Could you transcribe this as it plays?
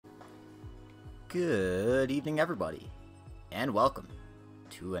Good evening, everybody, and welcome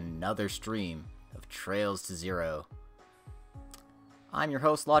to another stream of Trails to Zero. I'm your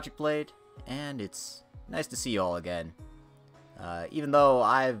host, Logic Blade, and it's nice to see you all again. Even though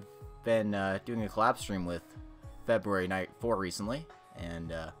I've been doing a collab stream with February Night 4 recently, and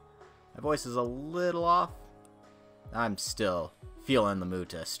my voice is a little off, I'm still feeling the mood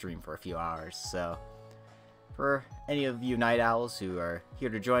to stream for a few hours. So, for any of you night owls who are here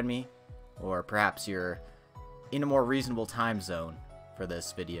to join me, or perhaps you're in a more reasonable time zone for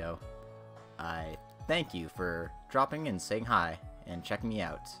this video, I thank you for dropping and saying hi and checking me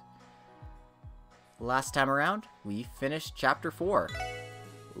out. Last time around, we finished Chapter 4.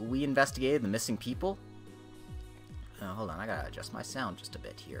 We investigated the missing people. Hold on, I gotta adjust my sound just a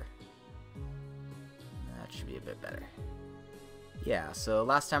bit here. That should be a bit better. Yeah, so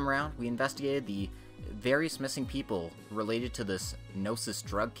last time around, we investigated the various missing people related to this Gnosis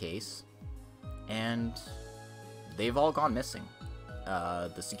drug case, and they've all gone missing.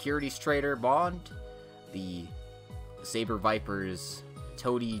 The securities trader Bond, the Saber Vipers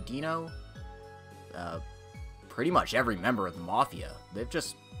Toady Dino, pretty much every member of the Mafia. They've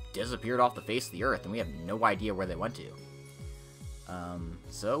just disappeared off the face of the earth, and we have no idea where they went to.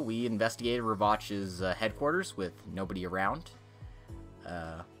 So we investigated Ravach's headquarters with nobody around.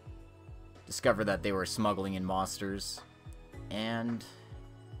 Discovered that they were smuggling in monsters, and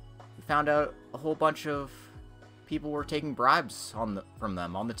we found out a whole bunch of people were taking bribes from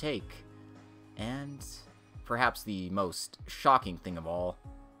them on the take. And perhaps the most shocking thing of all,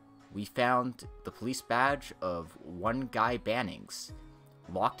 we found the police badge of one Guy Bannings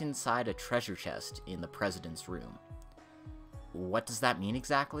locked inside a treasure chest in the president's room. What does that mean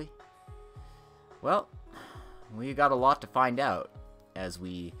exactly? Well, we got a lot to find out as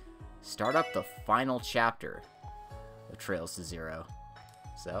we start up the final chapter of Trails to Zero.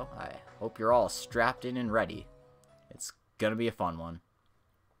 So, I hope you're all strapped in and ready. It's gonna be a fun one.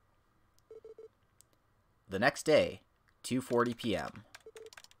 The next day, 2:40 p.m.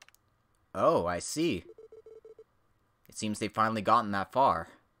 Oh, I see. It seems they've finally gotten that far.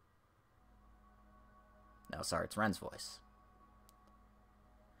 No, sorry, it's Ren's voice.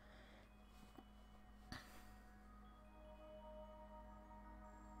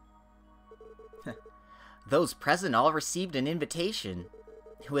 Those present all received an invitation.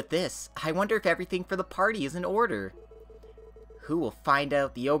 With this, I wonder if everything for the party is in order. Who will find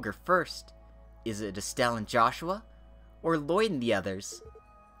out the ogre first? Is it Estelle and Joshua? Or Lloyd and the others?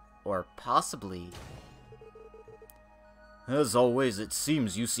 Or possibly... As always, it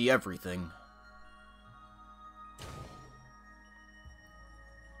seems you see everything.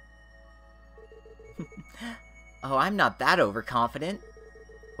 Oh, I'm not that overconfident.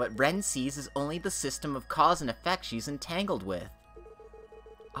 What Ren sees is only the system of cause and effect she's entangled with.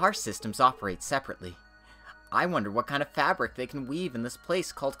 Our systems operate separately. I wonder what kind of fabric they can weave in this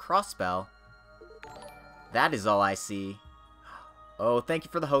place called Crossbell. That is all I see. Oh, thank you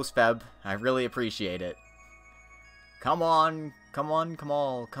for the host, Feb. I really appreciate it. Come on,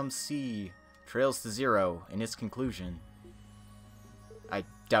 come see Trails to Zero in its conclusion. I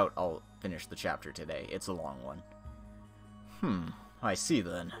doubt I'll finish the chapter today. It's a long one. I see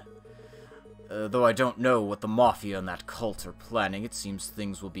then. Though I don't know what the Mafia and that cult are planning, it seems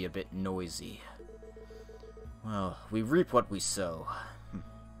things will be a bit noisy. Well, we reap what we sow.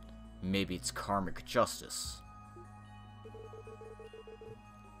 Maybe it's karmic justice.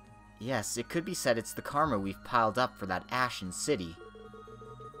 Yes, it could be said it's the karma we've piled up for that Ashen City.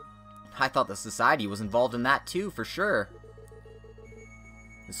 I thought the Society was involved in that too, for sure.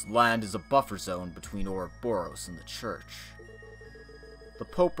 This land is a buffer zone between Ouroboros and the Church. The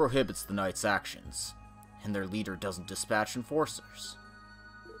Pope prohibits the Knights' actions, and their leader doesn't dispatch enforcers.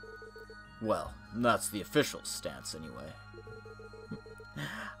 Well, that's the official stance anyway.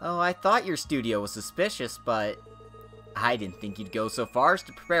 Oh, I thought your studio was suspicious, but I didn't think you'd go so far as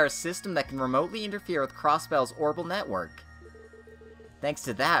to prepare a system that can remotely interfere with Crossbell's orbital network. Thanks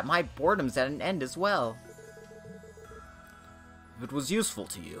to that, my boredom's at an end as well. If it was useful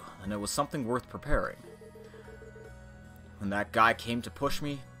to you, then it was something worth preparing. When that guy came to push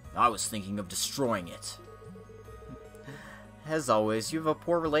me, I was thinking of destroying it. As always, you have a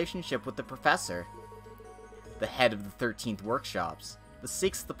poor relationship with the Professor. The head of the 13th Workshops, the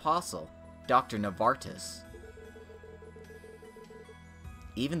 6th Apostle, Dr. Novartis.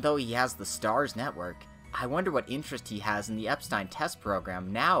 Even though he has the STARS network, I wonder what interest he has in the Epstein test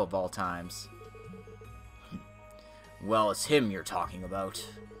program now of all times. Well, it's him you're talking about.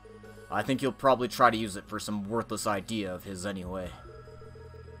 I think he'll probably try to use it for some worthless idea of his anyway.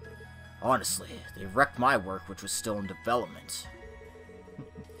 Honestly, they wrecked my work, which was still in development.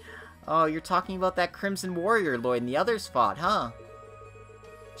 Oh, you're talking about that Crimson Warrior Lloyd and the others fought, huh?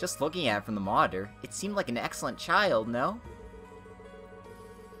 Just looking at it from the monitor, it seemed like an excellent child, no?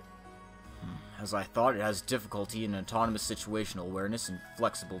 As I thought, it has difficulty in autonomous situational awareness and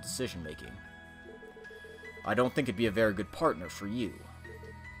flexible decision-making. I don't think it'd be a very good partner for you.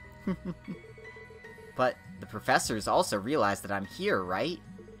 But the professors also realize that I'm here, right?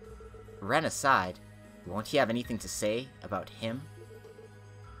 Ren aside, won't he have anything to say about him?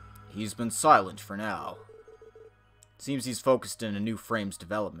 He's been silent for now. Seems he's focused in a new frame's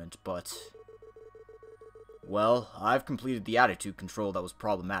development, but... Well, I've completed the attitude control that was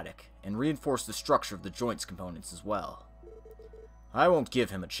problematic, and reinforced the structure of the joints components as well. I won't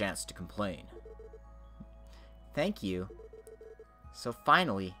give him a chance to complain. Thank you. So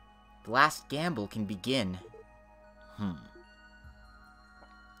finally, the last gamble can begin.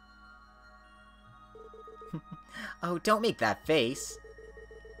 Oh, don't make that face.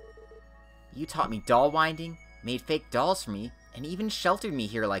 You taught me doll winding, made fake dolls for me, and even sheltered me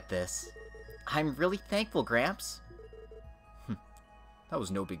here like this. I'm really thankful, Gramps. That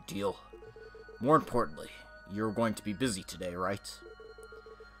was no big deal. More importantly, you're going to be busy today, right?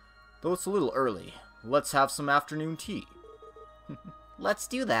 Though it's a little early, let's have some afternoon tea. Let's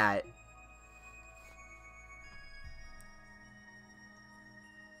do that.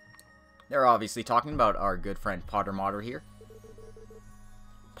 They're obviously talking about our good friend Potter Motter here.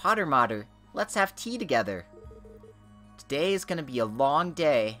 Potter Motter, let's have tea together. Today is gonna be a long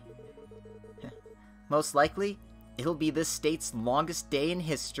day. Most likely, it'll be this state's longest day in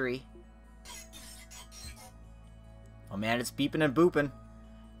history. Oh man, it's beeping and booping.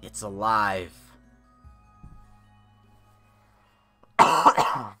 It's alive.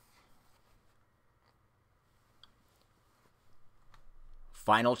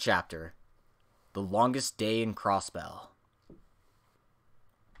 Final chapter. The longest day in Crossbell.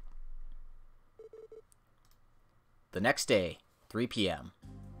 The next day, 3 p.m.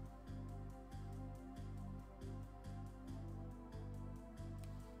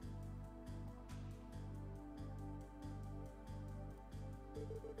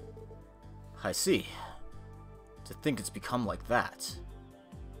 I see. To think it's become like that.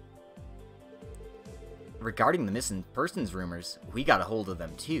 Regarding the missing persons rumors, we got a hold of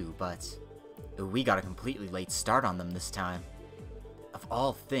them too, but we got a completely late start on them this time. Of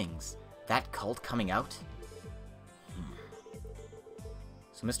all things, that cult coming out?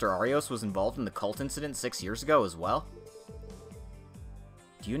 So Mr. Arios was involved in the cult incident 6 years ago as well?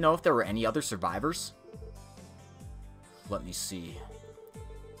 Do you know if there were any other survivors? Let me see.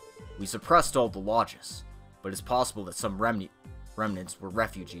 We suppressed all the lodges, but it's possible that some remnants were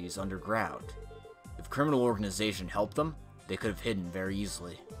refugees underground. If criminal organization helped them, they could have hidden very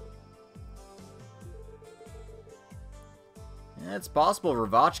easily. It's possible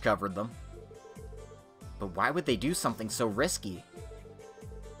Ravage covered them. But why would they do something so risky?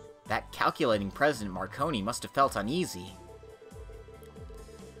 That calculating President Marconi must have felt uneasy.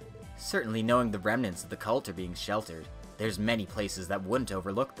 Certainly knowing the remnants of the cult are being sheltered, there's many places that wouldn't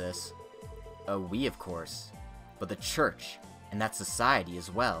overlook this. Oh, we of course. But the church, and that society as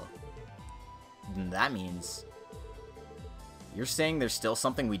well. And that means... You're saying there's still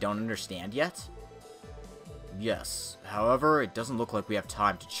something we don't understand yet? Yes, however, it doesn't look like we have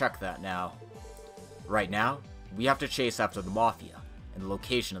time to check that now. Right now, we have to chase after the Mafia, and the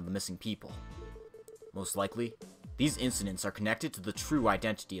location of the missing people. Most likely, these incidents are connected to the true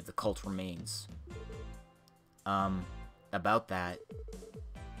identity of the cult remains. About that...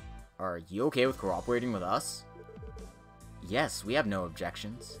 Are you okay with cooperating with us? Yes, we have no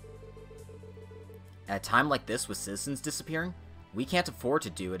objections. At a time like this with citizens disappearing, we can't afford to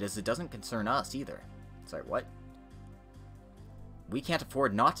do it as it doesn't concern us either. Sorry, what? We can't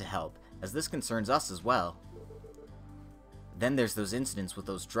afford not to help, as this concerns us as well. Then there's those incidents with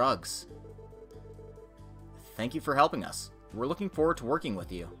those drugs. Thank you for helping us. We're looking forward to working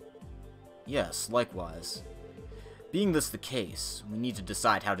with you. Yes, likewise. Being this the case, we need to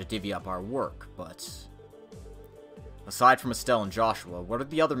decide how to divvy up our work, but... Aside from Estelle and Joshua, what are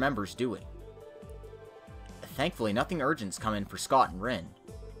the other members doing? Thankfully, nothing urgent's come in for Scott and Rin.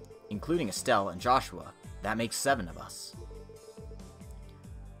 Including Estelle and Joshua, that makes 7 of us.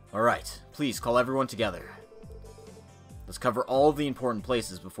 Alright, please call everyone together. Let's cover all of the important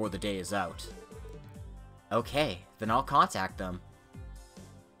places before the day is out. Okay, then I'll contact them.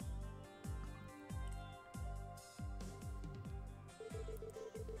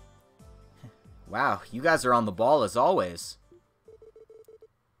 Wow, you guys are on the ball as always.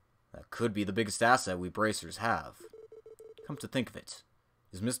 That could be the biggest asset we bracers have. Come to think of it,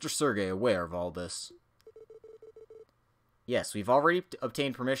 is Mr. Sergey aware of all this? Yes, we've already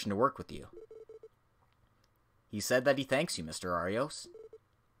obtained permission to work with you. He said that he thanks you, Mr. Arios.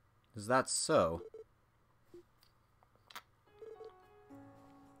 Is that so?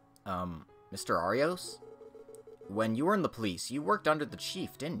 Mr. Arios? When you were in the police, you worked under the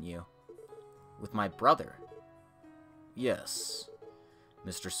chief, didn't you? With my brother. Yes.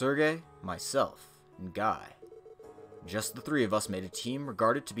 Mr. Sergey, myself, and Guy. Just the three of us made a team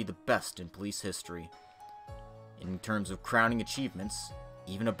regarded to be the best in police history. In terms of crowning achievements,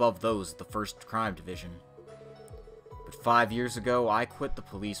 even above those of the 1st Crime Division. But 5 years ago, I quit the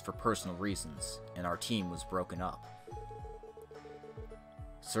police for personal reasons, and our team was broken up.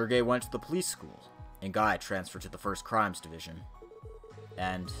 Sergey went to the police school, and Guy transferred to the 1st Crimes Division.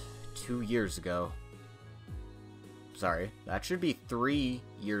 And 2 years ago... Sorry, that should be 3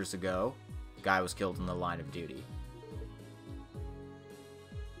 years ago, Guy was killed in the line of duty.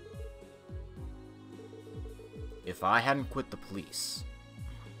 If I hadn't quit the police...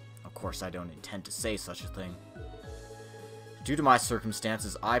 Of course, I don't intend to say such a thing. Due to my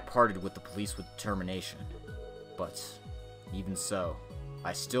circumstances, I parted with the police with determination. But, even so,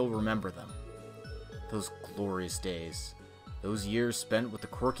 I still remember them. Those glorious days. Those years spent with a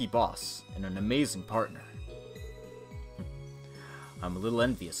quirky boss and an amazing partner. I'm a little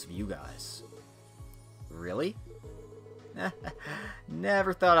envious of you guys. Really?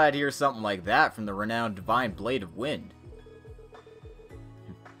 Never thought I'd hear something like that from the renowned Divine Blade of Wind.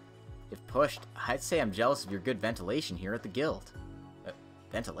 If pushed, I'd say I'm jealous of your good ventilation here at the guild.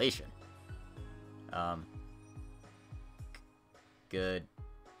 Ventilation? Good.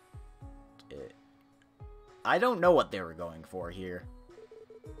 I don't know what they were going for here.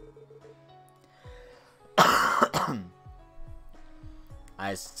 I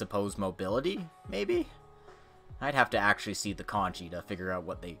suppose mobility, maybe? I'd have to actually see the kanji to figure out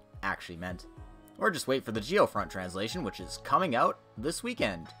what they actually meant. Or just wait for the Geofront translation, which is coming out this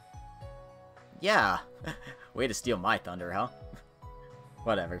weekend. Yeah. Way to steal my thunder, huh?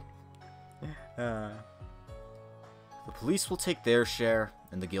 Whatever. The police will take their share,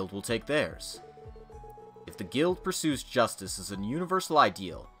 and the guild will take theirs. If the guild pursues justice as a universal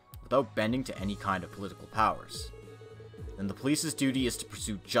ideal, without bending to any kind of political powers, then the police's duty is to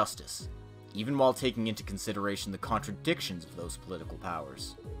pursue justice, even while taking into consideration the contradictions of those political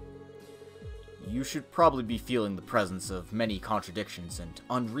powers. You should probably be feeling the presence of many contradictions and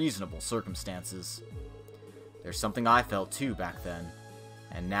unreasonable circumstances. There's something I felt too back then,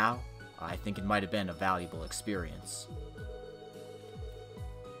 and now I think it might have been a valuable experience.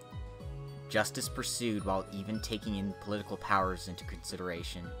 Justice pursued while even taking in political powers into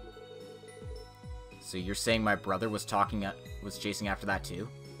consideration. So you're saying my brother was chasing after that too?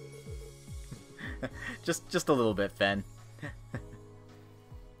 just a little bit, Fen.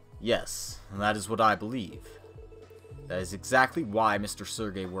 Yes, and that is what I believe. That is exactly why Mr.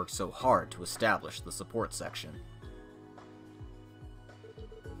 Sergey worked so hard to establish the support section.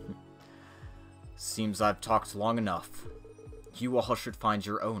 Seems I've talked long enough. You all should find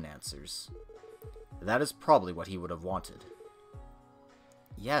your own answers. That is probably what he would have wanted.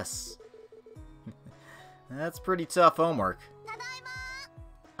 Yes. That's pretty tough homework.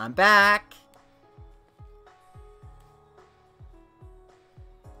 I'm back!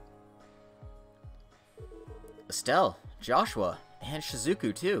 Estelle, Joshua, and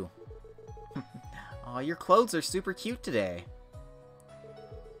Shizuku too. Aw, your clothes are super cute today.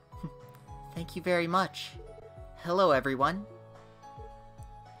 Thank you very much. Hello, everyone.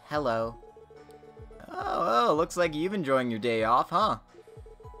 Hello. Oh, looks like you've enjoying your day off, huh?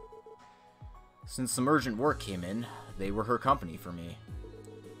 Since some urgent work came in, they were her company for me.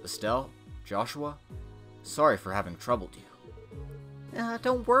 Estelle, Joshua, sorry for having troubled you.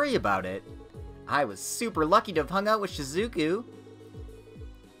 Don't worry about it. I was super lucky to have hung out with Shizuku.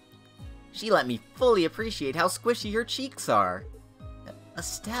 She let me fully appreciate how squishy your cheeks are.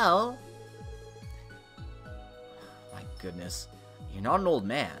 Estelle? My goodness, you're not an old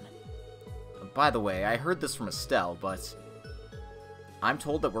man. By the way, I heard this from Estelle, but I'm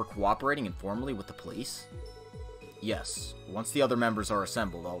told that we're cooperating informally with the police? Yes, once the other members are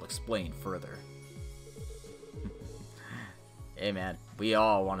assembled, I'll explain further. Hey man, we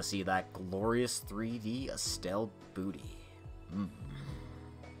all want to see that glorious 3D Estelle booty.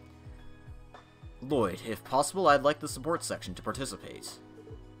 Lloyd, if possible, I'd like the support section to participate.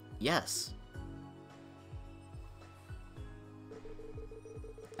 Yes.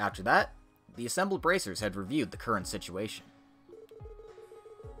 After that, the assembled bracers had reviewed the current situation.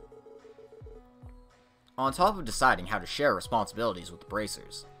 On top of deciding how to share responsibilities with the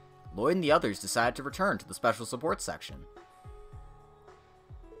bracers, Lloyd and the others decided to return to the special support section.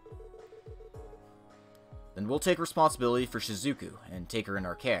 The Then we'll take responsibility for Shizuku and take her in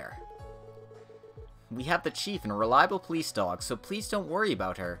our care. We have the chief and a reliable police dog, so please don't worry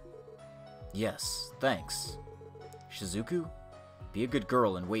about her. Yes, thanks. Shizuku, be a good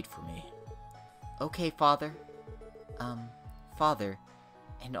girl and wait for me. Okay, Father. Father,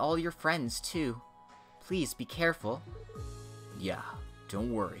 and all your friends, too. Please be careful. Yeah,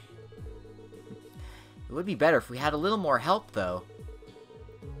 don't worry. It would be better if we had a little more help, though.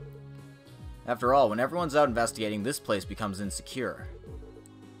 After all, when everyone's out investigating, this place becomes insecure.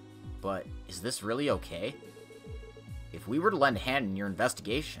 But is this really okay? If we were to lend a hand in your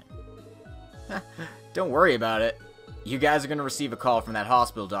investigation... Don't worry about it. You guys are going to receive a call from that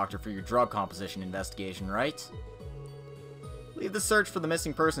hospital doctor for your drug composition investigation, right? Leave the search for the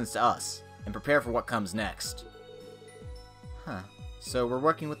missing persons to us, and prepare for what comes next. Huh. So we're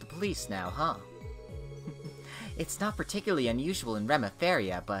working with the police now, huh? It's not particularly unusual in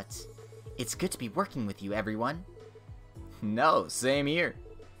Remiferia, but it's good to be working with you, everyone. No, same here.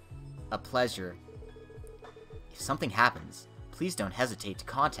 A pleasure. If something happens, please don't hesitate to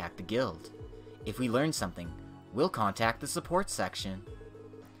contact the guild. If we learn something, we'll contact the support section.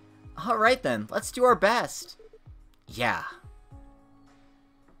 Alright then, let's do our best. Yeah.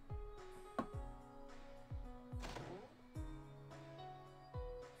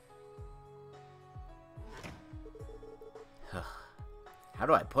 How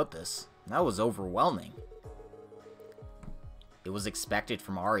do I put this? That was overwhelming. It was expected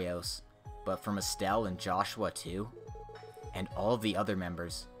from Arios, but from Estelle and Joshua too. And all of the other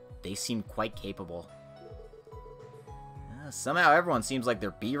members, they seemed quite capable. Somehow everyone seems like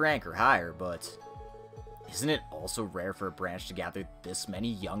they're B rank or higher, but isn't it also rare for a branch to gather this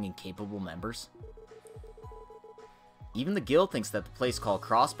many young and capable members? Even the guild thinks that the place called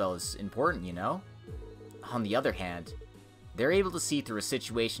Crossbell is important, you know? On the other hand, they're able to see through a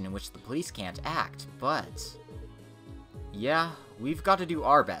situation in which the police can't act, but... yeah, we've got to do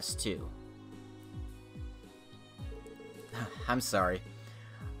our best, too. I'm sorry.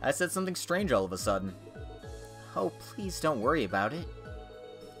 I said something strange all of a sudden. Oh, please don't worry about it.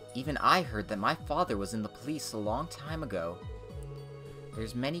 Even I heard that my father was in the police a long time ago.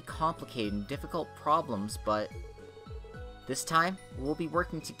 There's many complicated and difficult problems, but... this time, we'll be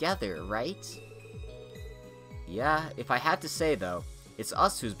working together, right? Yeah, if I had to say, though, it's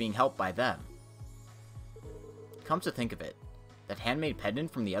us who's being helped by them. Come to think of it, that handmade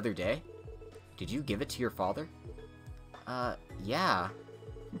pendant from the other day? Did you give it to your father? Yeah.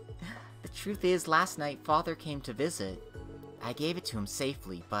 The truth is, last night, Father came to visit. I gave it to him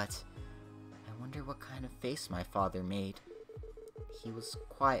safely, but I wonder what kind of face my father made. He was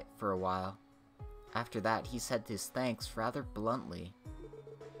quiet for a while. After that, he said his thanks rather bluntly.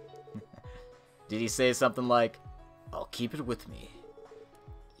 Did he say something like, "I'll keep it with me"?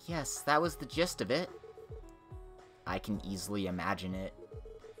 Yes, that was the gist of it. I can easily imagine it.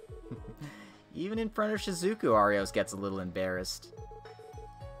 Even in front of Shizuku, Arios gets a little embarrassed.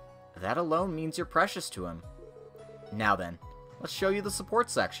 That alone means you're precious to him. Now then, let's show you the support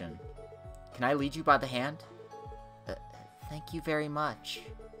section. Can I lead you by the hand? Thank you very much.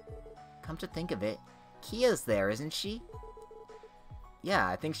 Come to think of it, Kia's there, isn't she? Yeah,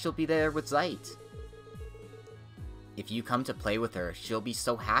 I think she'll be there with Zeit. If you come to play with her, she'll be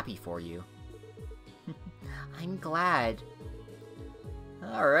so happy for you. I'm glad.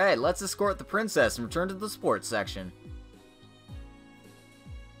 Alright, let's escort the princess and return to the sports section.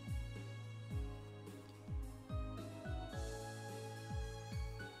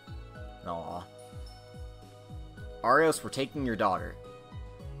 Aww. Arios, we're taking your daughter.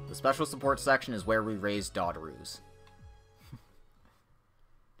 The special support section is where we raise daughteroos.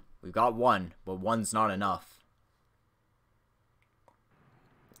 We've got one, but one's not enough.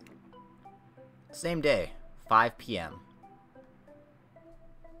 Same day, 5 p.m.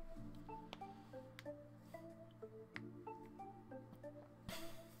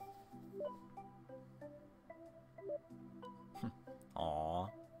 Aww.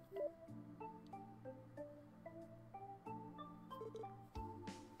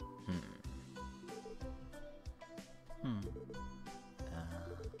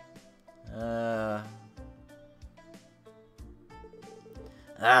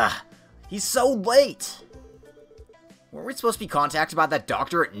 He's so late! Weren't we supposed to be contacted by that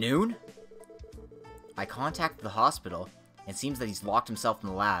doctor at noon? I contacted the hospital, and it seems that he's locked himself in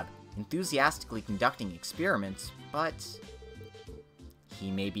the lab, enthusiastically conducting experiments, but...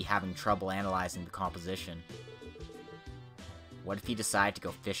 he may be having trouble analyzing the composition. What if he decided to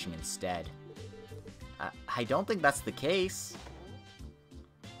go fishing instead? I don't think that's the case.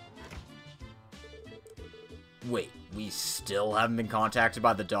 Wait, we still haven't been contacted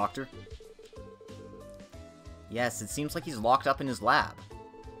by the doctor? Yes, it seems like he's locked up in his lab.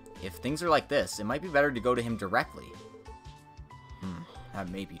 If things are like this, it might be better to go to him directly. That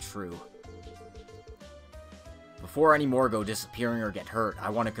may be true. Before any more go disappearing or get hurt, I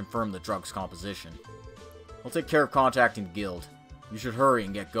want to confirm the drug's composition. I'll take care of contacting the guild. You should hurry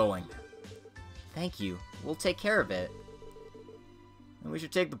and get going. Thank you. We'll take care of it. And we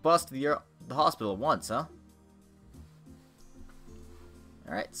should take the bus to the hospital at once, huh?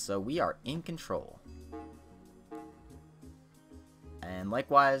 Alright, so we are in control. And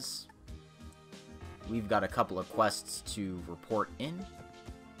likewise, we've got a couple of quests to report in.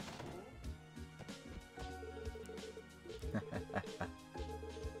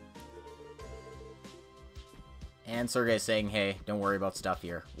 And Sergey's saying, hey, don't worry about stuff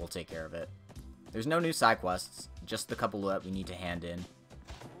here. We'll take care of it. There's no new side quests, just the couple that we need to hand in.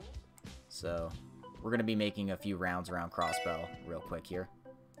 So, we're going to be making a few rounds around Crossbell real quick here.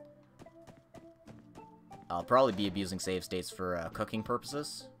 I'll probably be abusing save states for cooking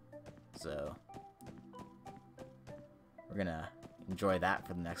purposes. So, we're going to enjoy that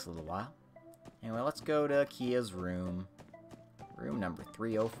for the next little while. Anyway, let's go to Kia's room. Room number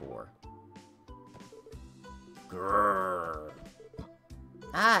 304. Grrr.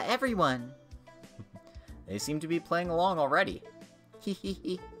 Ah, everyone! They seem to be playing along already.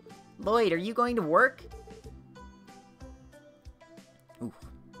 Hehehe. Lloyd, are you going to work? Ooh.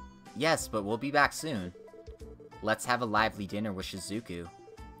 Yes, but we'll be back soon. Let's have a lively dinner with Shizuku.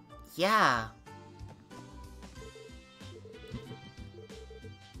 Yeah.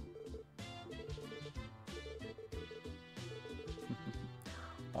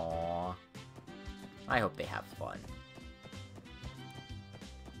 Aww. I hope they have fun.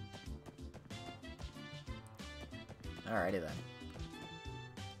 Alrighty then.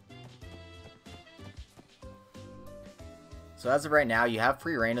 So as of right now, you have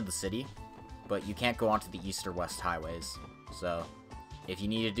free reign of the city, but you can't go onto the east or west highways. So, if you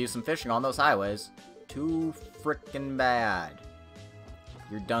need to do some fishing on those highways, too frickin' bad.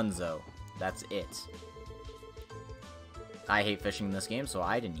 You're donezo. That's it. I hate fishing in this game, so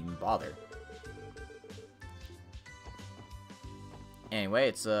I didn't even bother. Anyway,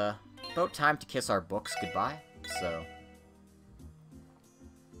 it's about time to kiss our books goodbye, so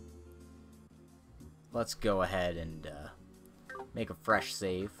let's go ahead and make a fresh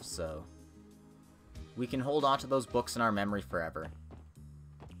save, so we can hold on to those books in our memory forever.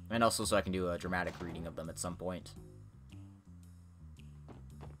 And also so I can do a dramatic reading of them at some point.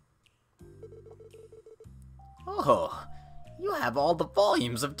 Oh, you have all the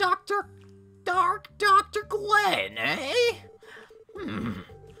volumes of Dr. Glenn, eh?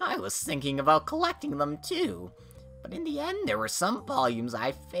 I was thinking about collecting them too, but in the end there were some volumes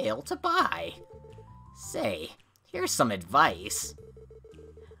I failed to buy. Say, here's some advice.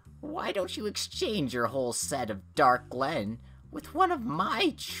 Why don't you exchange your whole set of Dark Glen with one of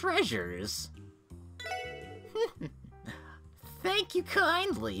my treasures? Thank you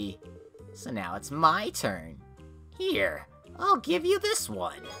kindly. So now it's my turn. Here, I'll give you this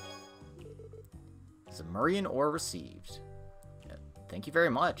one. Zemurian ore received. Thank you very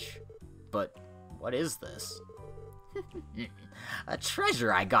much. But what is this? A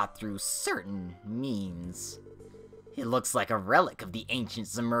treasure I got through certain means. It looks like a relic of the ancient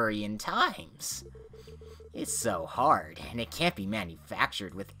Zemurian times. It's so hard, and it can't be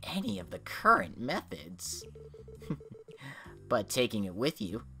manufactured with any of the current methods. But taking it with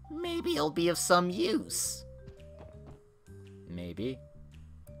you, maybe it'll be of some use. Maybe.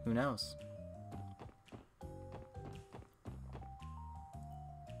 Who knows?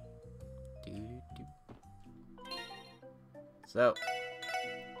 So,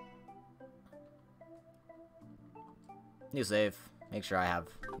 new save. Make sure I have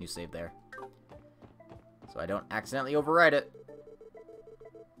new save there, so I don't accidentally overwrite it.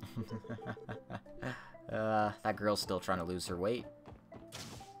 That girl's still trying to lose her weight.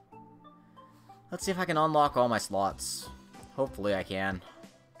 Let's see if I can unlock all my slots. Hopefully I can.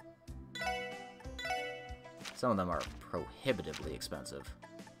 Some of them are prohibitively expensive.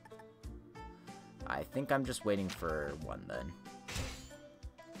 I think I'm just waiting for one then.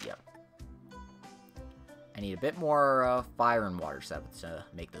 Yep. I need a bit more fire and water set to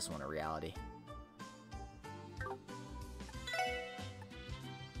make this one a reality.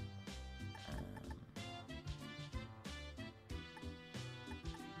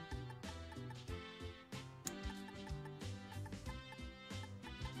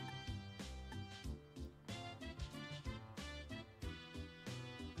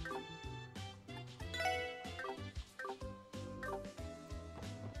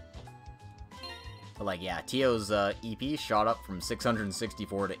 But like, yeah, Tio's EP shot up from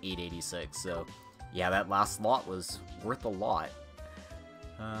 664 to 886, so Yeah, that last lot was worth a lot.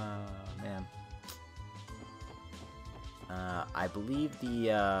 Man. I believe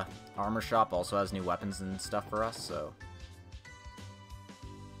the armor shop also has new weapons and stuff for us, so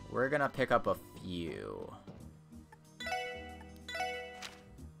we're gonna pick up a few.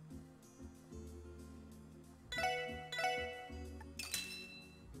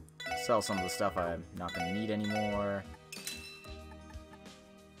 Sell some of the stuff I'm not gonna need anymore.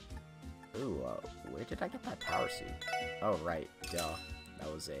 Ooh, where did I get that power suit? Oh, right, duh.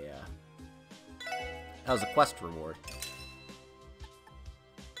 That was a quest reward.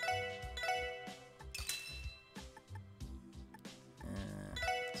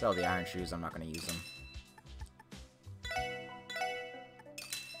 Sell the iron shoes, I'm not gonna use them.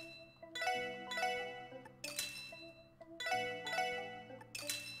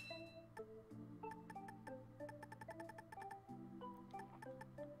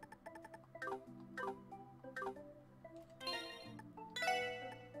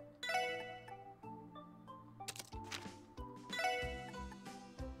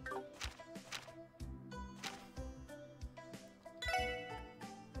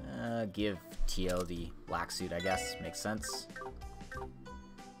 Give Tio the black suit, I guess. Makes sense.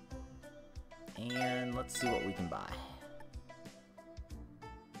 And let's see what we can buy.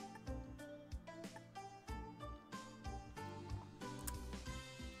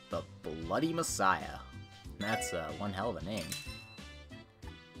 The Bloody Messiah. That's one hell of a name.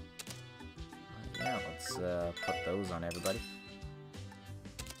 Yeah, let's put those on everybody.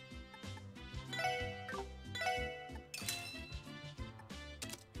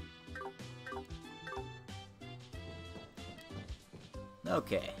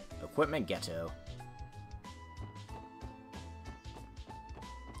 Okay, equipment ghetto.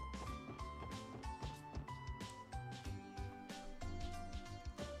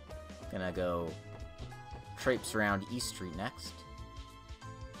 Gonna go traipse around East Street next.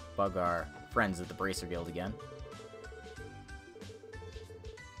 Bug our friends at the Bracer Guild again.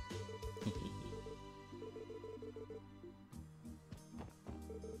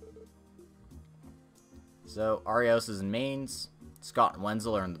 So, Arios is in Mainz. Scott and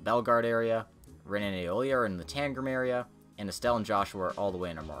Wenzel are in the Belgard area, Ren and Aeolia are in the Tangram area, and Estelle and Joshua are all the way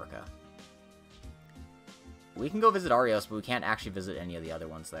in Armorica. We can go visit Arios, but we can't actually visit any of the other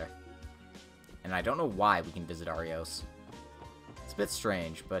ones there. And I don't know why we can visit Arios. It's a bit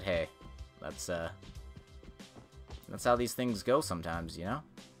strange, but hey, that's how these things go sometimes, you know?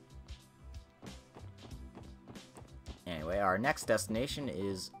 Anyway, our next destination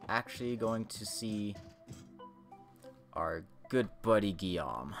is actually going to see our good buddy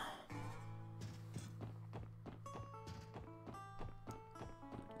Guillaume.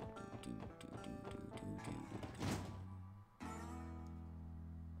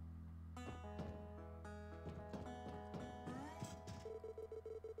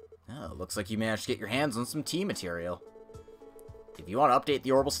 Oh, looks like you managed to get your hands on some tea material. If you want to update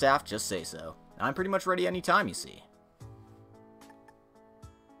the Orbital Staff, just say so. I'm pretty much ready anytime, you see.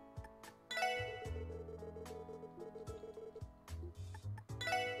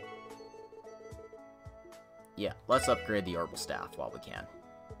 Yeah, let's upgrade the Orbital Staff while we can.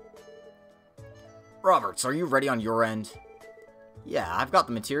 Roberts, are you ready on your end? Yeah, I've got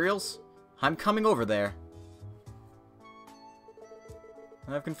the materials. I'm coming over there.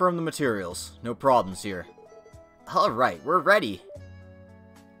 I've confirmed the materials. No problems here. Alright, we're ready.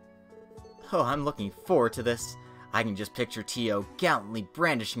 Oh, I'm looking forward to this. I can just picture Tio gallantly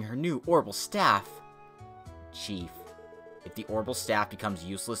brandishing her new Orbital Staff. Chief, if the Orbital Staff becomes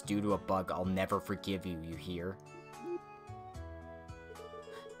useless due to a bug, I'll never forgive you, you hear?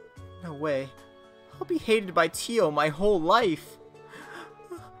 No way. I'll be hated by Tio my whole life.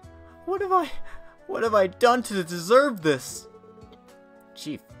 What have I done to deserve this?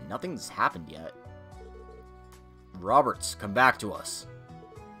 Chief, nothing's happened yet. Roberts, come back to us.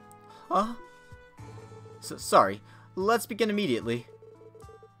 Huh? Sorry, let's begin immediately.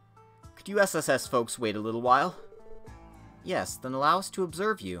 Could you SSS folks wait a little while? Yes, then allow us to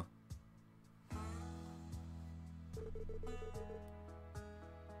observe you.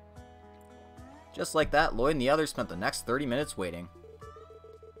 Just like that, Lloyd and the others spent the next 30 minutes waiting.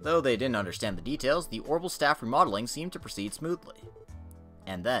 Though they didn't understand the details, the Orbital Staff remodeling seemed to proceed smoothly.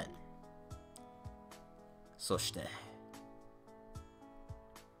 And then... Soshite.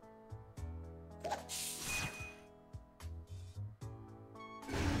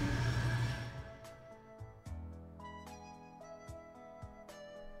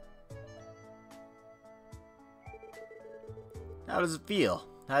 How does it feel?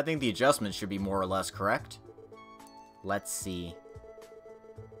 I think the adjustments should be more or less correct. Let's see.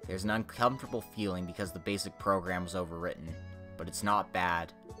 There's an uncomfortable feeling because the basic program was overwritten, but it's not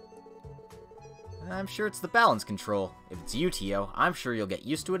bad. I'm sure it's the balance control. If it's you, Tio, I'm sure you'll get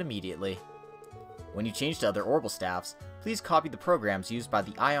used to it immediately. When you change to other orbital staffs, please copy the programs used by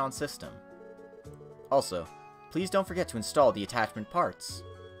the Ion system. Also, please don't forget to install the attachment parts.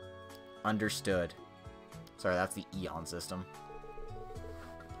 Understood. Sorry, that's the Eon system.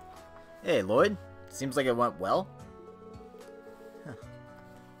 Hey, Lloyd. Seems like it went well. Huh.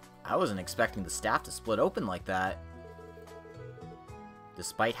 I wasn't expecting the staff to split open like that.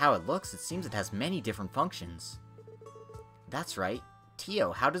 Despite how it looks, it seems it has many different functions. That's right.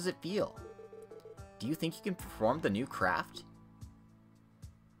 Tio, how does it feel? Do you think you can perform the new craft?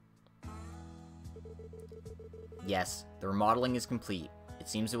 Yes, the remodeling is complete. It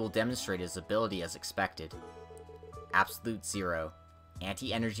seems it will demonstrate its ability as expected. Absolute Zero.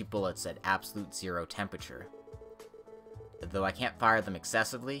 Anti-energy bullets at absolute zero temperature. Though I can't fire them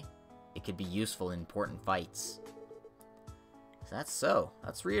excessively, it could be useful in important fights. That's so.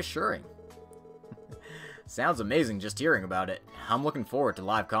 That's reassuring. Sounds amazing just hearing about it. I'm looking forward to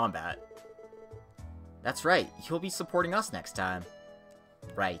live combat. That's right, you'll be supporting us next time.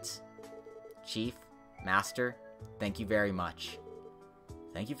 Right. Chief, Master, thank you very much.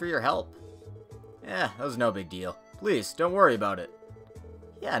 Thank you for your help. That was no big deal. Please, don't worry about it.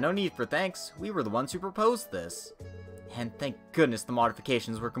 Yeah, no need for thanks. We were the ones who proposed this. And thank goodness the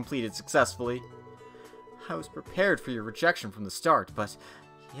modifications were completed successfully. I was prepared for your rejection from the start, but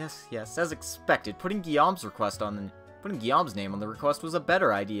yes, as expected, putting Guillaume's name on the request was a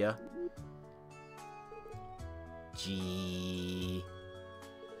better idea. Gee.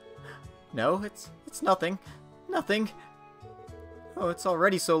 No, it's nothing. Nothing. Oh, it's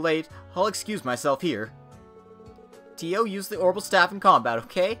already so late. I'll excuse myself here. Tio, use the orbital staff in combat,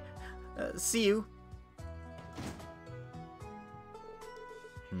 okay? See you.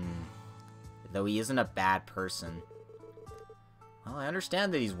 Though he isn't a bad person. Well, I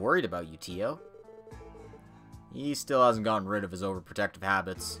understand that he's worried about you, Tio. He still hasn't gotten rid of his overprotective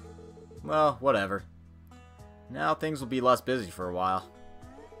habits. Well, whatever. Now things will be less busy for a while.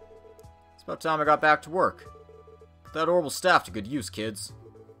 It's about time I got back to work. Put that orbital staff to good use, kids.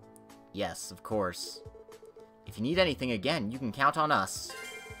 Yes, of course. If you need anything again, you can count on us.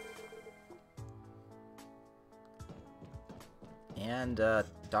 And,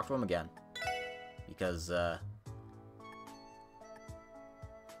 talk to him again. Because,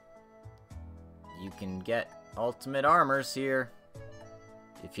 you can get ultimate armors here.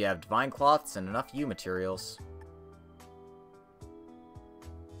 If you have divine cloths and enough U materials.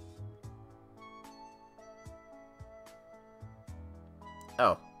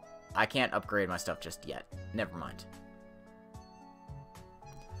 Oh, I can't upgrade my stuff just yet. Never mind.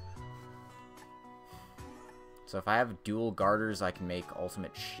 So if I have dual garters, I can make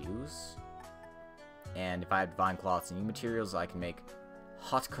ultimate shoes. And if I have divine cloths and new materials, I can make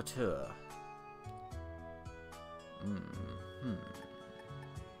haute couture.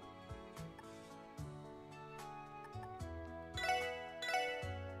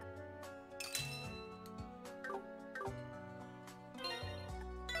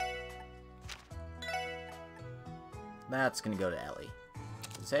 That's gonna go to Ellie.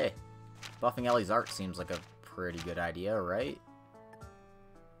 'Cause, hey, buffing Ellie's art seems like a pretty good idea, right?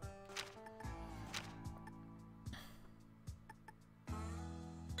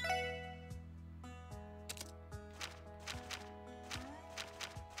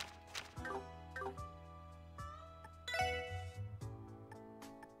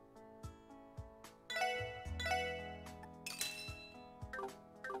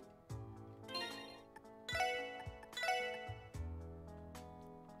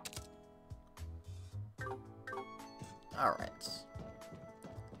 Alright.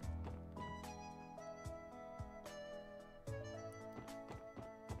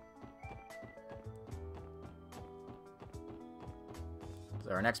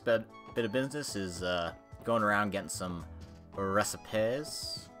 So our next bit of business is going around getting some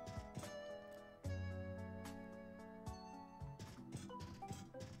recipes.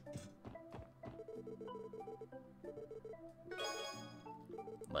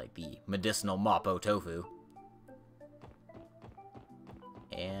 Like the medicinal Mapo tofu.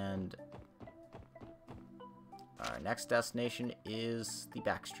 And our next destination is the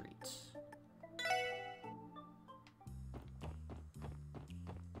back streets.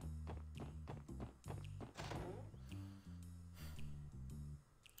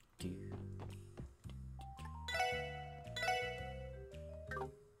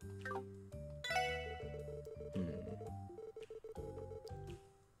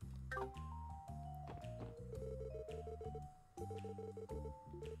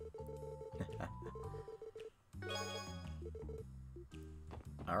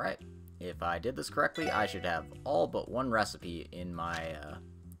 Alright. If I did this correctly, I should have all but one recipe in my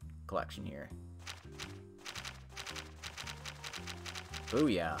collection here.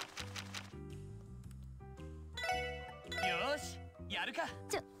 Booyah. よし、やるか。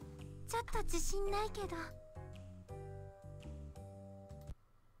ちょっと自信ないけど。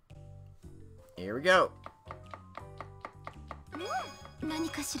 Here we go. 何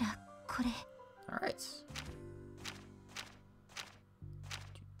かしらこれ。 Alright.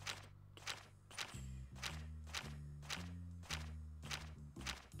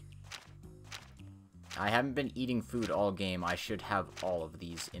 I haven't been eating food all game. I should have all of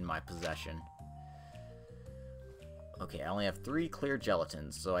these in my possession. Okay, I only have 3 clear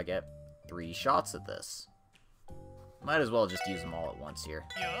gelatins, so I get 3 shots at this. Might as well just use them all at once here.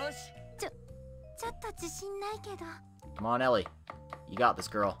 よし。ちょっと自信ないけど。 Come on, Ellie. You got this,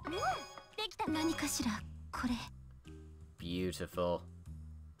 girl. できた。何かしらこれ。 Beautiful.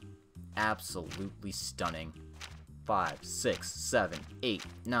 Absolutely stunning. 5, 6, 7, 8,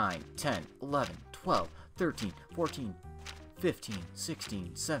 9, 10, 11, 12, 13, 14, 15,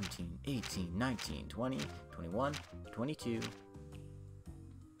 16, 17, 18, 19, 20, 21, 22.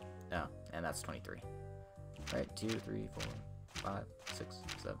 Oh, and that's 23. Right, 2, 3, 4, 5, 6,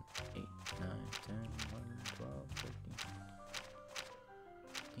 7, 8, 9, 10, 11, 12, 13,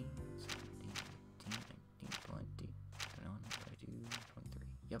 15, 17, 18, 19, 20, 21, 22, 23.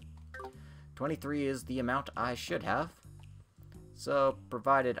 Yep. 23 is the amount I should have. So,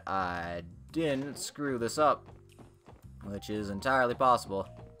 provided I didn't screw this up, which is entirely possible,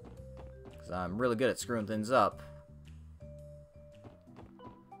 because I'm really good at screwing things up.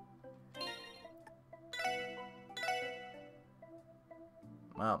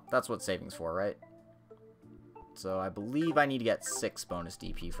 Well, that's what saving's for, right? So I believe I need to get 6 bonus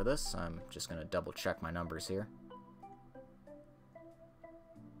DP for this. I'm just going to double check my numbers here.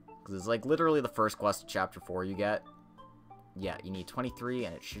 Because it's like literally the first quest of Chapter 4 you get. Yeah, you need 23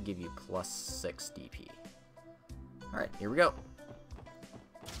 and it should give you plus 6 DP. Alright, here we go.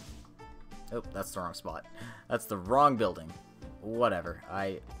 Oh, that's the wrong spot. That's the wrong building. Whatever,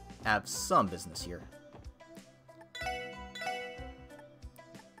 I have some business here.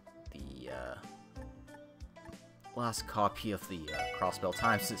 Last copy of the Crossbell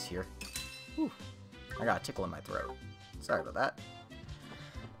Times is here. Whew. I got a tickle in my throat. Sorry about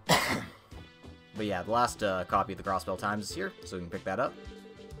that. But yeah, the last copy of the Crossbell Times is here, so we can pick that up.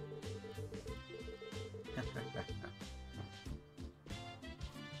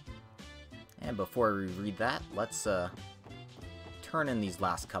 And before we read that, let's turn in these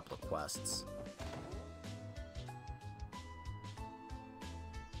last couple of quests.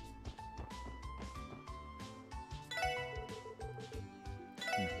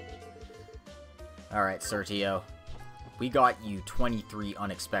 Alright, Sertio. We got you 23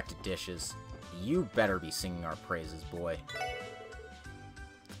 unexpected dishes. You better be singing our praises, boy.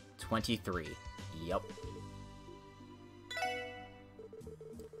 23. Yup.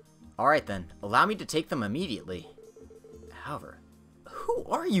 Alright then, allow me to take them immediately. However, who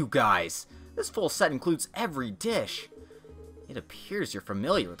are you guys? This full set includes every dish. It appears you're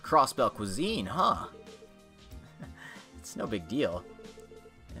familiar with Crossbell cuisine, huh? It's no big deal.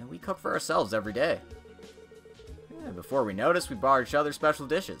 And we cook for ourselves every day. Yeah, before we notice, we borrow each other's special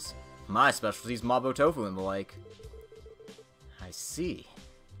dishes. My specialty's mabo tofu and the like. I see.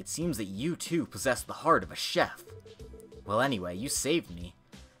 It seems that you too possess the heart of a chef. Well, anyway, you saved me.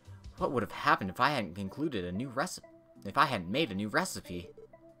 What would have happened if I hadn't concluded a new recipe? If I hadn't made a new recipe?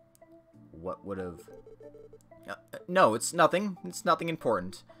 What would have... no, it's nothing. It's nothing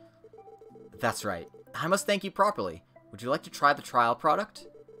important. That's right. I must thank you properly. Would you like to try the trial product?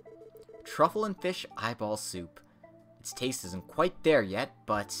 Truffle and fish eyeball soup. Its taste isn't quite there yet,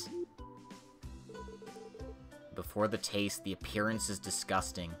 but... Before the taste, the appearance is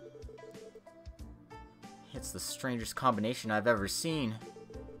disgusting. It's the strangest combination I've ever seen.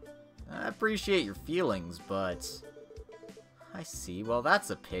 I appreciate your feelings, but... I see, well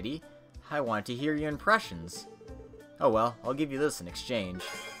that's a pity. I wanted to hear your impressions. Oh well, I'll give you this in exchange.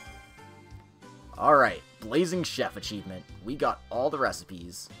 Alright, Blazing Chef achievement. We got all the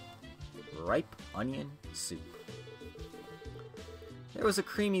recipes. Ripe onion soup. There was a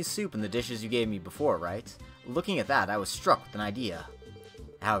creamy soup in the dishes you gave me before, right? Looking at that, I was struck with an idea.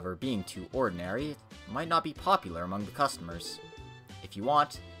 However, being too ordinary, it might not be popular among the customers. If you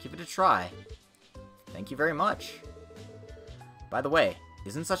want, give it a try. Thank you very much. By the way,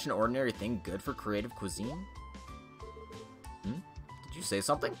 isn't such an ordinary thing good for creative cuisine? Did you say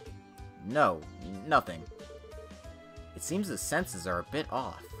something? No, nothing. It seems the senses are a bit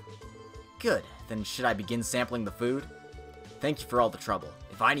off. Good, then should I begin sampling the food? Thank you for all the trouble.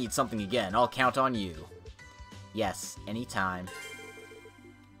 If If I need something again, I'll count on you. Yes, anytime.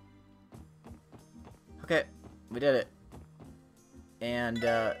 Okay, we did it. And,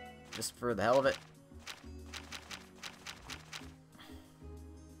 just for the hell of it.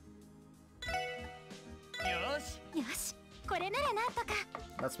よし、これならなんとか。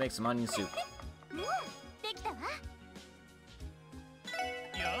 Let's make some onion soup. できたわ。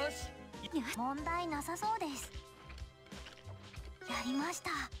よし。問題なさそうです。やりまし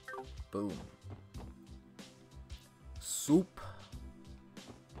た。 Boom. Soup.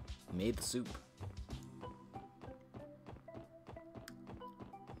 Made the soup.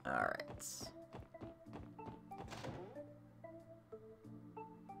 Alright.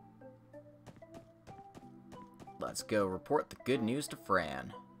 Let's go report the good news to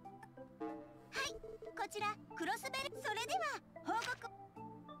Fran. こちらクロスベル。それでは報告。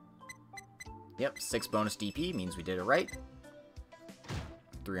 Yep, 6 bonus DP means we did it right.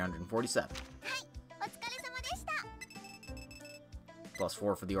 347. お疲れ様でした。 Plus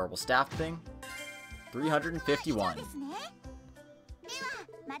 4 for the orbital staff thing. 351. ですね。では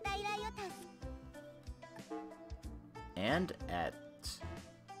また依頼を助け。 And at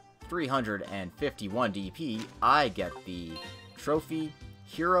 351 DP, I get the trophy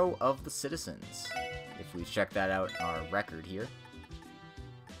Hero of the Citizens. If we check that out in our record here.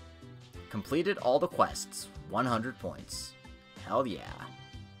 Completed all the quests, 100 points. Hell yeah.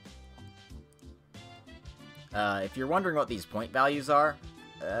 If you're wondering what these point values are,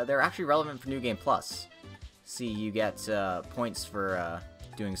 they're actually relevant for New Game Plus. See, you get points for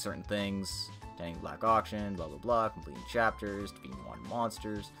doing certain things, attending Black Auction, blah blah blah, completing chapters, defeating wanted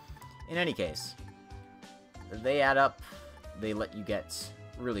monsters. In any case, they add up, they let you get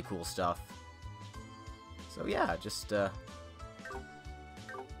really cool stuff. So yeah, just,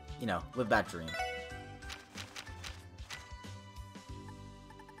 you know, live that dream.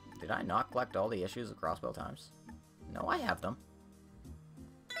 Did I not collect all the issues of Crossbell Times? No, I have them.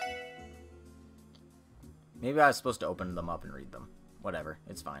 Maybe I was supposed to open them up and read them. Whatever,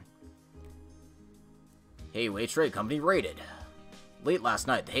 it's fine. Hayway Trade Company raided. Late last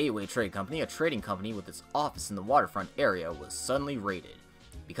night, the Hayway Trade Company, a trading company with its office in the waterfront area, was suddenly raided.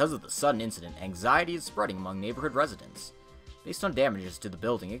 Because of the sudden incident, anxiety is spreading among neighborhood residents. Based on damages to the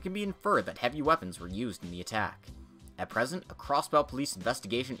building, it can be inferred that heavy weapons were used in the attack. At present, a Crossbell police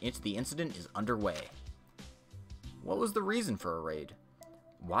investigation into the incident is underway. What was the reason for a raid?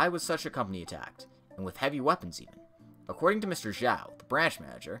 Why was such a company attacked? And with heavy weapons even? According to Mr. Zhao, the branch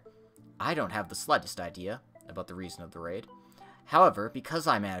manager, I don't have the slightest idea about the reason of the raid. However, because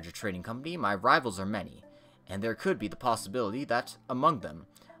I manage a trading company, my rivals are many, and there could be the possibility that, among them,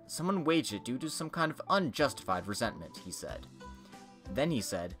 someone waged it due to some kind of unjustified resentment, he said. Then he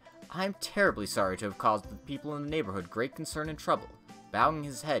said, I am terribly sorry to have caused the people in the neighborhood great concern and trouble, bowing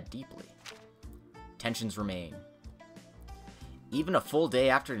his head deeply. Tensions remain. Even a full day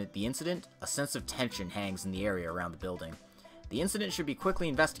after the incident, a sense of tension hangs in the area around the building. The incident should be quickly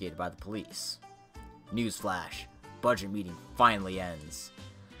investigated by the police. Newsflash. Budget meeting finally ends.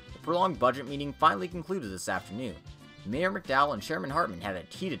 The prolonged budget meeting finally concluded this afternoon. Mayor McDowell and Chairman Hartman had a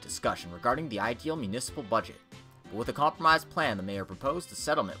heated discussion regarding the ideal municipal budget. But with a compromised plan the mayor proposed, a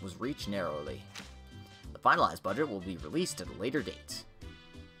settlement was reached narrowly. The finalized budget will be released at a later date.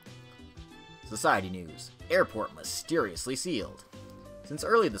 Society news. Airport mysteriously sealed. Since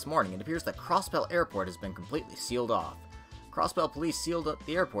early this morning, it appears that Crossbell Airport has been completely sealed off. Crossbell police sealed up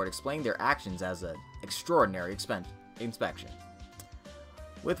the airport, explaining their actions as an extraordinary inspection.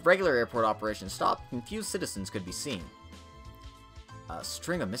 With regular airport operations stopped, confused citizens could be seen. A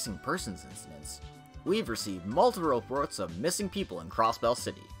string of missing persons incidents. We've received multiple reports of missing people in Crossbell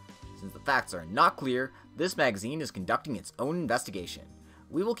City. Since the facts are not clear, this magazine is conducting its own investigation.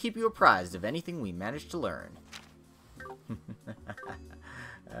 We will keep you apprised of anything we manage to learn.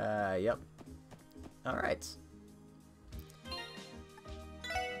 Yep. Alright.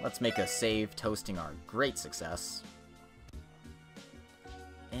 Let's make a save toasting our great success.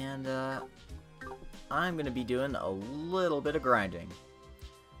 And, I'm gonna be doing a little bit of grinding.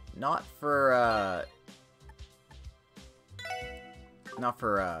 Not for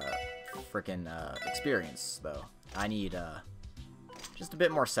frickin' experience, though. I need, just a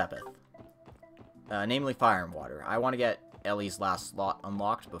bit more Sepith. Namely Fire and Water. I want to get Ellie's last slot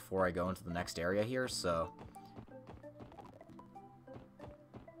unlocked before I go into the next area here, so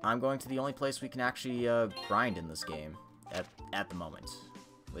I'm going to the only place we can actually, grind in this game at the moment,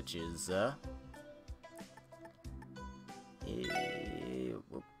 which is, that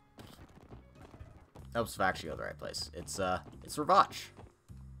was actually go the right place. It's Ravach.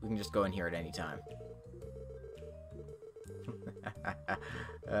 We can just go in here at any time.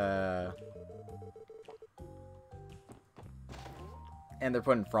 And they're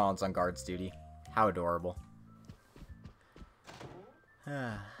putting Franz on guards duty. How adorable.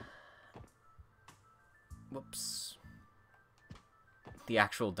 Whoops. The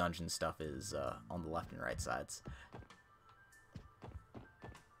actual dungeon stuff is on the left and right sides.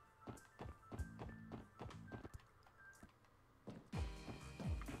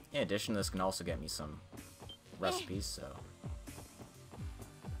 In addition, this can also get me some recipes, so...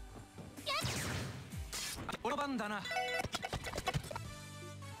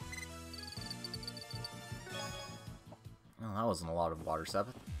 Well, that wasn't a lot of water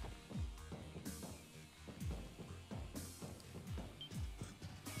Sabbath.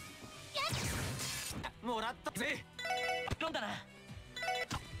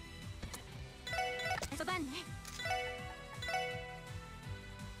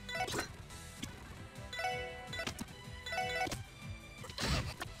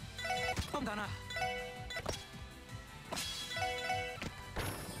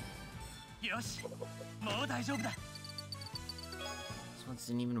 This one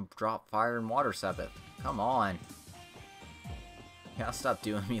didn't even drop fire and water Sabbath. Come on. You gotta stop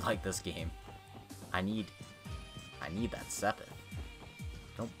doing me like this game. I need that Sabbath.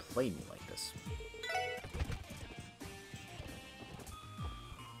 Don't play me like this.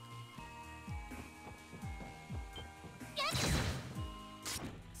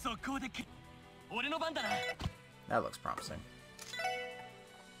 That looks promising.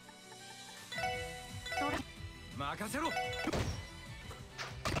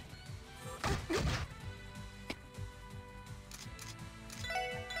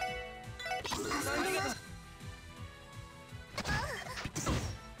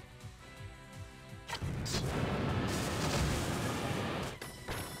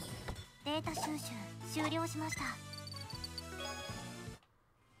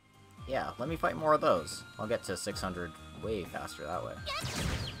 Yeah, let me fight more of those. I'll get to 600 way faster that way.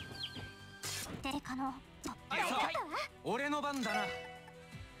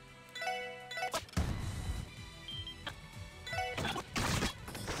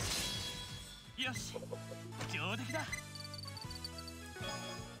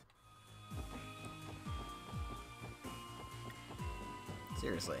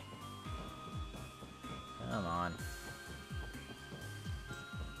 Seriously. Come on.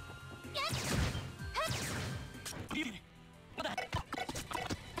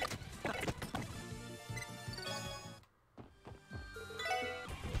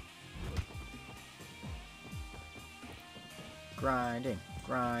 Grinding,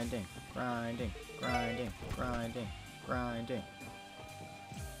 grinding, grinding, grinding, grinding, grinding.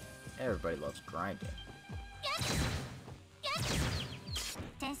 Everybody loves grinding.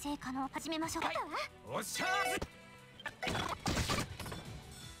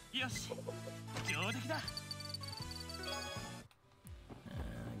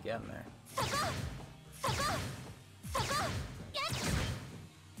 Get in there.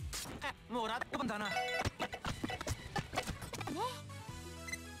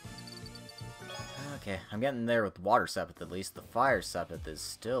 Okay, I'm getting there with water Sepith at least. The fire Sepith is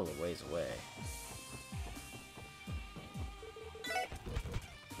still a ways away.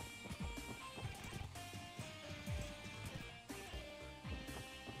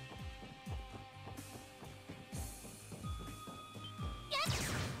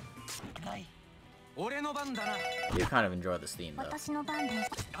 I do kind of enjoy this theme though.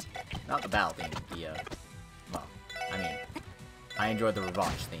 Not the battle theme, well, I mean, I enjoy the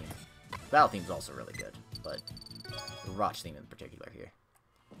Revenge theme. The battle theme's also really good, but the Revenge theme in particular here.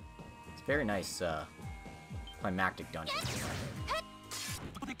 It's very nice, climactic dungeon theme, I think.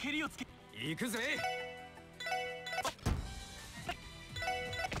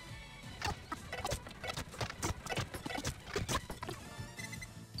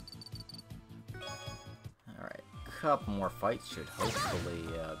 Couple more fights should hopefully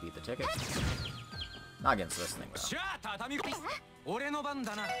be the ticket. Not against this thing though.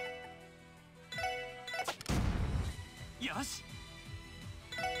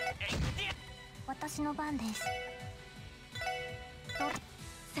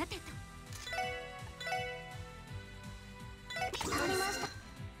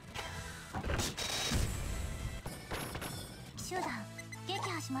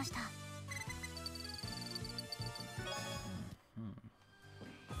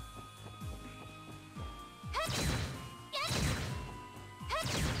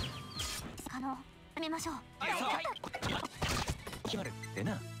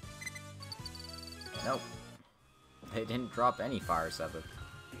 Nope. They didn't drop any fire Sepith.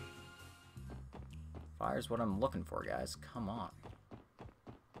 Fire's what I'm looking for, guys. Come on.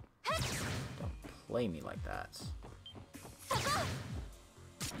 play me like that.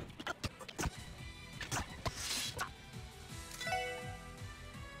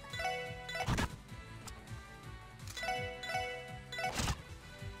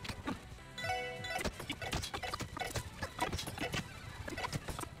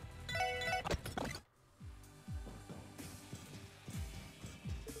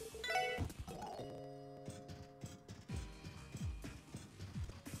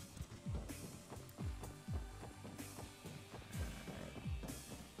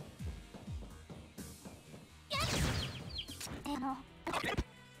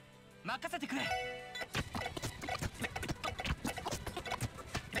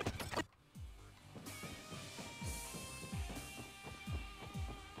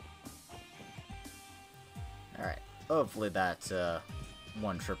 Alright, hopefully that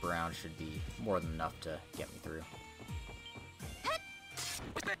one trip around should be more than enough to get me through.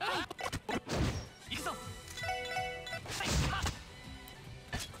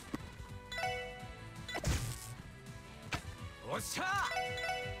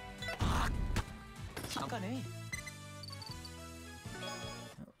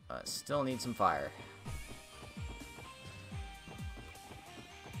 Still need some fire.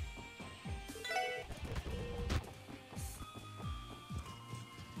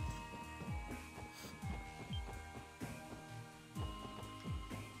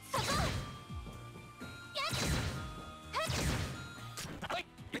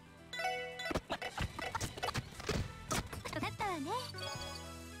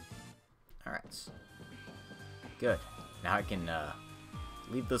 Alright. Good. Now I can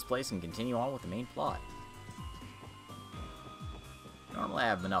leave this place and continue on with the main plot. Normally I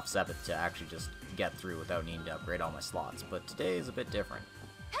have enough Sepith to actually just get through without needing to upgrade all my slots, but today is a bit different.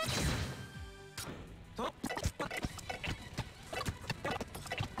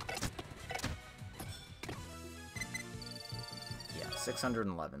 Yeah,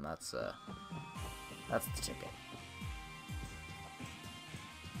 611, that's the ticket.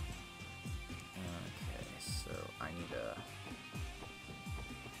 Okay, so I need to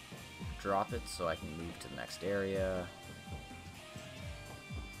drop it so I can move to the next area.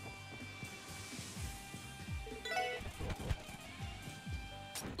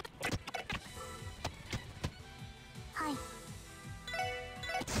 Hi.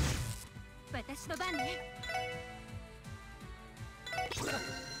 私の番ね。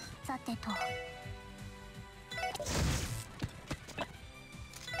さてと。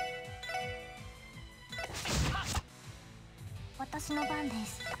私の番で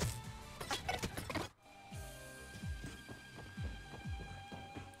す。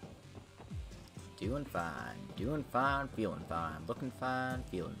Doing fine, feeling fine, looking fine,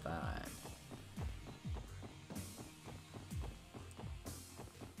 feeling fine.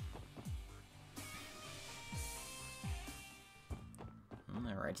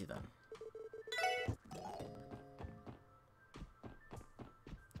 Alrighty then.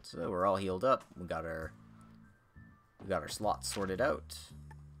 So we're all healed up. We got our slots sorted out.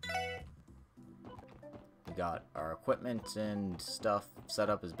 We got our equipment and stuff set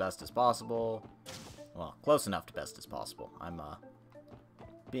up as best as possible. Well, close enough to best as possible. I'm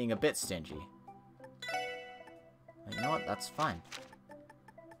being a bit stingy. But you know what? That's fine.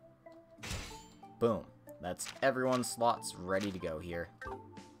 Boom. That's everyone's slots ready to go here.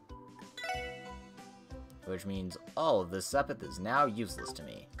 Which means all of this Sepith is now useless to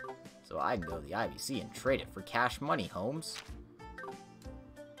me. So I can go to the IBC and trade it for cash money, Holmes.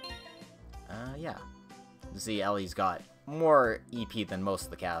 Yeah. You see, Ellie's got more EP than most of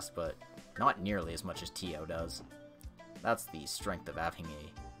the cast, but not nearly as much as Tio does. That's the strength of having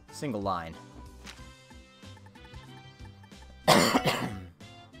a single line.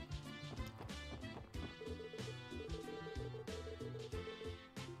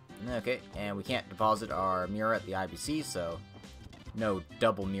 Okay, and we can't deposit our Mira at the IBC, so no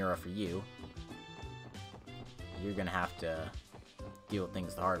double Mira for you. You're gonna have to deal with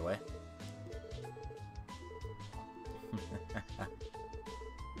things the hard way.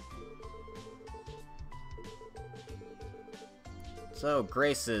 So,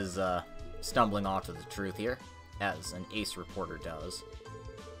 Grace is stumbling onto the truth here, as an ace reporter does.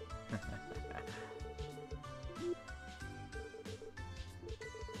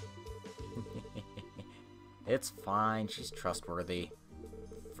 It's fine, she's trustworthy.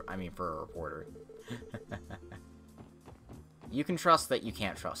 For a reporter. You can trust that you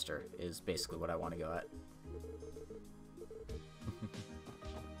can't trust her, is basically what I want to go at.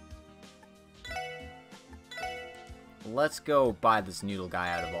 Let's go buy this noodle guy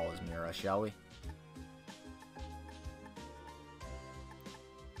out of all his Mira, shall we?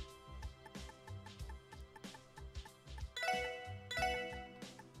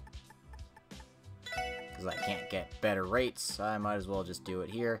 because I can't get better rates, I might as well just do it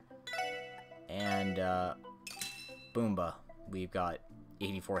here. And, Boomba. We've got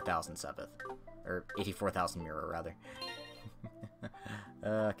 84,000 Sepith. Or 84,000 Mirror, rather.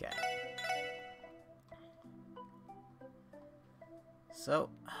 Okay. So,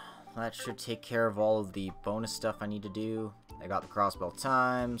 that should take care of all of the bonus stuff I need to do. I got the Crossbell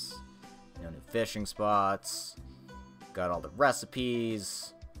times, new fishing spots, got all the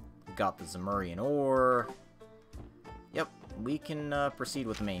recipes, got the Zemurian ore. Yep, we can proceed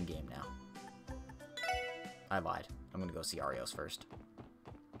with the main game now. I lied. I'm gonna go see Arios first.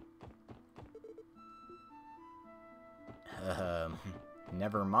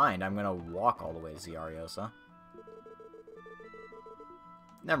 Never mind. I'm gonna walk all the way to see Arios, huh?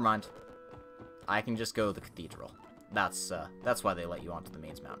 Never mind. I can just go to the cathedral. That's why they let you onto the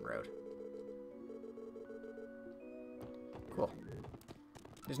Mains Mountain Road. Cool.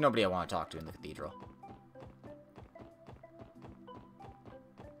 There's nobody I want to talk to in the cathedral.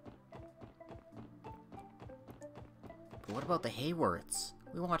 But what about the Hayworths?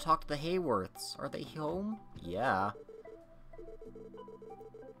 We want to talk to the Hayworths. Are they home? Yeah.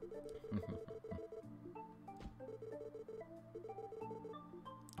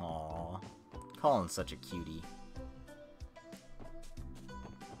 Aww. Colin's such a cutie.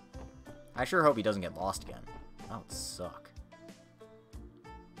 I sure hope he doesn't get lost again. That would suck.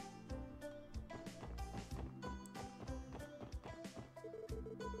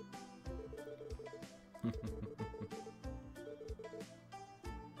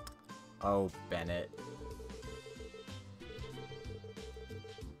 Oh, Bennett.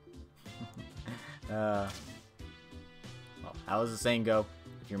 Well, how does the saying go?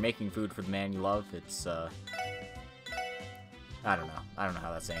 If you're making food for the man you love, it's, I don't know. I don't know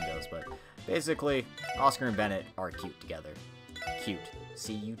how that saying goes, but basically, Oscar and Bennett are cute together. Cute.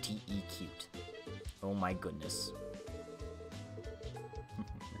 C-U-T-E cute. Oh my goodness.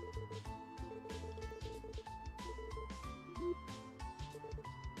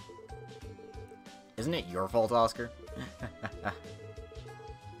 Isn't it your fault, Oscar?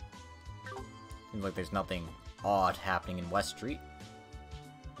 Seems like there's nothing odd happening in West Street.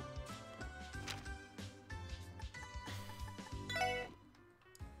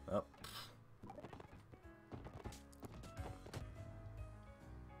 Oh.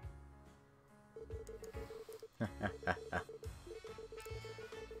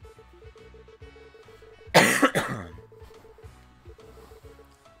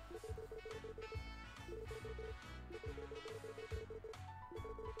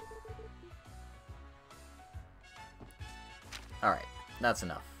 Alright, that's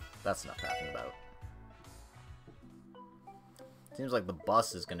enough. That's enough talking about. Seems like the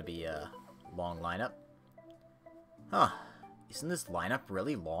bus is going to be a long lineup. Huh. Isn't this lineup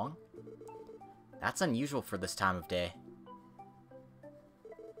really long? That's unusual for this time of day.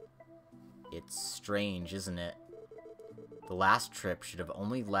 It's strange, isn't it? The last trip should have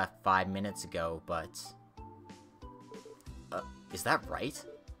only left 5 minutes ago, but... is that right?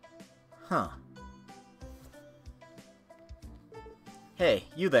 Huh. Hey,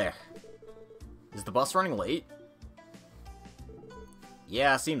 you there. Is the bus running late?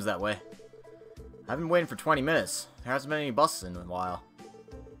 Yeah, seems that way. I've been waiting for 20 minutes. There hasn't been any buses in a while.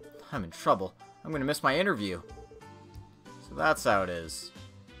 I'm in trouble. I'm gonna miss my interview. So that's how it is.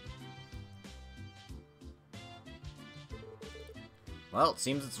 Well, it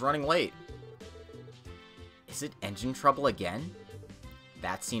seems it's running late. Is it engine trouble again?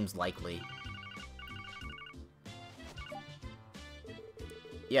 That seems likely.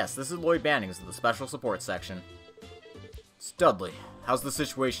 Yes, this is Lloyd Bannings of the Special Support Section. Studley, how's the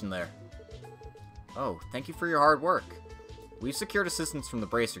situation there? Oh, thank you for your hard work. We've secured assistance from the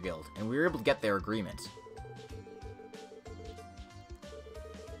Bracer Guild, and we were able to get their agreement.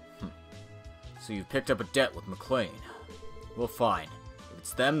 So you've picked up a debt with McLean. Well, fine. If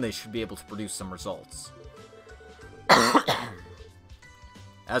it's them, they should be able to produce some results.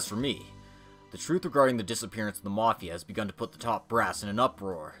 As for me, the truth regarding the disappearance of the Mafia has begun to put the top brass in an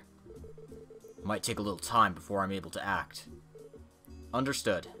uproar. It might take a little time before I'm able to act.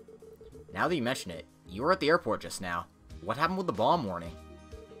 Understood. Now that you mention it, you were at the airport just now. What happened with the bomb warning?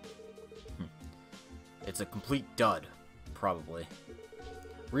 It's a complete dud, probably.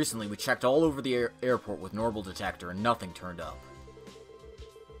 Recently, we checked all over the airport with Normal Detector and nothing turned up.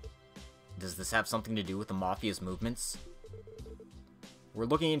 Does this have something to do with the Mafia's movements? We're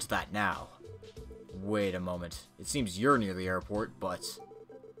looking into that now. Wait a moment. It seems you're near the airport, but...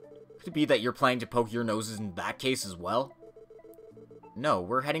 could it be that you're planning to poke your noses in that case as well? No,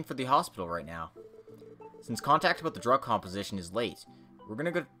 we're heading for the hospital right now. Since contact about the drug composition is late, we're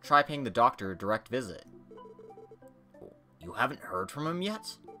gonna go try paying the doctor a direct visit. You haven't heard from him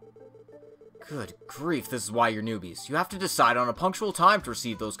yet? Good grief, this is why you're newbies. You have to decide on a punctual time to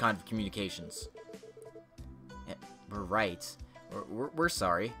receive those kind of communications. Yeah, we're right. We're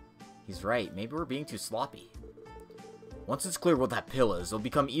sorry. He's right. Maybe we're being too sloppy. Once it's clear what that pill is, it'll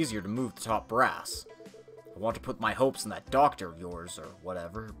become easier to move the top brass. I want to put my hopes in that doctor of yours, or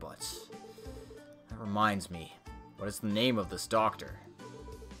whatever, but... That reminds me. What is the name of this doctor?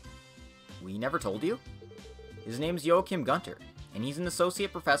 We never told you? His name's Joachim Gunter, and he's an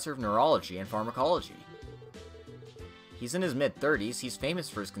associate professor of neurology and pharmacology. He's in his mid-30s, he's famous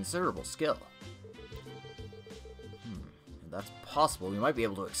for his considerable skill. If that's possible, we might be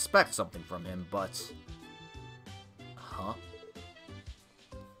able to expect something from him, but... Huh?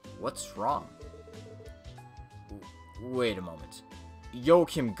 What's wrong? Wait a moment.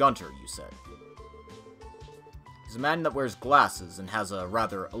 Joachim Gunter, you said. He's a man that wears glasses and has a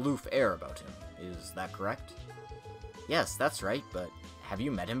rather aloof air about him. Is that correct? Yes, that's right, but have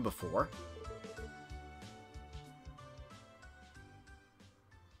you met him before?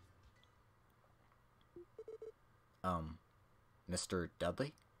 Mr.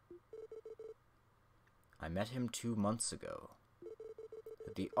 Dudley? I met him 2 months ago.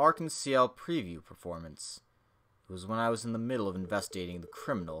 At the Arc-en-Ciel preview performance. It was when I was in the middle of investigating the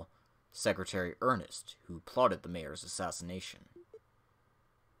criminal, Secretary Ernest, who plotted the mayor's assassination.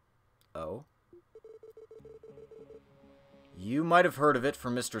 Oh? You might have heard of it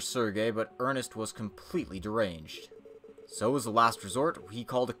from Mr. Sergey, but Ernest was completely deranged. So as a last resort, he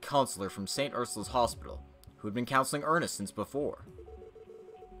called a counselor from St. Ursula's Hospital, who had been counseling Ernest since before.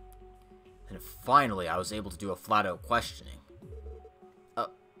 And finally, I was able to do a flat-out questioning.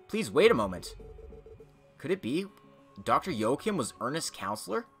 Please wait a moment. Could it be Dr. Joachim was Ernest's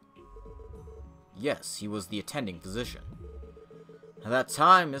counselor? Yes, he was the attending physician. At that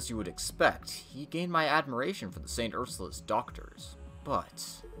time, as you would expect, he gained my admiration for the St. Ursula's doctors,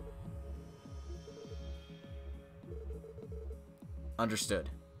 but... Understood.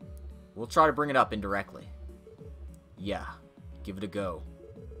 We'll try to bring it up indirectly. Yeah, give it a go.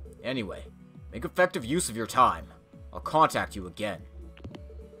 Anyway, make effective use of your time. I'll contact you again.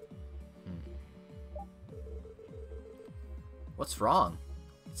 What's wrong?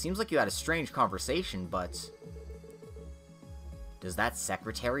 It seems like you had a strange conversation, but... Does that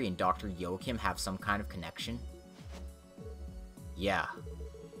secretary and Dr. Joachim have some kind of connection? Yeah.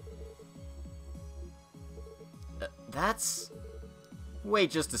 That's...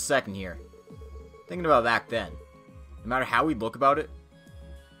 Wait just a second here. Thinking about back then. No matter how we look about it,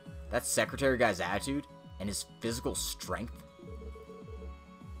 that secretary guy's attitude and his physical strength,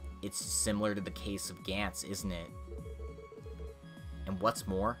 it's similar to the case of Gantz, isn't it? And what's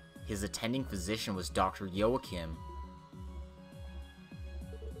more, his attending physician was Dr. Joachim.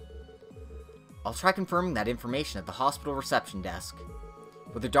 I'll try confirming that information at the hospital reception desk.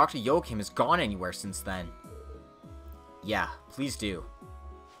 Whether Dr. Joachim has gone anywhere since then. Yeah, please do.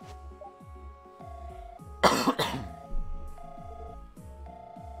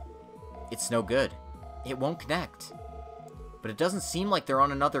 It's no good. It won't connect. But it doesn't seem like they're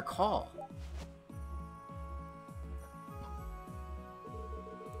on another call.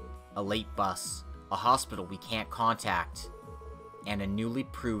 A late bus, a hospital we can't contact, and a newly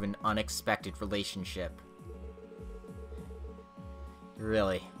proven unexpected relationship.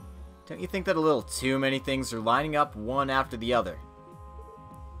 Really, don't you think that a little too many things are lining up one after the other?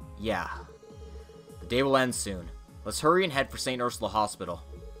 Yeah. The day will end soon. Let's hurry and head for St. Ursula Hospital.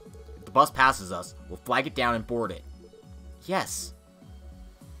 If the bus passes us, we'll flag it down and board it. Yes.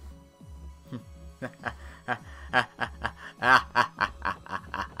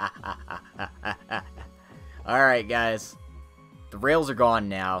 Alright, guys. The rails are gone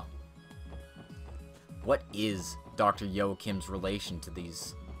now. What is Dr. Joachim's relation to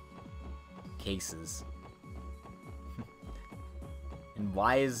these cases? And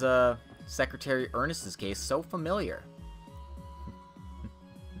why is Secretary Ernest's case so familiar?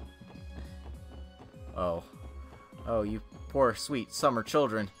 Oh, you poor sweet summer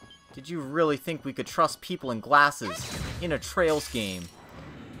children. Did you really think we could trust people in glasses in a Trails game?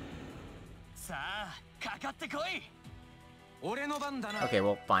 Okay,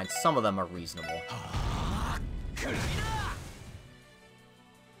 well, fine. Some of them are reasonable.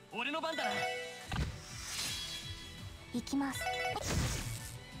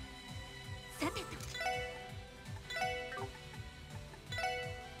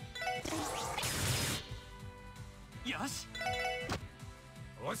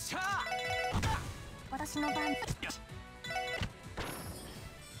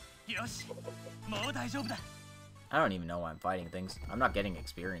 I don't even know why I'm fighting things. I'm not getting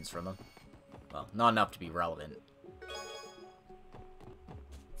experience from them. Well, not enough to be relevant.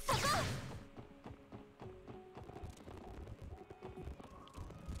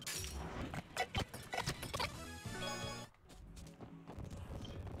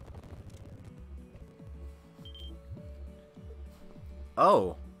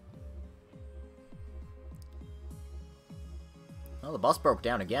 Oh. Well, the bus broke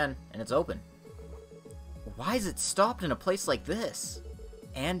down again, and it's open. Why is it stopped in a place like this?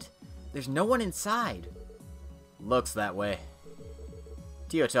 And there's no one inside. Looks that way.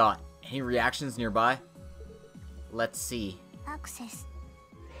 Teotot, any reactions nearby? Let's see. Access.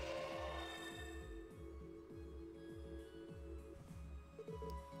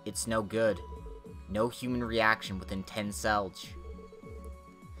 It's no good. No human reaction within 10 Selge.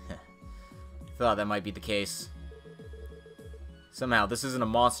 Thought that might be the case. Somehow, this isn't a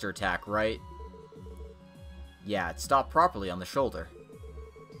monster attack, right? Yeah, it stopped properly on the shoulder.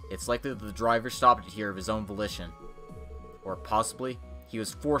 It's likely that the driver stopped it here of his own volition. Or possibly, he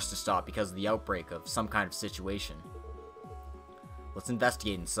was forced to stop because of the outbreak of some kind of situation. Let's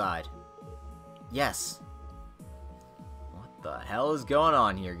investigate inside. Yes. What the hell is going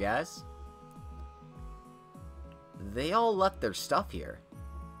on here, guys? They all left their stuff here.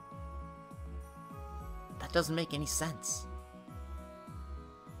 That doesn't make any sense.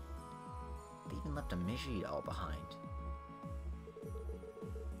 They even left a Miji doll behind.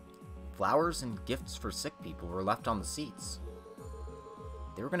 Flowers and gifts for sick people were left on the seats.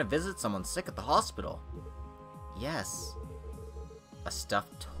 They were going to visit someone sick at the hospital. Yes. A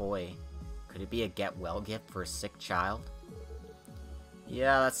stuffed toy. Could it be a get-well gift for a sick child?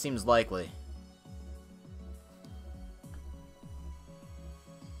 Yeah, that seems likely.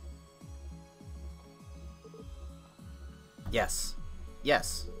 Yes.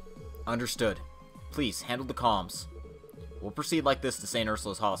 Yes. Understood. Please, handle the comms. We'll proceed like this to St.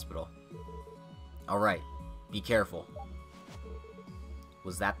 Ursula's hospital. Alright. Be careful.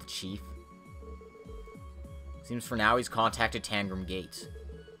 Was that the chief? Seems for now he's contacted Tangram Gate.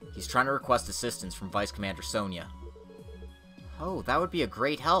 He's trying to request assistance from Vice Commander Sonia. Oh, that would be a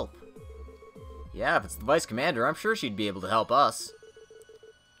great help. Yeah, if it's the Vice Commander, I'm sure she'd be able to help us.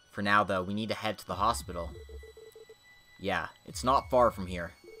 For now, though, we need to head to the hospital. Yeah, it's not far from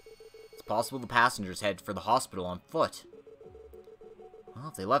here. It's possible the passengers head for the hospital on foot. Well,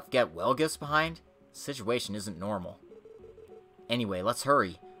 if they left get-well gifts behind, the situation isn't normal. Anyway, let's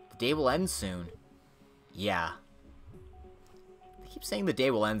hurry. The day will end soon. Yeah. They keep saying the day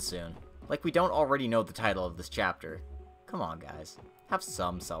will end soon. Like we don't already know the title of this chapter. Come on, guys. Have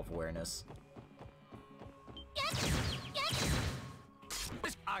some self-awareness.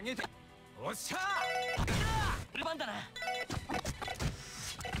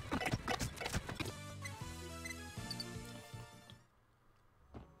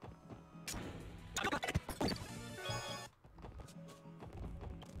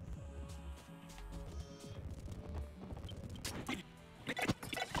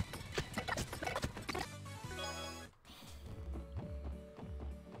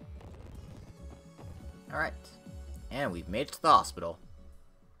 Alright. And we've made it to the hospital.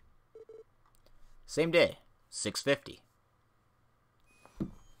 Same day, 6:50.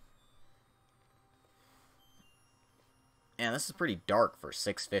 And this is pretty dark for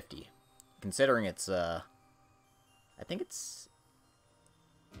 6:50. Considering it's, I think it's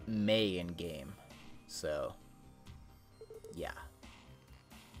May in game. So, yeah.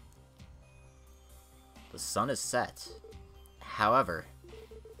 The sun is set. However,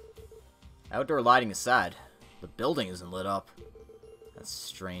 outdoor lighting aside, the building isn't lit up. That's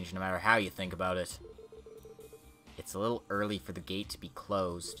strange, no matter how you think about it. It's a little early for the gate to be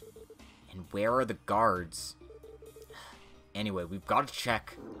closed. And where are the guards? Anyway, we've got to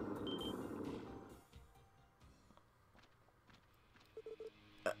check.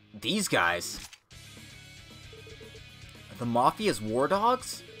 These guys? The Mafia's war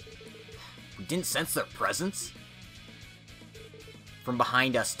dogs? We didn't sense their presence? From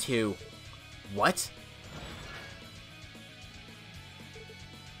behind us, too. What?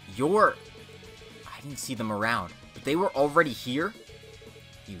 I didn't see them around, but they were already here?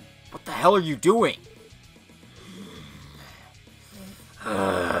 What the hell are you doing?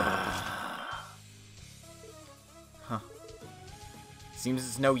 Huh. Seems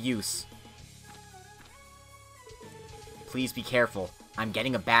it's no use. Please be careful. I'm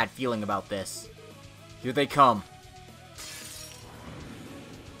getting a bad feeling about this. Here they come.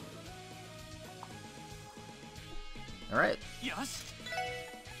 Alright. Yes.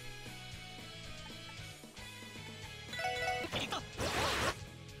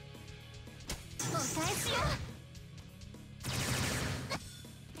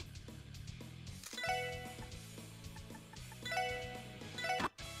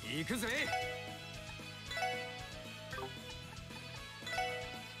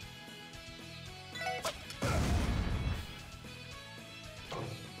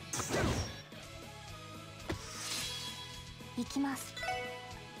 Ikimasu.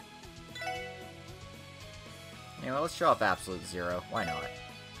 Anyway, let's show off Absolute Zero. Why not?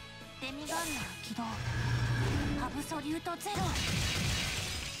 デミガンナー起動アブソリュートゼロ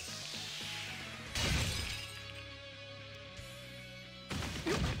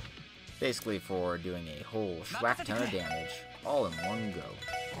Basically for doing a whole schwack ton of damage, all in one go.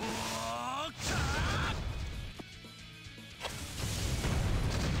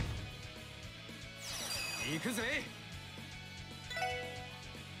 行くぜ。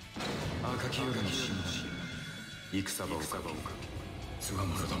赤き夜に死んだ戦場をかばうかつが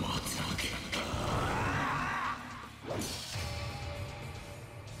ものどもをつなげ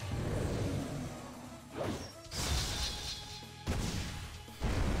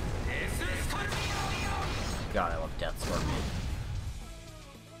God, I love Death Scorpion.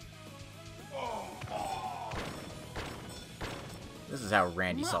 This is how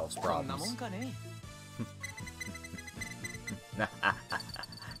Randy solves こんなもん problems. かね。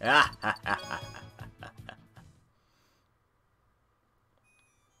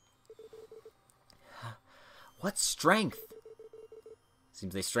 What strength?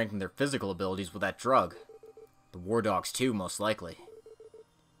 Seems they strengthened their physical abilities with that drug. The war dogs too, most likely.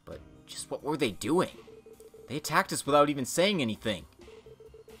 But just what were they doing? They attacked us without even saying anything.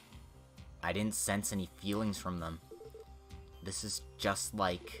 I didn't sense any feelings from them. This is just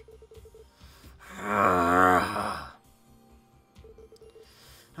like...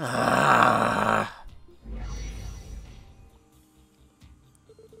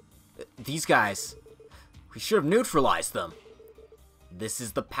 These guys... We should have neutralized them. This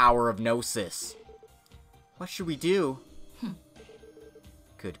is the power of Gnosis. What should we do?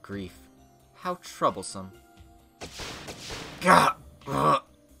 Good grief. How troublesome. Gah! Ugh.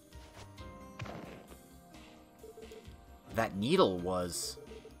 That needle was...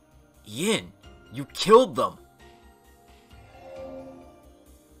 Yin! You killed them!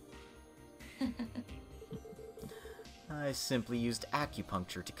 I simply used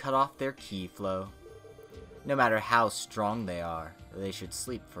acupuncture to cut off their ki flow. No matter how strong they are, they should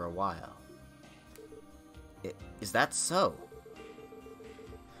sleep for a while. Is that so?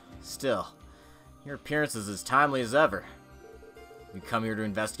 Still, your appearance is as timely as ever. You come here to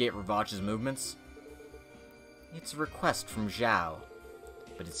investigate Ravach's movements? It's a request from Zhao,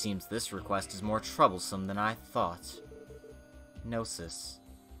 but it seems this request is more troublesome than I thought. Gnosis.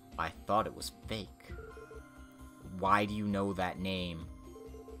 I thought it was fake. Why do you know that name?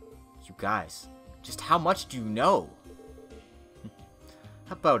 You guys, just how much do you know?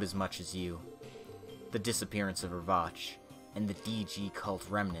 About as much as you. The disappearance of Ravach, and the DG cult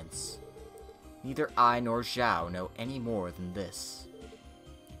remnants. Neither I nor Zhao know any more than this.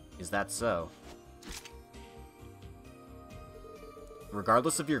 Is that so?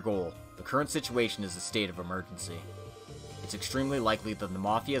 Regardless of your goal, the current situation is a state of emergency. It's extremely likely that the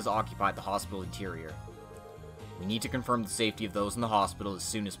Mafia has occupied the hospital interior. We need to confirm the safety of those in the hospital as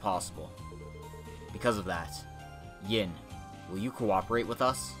soon as possible. Because of that, Yin, will you cooperate with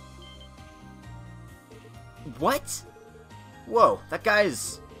us? What? Whoa, that guy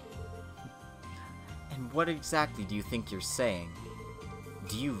is... And what exactly do you think you're saying?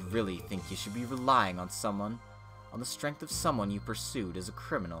 Do you really think you should be relying on someone, on the strength of someone you pursued as a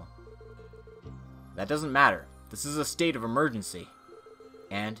criminal? That doesn't matter. This is a state of emergency.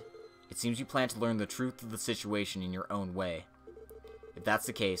 And it seems you plan to learn the truth of the situation in your own way. If that's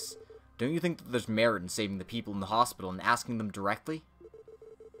the case, don't you think that there's merit in saving the people in the hospital and asking them directly?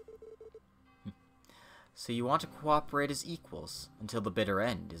 So you want to cooperate as equals until the bitter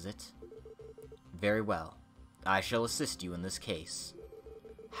end, is it? Very well. I shall assist you in this case.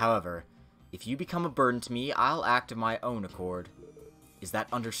 However, if you become a burden to me, I'll act of my own accord. Is that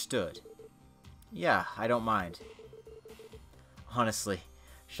understood? Yeah, I don't mind. Honestly,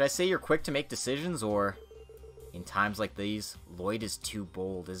 should I say you're quick to make decisions, or... In times like these, Lloyd is too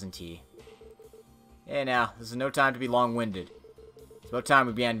bold, isn't he? Hey now, this is no time to be long-winded. It's about time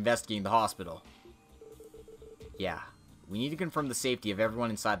we began investigating the hospital. Yeah, we need to confirm the safety of everyone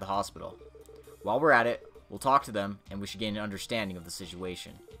inside the hospital. While we're at it, we'll talk to them, and we should gain an understanding of the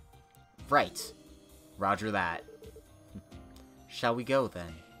situation. Right. Roger that. Shall we go,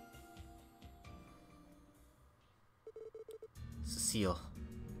 then? Cecile,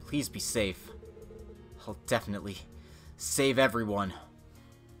 please be safe. I'll definitely save everyone.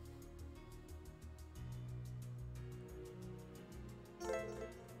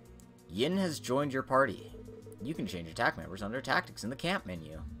 Yin has joined your party. You can change attack members under Tactics in the camp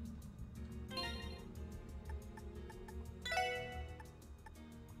menu.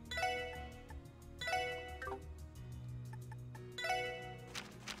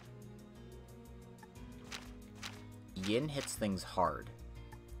 Yin hits things hard.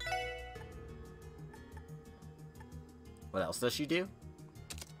 What else does she do?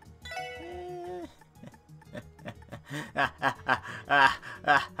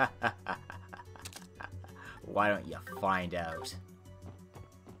 Why don't you find out?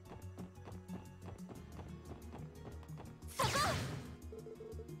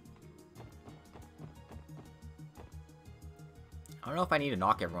 I don't know if I need to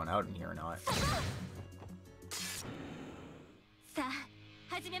knock everyone out in here or not.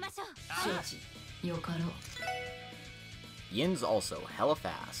 Yin's also hella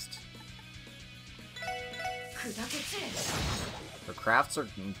fast. Her crafts are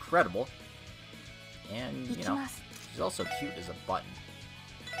incredible. And, you know, she's also cute as a button.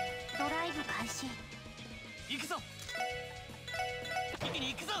 ドライブ開始。行くぞ。一気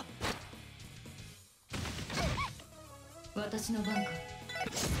に行くぞ。私の番か。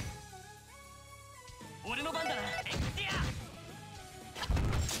俺の番だな。いや。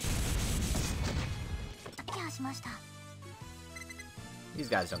ケアしました。 These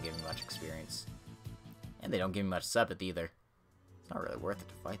guys don't give me much experience. And they don't give me much sepith either. It's not really worth it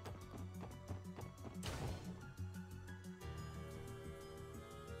to fight them.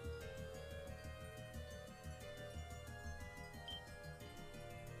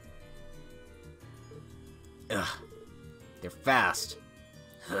 Ugh. They're fast.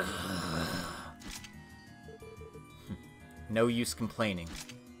 No use complaining.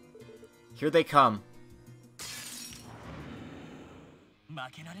 Here they come. 負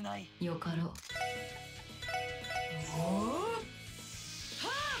けられない。よかろう。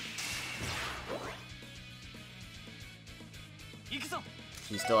 行くぞ。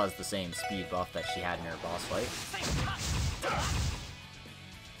 She still has the same speed buff that she had in her boss fight.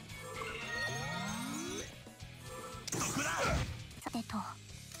 さてと。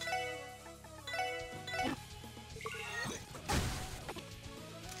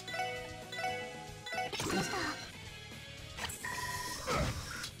どうした？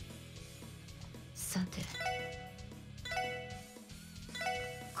 さて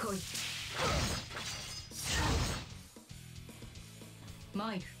来い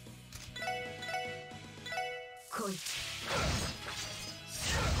マイル来い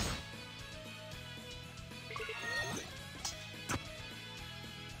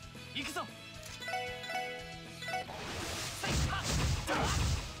行くぞ。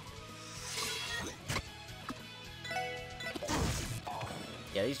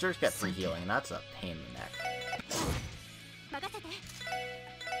 Yeah, these jerks get free healing, and that's a pain in the neck. 任せて。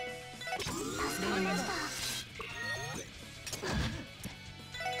助かりました。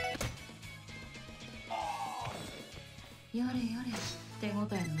 やれやれ手応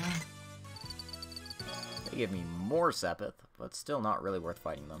えのな They give me more sepith, but still not really worth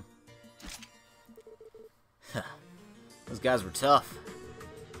fighting them. Those guys were tough.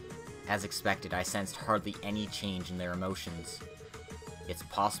 As expected, I sensed hardly any change in their emotions. It's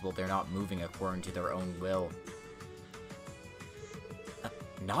possible they're not moving according to their own will.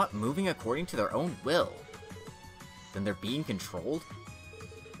 Not moving according to their own will? Then they're being controlled?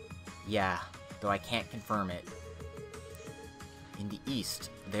 Yeah, though I can't confirm it. In the East,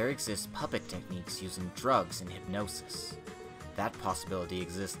 there exist puppet techniques using drugs and hypnosis. That possibility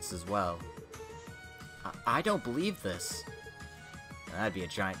exists as well. I don't believe this. That'd be a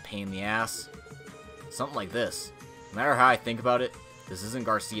giant pain in the ass. Something like this. No matter how I think about it, this isn't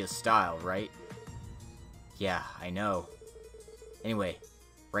Garcia's style, right? Yeah, I know. Anyway,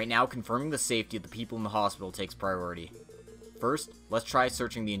 right now confirming the safety of the people in the hospital takes priority. First, let's try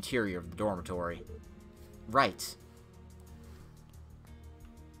searching the interior of the dormitory. Right.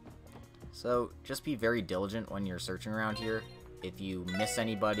 So, just be very diligent when you're searching around here. If you miss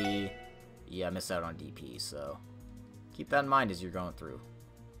anybody, yeah, miss out on DP, so keep that in mind as you're going through.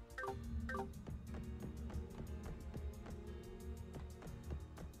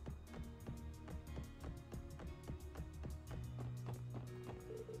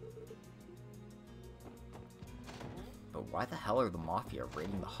 But why the hell are the Mafia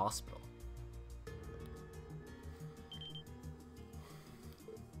raiding the hospital?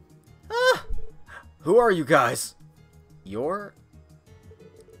 Who are you guys? You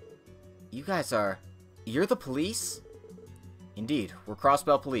guys are... You're the police? Indeed, we're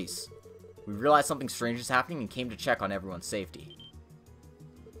Crossbell police. We realized something strange is happening and came to check on everyone's safety.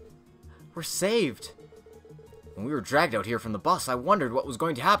 We're saved! When we were dragged out here from the bus, I wondered what was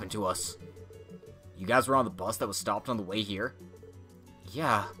going to happen to us. You guys were on the bus that was stopped on the way here?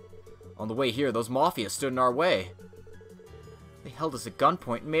 Yeah. On the way here, those Mafia stood in our way. They held us at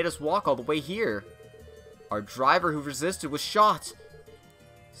gunpoint and made us walk all the way here. Our driver who resisted was shot.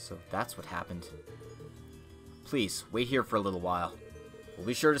 So that's what happened. Please, wait here for a little while. We'll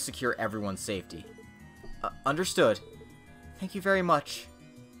be sure to secure everyone's safety. Understood. Thank you very much.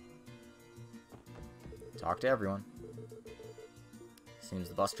 Talk to everyone. Seems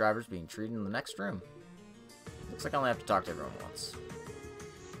the bus driver's being treated in the next room. Looks like I only have to talk to everyone once.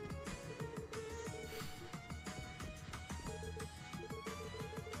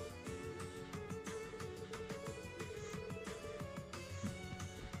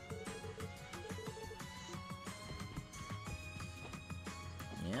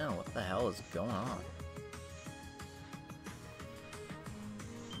 Yeah, what the hell is going on?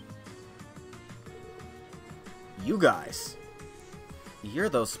 You guys! You're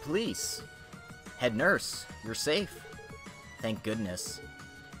those police. Head nurse, you're safe. Thank goodness.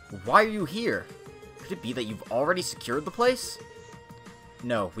 Why are you here? Could it be that you've already secured the place?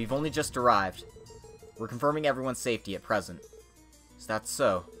 No, we've only just arrived. We're confirming everyone's safety at present. Is that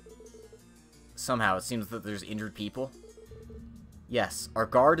so? Somehow it seems that there's injured people. Yes, our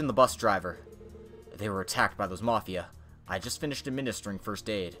guard and the bus driver. They were attacked by those mafia. I just finished administering first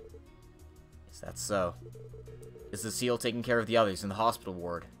aid. Is that so? Is the SEAL taking care of the others in the hospital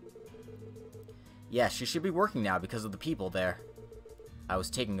ward? Yes, she should be working now because of the people there. I was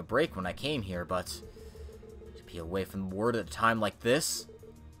taking a break when I came here, but to be away from the ward at a time like this?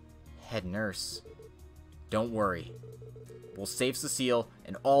 Head nurse. Don't worry. We'll save Cecile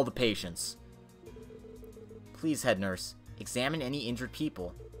and all the patients. Please, head nurse, examine any injured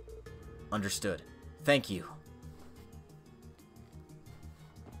people. Understood. Thank you.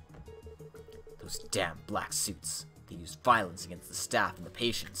 Those damn black suits. They use violence against the staff and the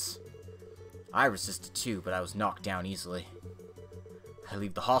patients. I resisted too, but I was knocked down easily. I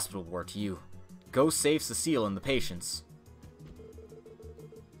leave the hospital ward to you. Go save Cecile and the patients.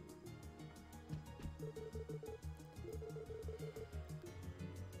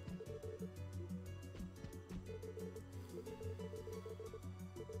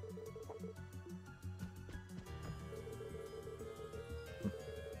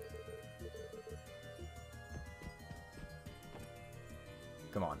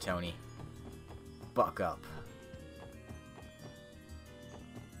 Come on, Tony. Buck up.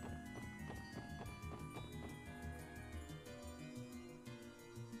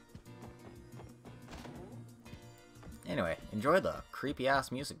 Anyway, enjoy the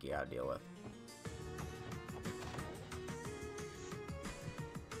creepy-ass music you gotta deal with.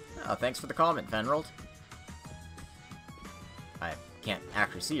 Oh, thanks for the comment, Fenrold. I can't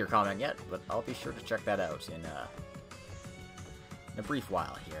actually see your comment yet, but I'll be sure to check that out in a brief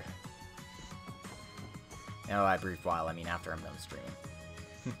while here. No, by brief while, I mean after I'm done streaming.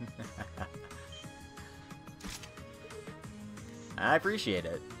 I appreciate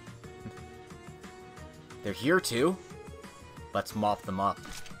it. They're here too? Let's mop them up.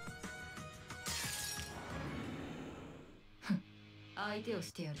 相手を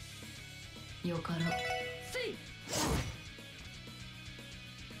してやる。よかろう。せい。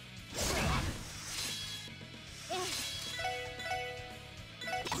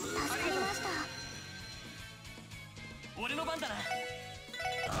俺の番だな。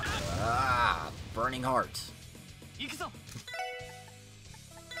Burning heart. 行くぞ。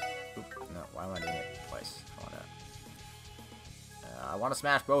 Oop, no, why am I doing it twice? I want to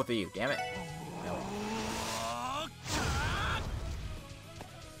smash both of you, damn it. No.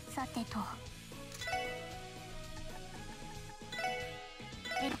 さてと。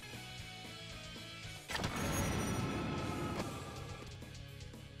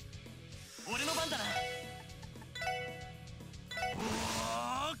俺の番だな。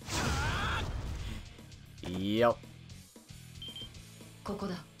 Yep. ここ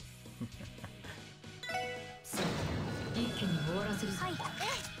だ。さあ、一気に終わらせるぞ。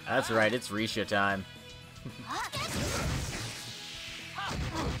That's right, it's Risha time.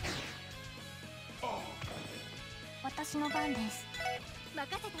 私の番です。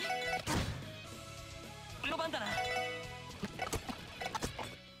任せて。俺の番だな。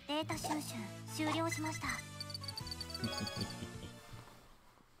データ収集終了しました。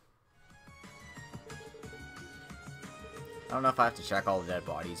I don't know if I have to check all the dead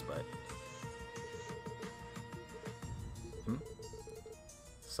bodies, but...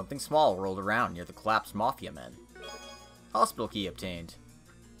 Something small rolled around near the collapsed Mafia men. Hospital key obtained.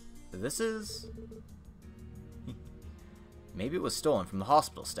 This is... Maybe it was stolen from the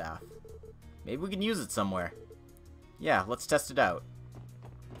hospital staff. Maybe we can use it somewhere. Yeah, let's test it out.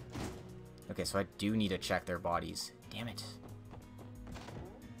 Okay, so I do need to check their bodies. Damn it.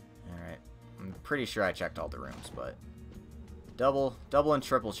 Alright. I'm pretty sure I checked all the rooms, but... Double and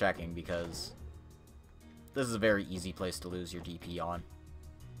triple checking, because... This is a very easy place to lose your DP on.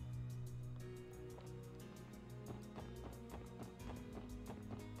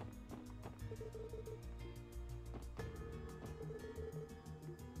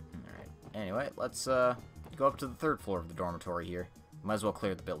 Anyway, let's go up to the 3rd floor of the dormitory here. Might as well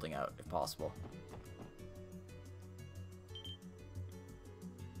clear the building out, if possible.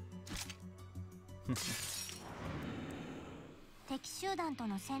 敵集団と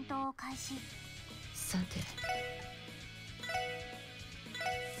の戦闘を開始。さて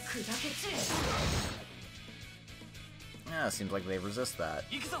砕け散れ。 Yeah, it seems like they resist that.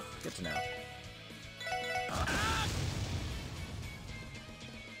 行くぞ。 Good to know.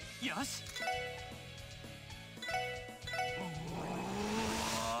 よし。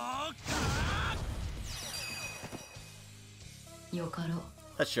 よかろう。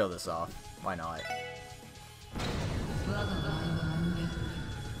 Let's show this off. Why not? 我が輩は無限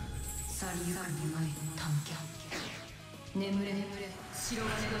去りゆく願いの探検。眠れ眠れ白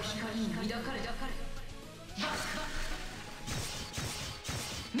金の光に抱かれ。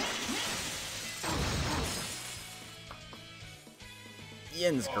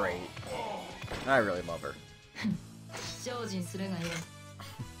 Yin's great. I really love her. 精進するがよい。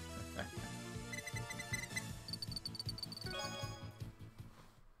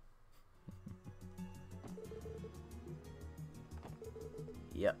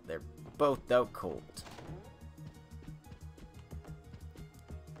 Yep, they're both out cold.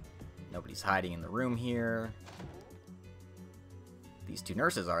 Nobody's hiding in the room here. These 2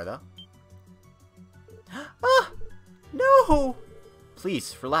 nurses are, though. Ah! No!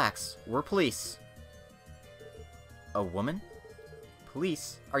 Please, relax. We're police. A woman?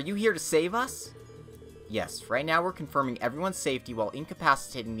 Police? Are you here to save us? Yes, right now we're confirming everyone's safety while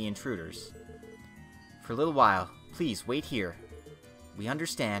incapacitating the intruders. For a little while, please wait here. We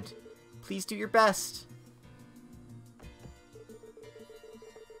understand. Please do your best.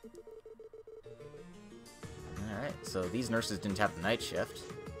 Alright, so these nurses didn't have the night shift.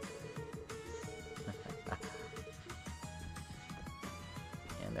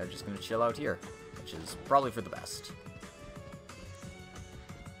 And they're just gonna chill out here, which is probably for the best.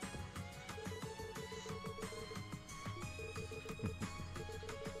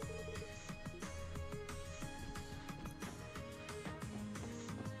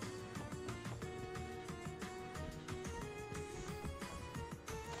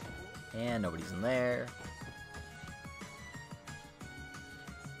 And nobody's in there.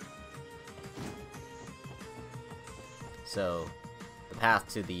 So, the path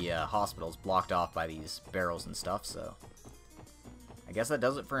to the hospital is blocked off by these barrels and stuff, so... I guess that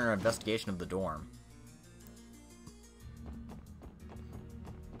does it for our investigation of the dorm.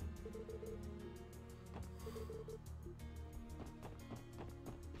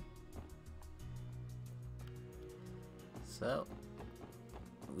 So...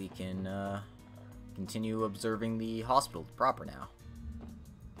 we can continue observing the hospital proper now.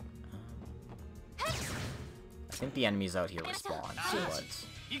 I think the enemies out here respawn, but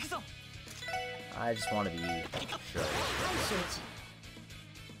行くぞ。 I just want to be sure.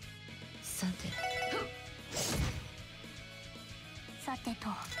 さてさてと。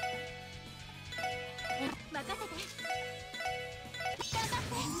任せて。頑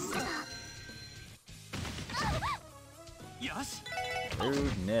張って。よし。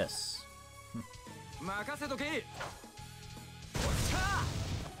 Rudeness. 任せとけ。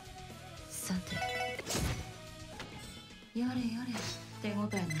さてやれやれ手応えのない。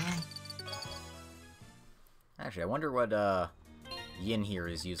 Actually, I wonder what Yin here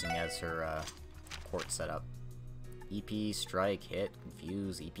is using as her court setup. EP, strike, hit,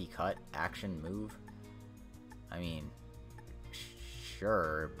 confuse, EP cut, action, move. I mean,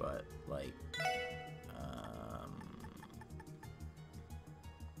 sure, but like,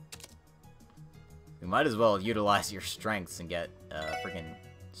 we might as well utilize your strengths and get friggin'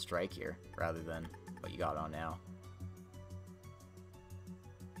 strike here rather than what you got on now.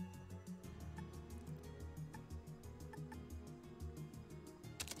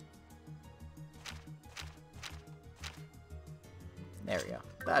 There we go.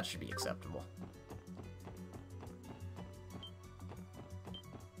 That should be acceptable.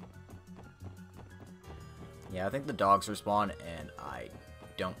 Yeah, I think the dogs respawn, and I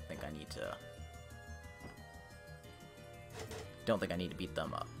don't think I need to... beat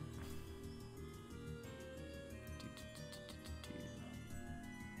them up.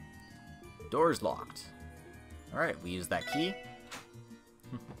 Door's locked. Alright, we use that key.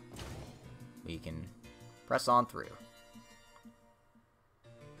 We can press on through.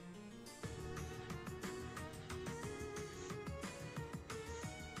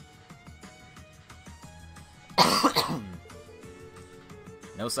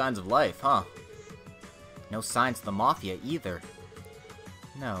 No signs of life, huh? No signs of the Mafia either.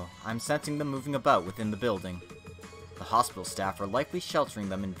 No, I'm sensing them moving about within the building. The hospital staff are likely sheltering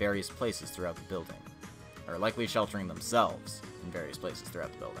them in various places throughout the building. Or likely sheltering themselves in various places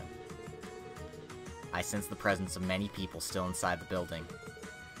throughout the building. I sense the presence of many people still inside the building.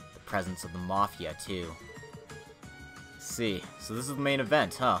 The presence of the Mafia, too. See, so this is the main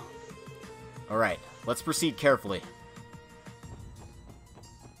event, huh? Alright, let's proceed carefully.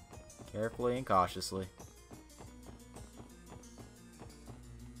 Carefully and cautiously.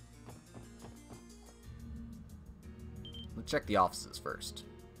 Let's check the offices first.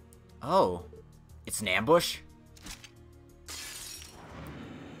 Oh, it's an ambush?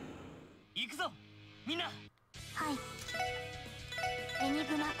 行くぞみんな。はい。エニ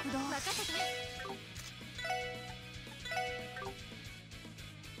グマ駆動。任せて。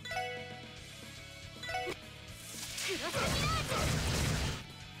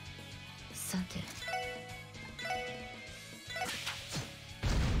さて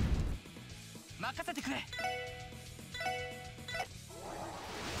任せてくれ。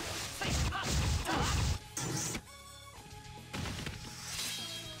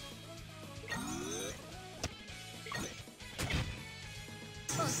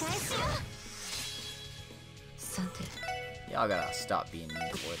さて Y'all gotta stop being mean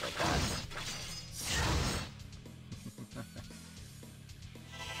to Lloyd like that.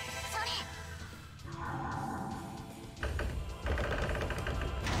 それ。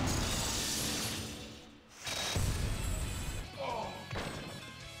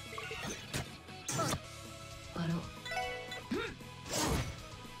あろう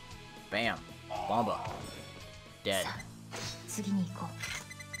Bam. Bomba. Dead. さあ次に行こう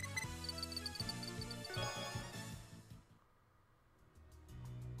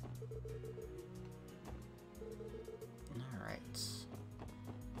Alright.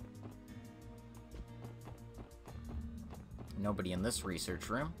 Nobody in this research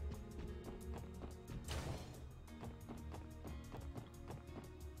room.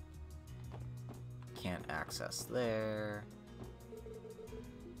 Can't access there.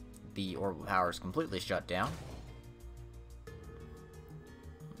 The orbital power is completely shut down.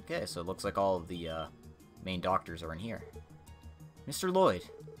 Okay, so it looks like all of the main doctors are in here. Mr. Lloyd.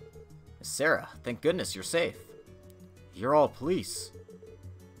 Miss Sarah, thank goodness you're safe. You're all police.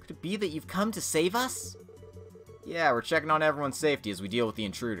 Could it be that you've come to save us? Yeah, we're checking on everyone's safety as we deal with the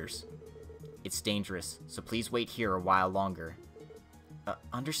intruders. It's dangerous, so please wait here a while longer.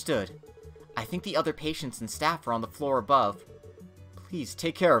 Understood. I think the other patients and staff are on the floor above. Please,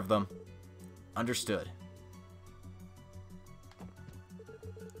 take care of them. Understood.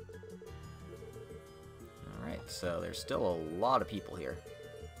 Alright, so there's still a lot of people here.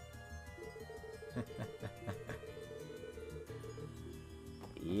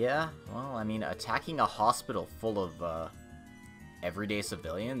 Yeah, well, I mean, attacking a hospital full of, everyday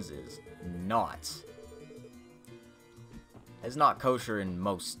civilians is not kosher in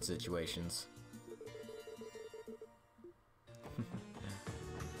most situations.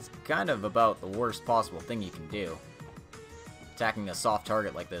 It's kind of about the worst possible thing you can do. Attacking a soft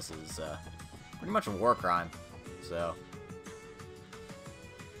target like this is, pretty much a war crime, so...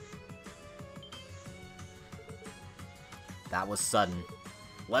 That was sudden.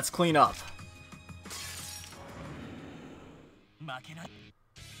 Let's clean up. 負けない。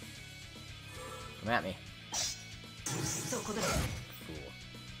 Come at me. そこだ Fool.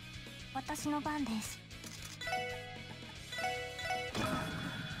 私の番です。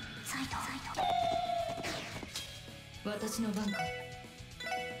サイド。私の番か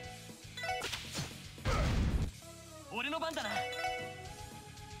俺の番だな。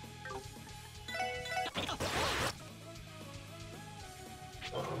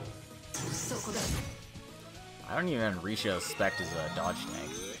 そこだ I don't even Risha spec as a dodge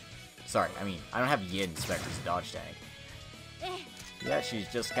tank. Sorry, I mean, I don't have Yin spec as a dodge tank. Yeah, she's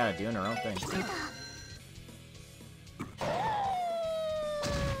just kind of doing her own thing.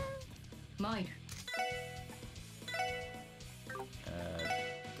 Mine.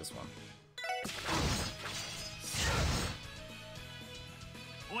 This one.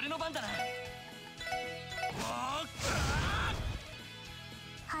 俺の番だな。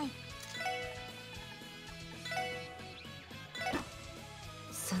はい。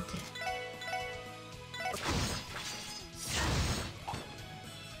さて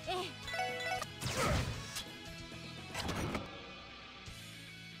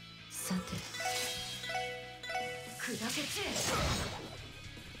さて砕け散れ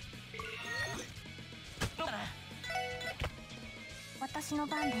どうだな。私の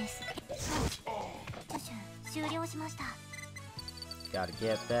番です。終了しました。 Gotta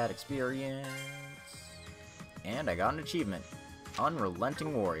get that experience. And I got an achievement.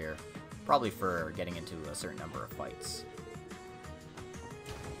 Unrelenting Warrior. Probably for getting into a certain number of fights.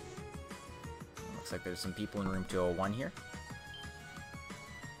 Looks like there's some people in room 201 here.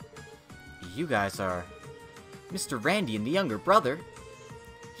 You guys are Mr. Randy and the younger brother.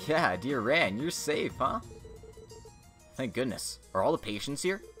 Yeah, dear Rand, you're safe, huh? Thank goodness. Are all the patients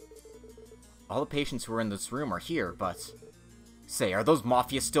here? All the patients who are in this room are here, but... Say, are those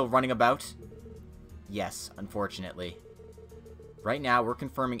Mafia still running about? Yes, unfortunately. Right now, we're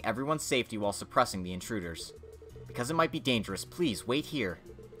confirming everyone's safety while suppressing the intruders. Because it might be dangerous, please wait here.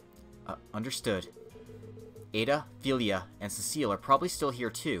 Understood. Ada, Philia, and Cecile are probably still here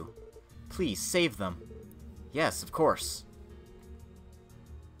too. Please, save them. Yes, of course.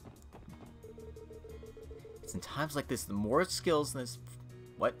 It's in times like this, the more skills than...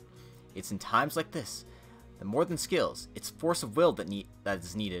 What? It's in times like this, the more than skills, it's force of will that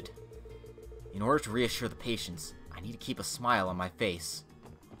is needed. In order to reassure the patients, I need to keep a smile on my face.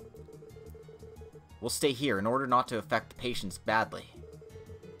 We'll stay here in order not to affect the patients badly.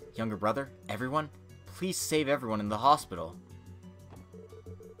 Younger brother, everyone, please save everyone in the hospital.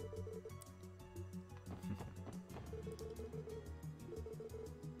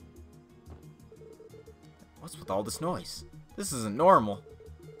 What's with all this noise? This isn't normal.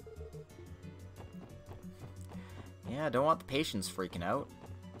 Yeah, I don't want the patients freaking out.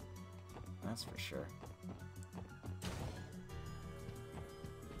 That's for sure.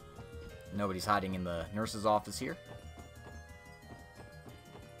 Nobody's hiding in the nurse's office here.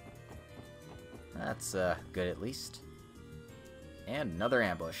 That's good at least. And another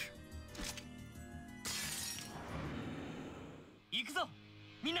ambush. 行くぞ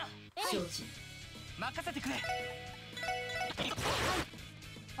みんな承知。任せてくれ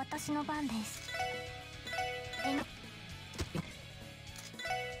私の番です。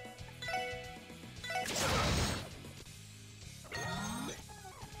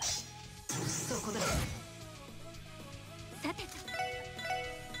そこだ。さてと。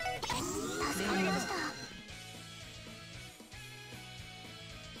助かりました。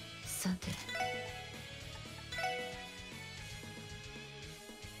さて。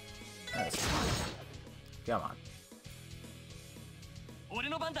 That's fine. Come on. 俺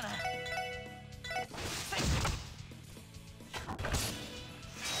の番だな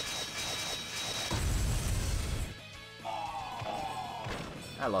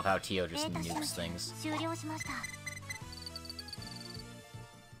I love how Tio just nukes things. 終了しました。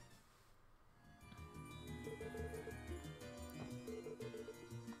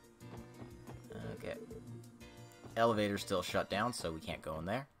 Okay. Elevator's still shut down, so we can't go in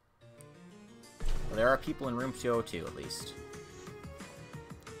there. Well, there are people in room 202, at least.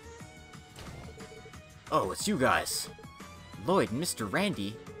 Oh, it's you guys! Lloyd and Mr.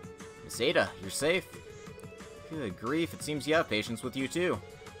 Randy. Miss Ada, you're safe? Good grief, it seems you have patience with you too.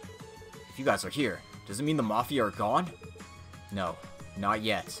 If you guys are here, does it mean the Mafia are gone? No, not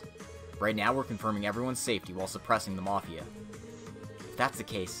yet. Right now we're confirming everyone's safety while suppressing the Mafia. If that's the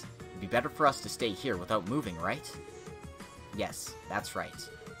case, it'd be better for us to stay here without moving, right? Yes, that's right.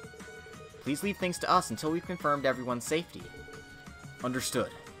 Please leave things to us until we've confirmed everyone's safety.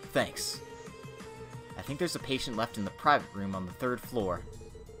 Understood. Thanks. I think there's a patient left in the private room on the 3rd floor.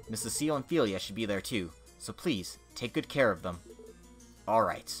 Miss Cecile and Philia should be there too, so please, take good care of them.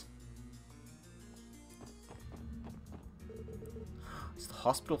 Alright. Is the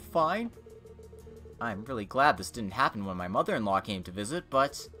hospital fine? I'm really glad this didn't happen when my mother-in-law came to visit,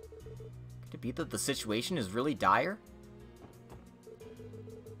 but... could it be that the situation is really dire?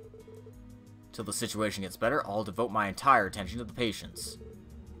 Till the situation gets better, I'll devote my entire attention to the patients.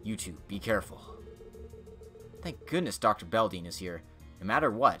 You two, be careful. Thank goodness Dr. Beldine is here. No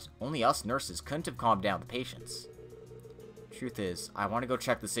matter what, only us nurses couldn't have calmed down the patients. Truth is, I want to go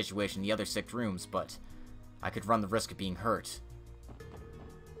check the situation in the other 6 rooms, but I could run the risk of being hurt.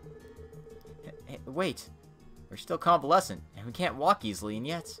 Hey, wait. We're still convalescent, and we can't walk easily, and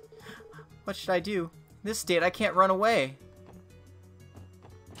yet... what should I do? In this state, I can't run away.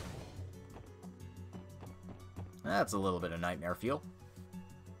 That's a little bit of nightmare fuel.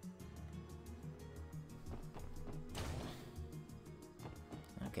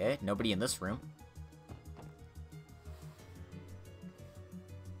 Okay, nobody in this room.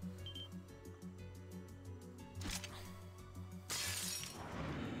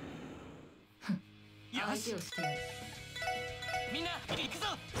相手をしてやる。みんな行くぞ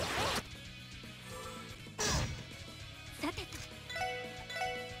さてと。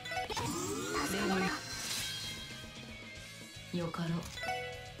よかろう。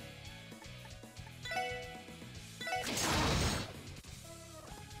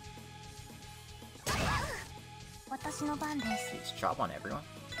私の番です。 Please chop on everyone.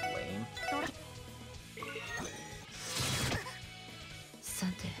 lame. さ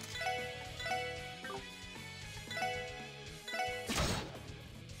て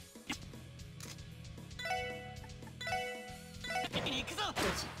行くぞ。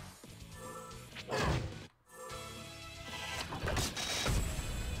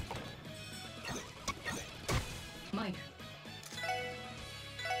 マイル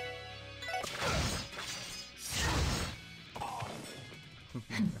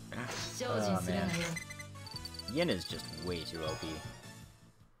精進するなよ Yin is just way too OP.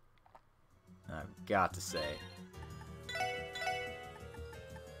 I've got to say.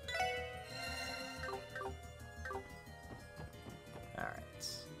 Alright.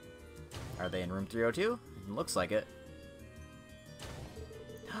 Are they in room 302? Looks like it.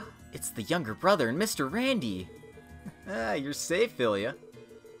 It's the younger brother and Mr. Randy! Ah, you're safe, Philia.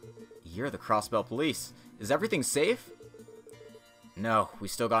 You're the Crossbell police. Is everything safe? No, we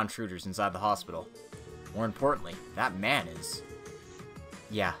still got intruders inside the hospital. More importantly, that man is...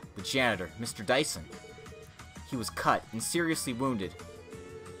 Yeah, the janitor, Mr. Dyson. He was cut and seriously wounded.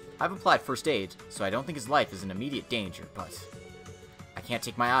 I've applied first aid, so I don't think his life is in immediate danger, but... I can't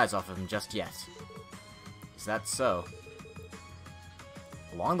take my eyes off of him just yet. Is that so?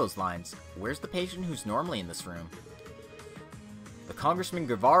 Along those lines, where's the patient who's normally in this room? The Congressman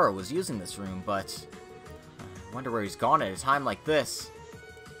Guevara was using this room, but... I wonder where he's gone at a time like this.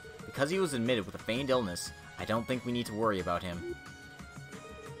 Because he was admitted with a feigned illness, I don't think we need to worry about him.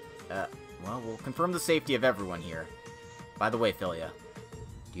 Well, we'll confirm the safety of everyone here. By the way, Philia,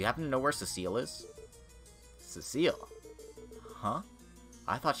 do you happen to know where Cecile is? Cecile? Huh?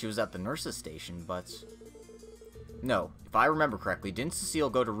 I thought she was at the nurse's station, but... No, if I remember correctly, didn't Cecile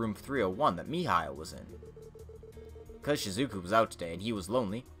go to room 301 that Mihail was in? Because Shizuku was out today and he was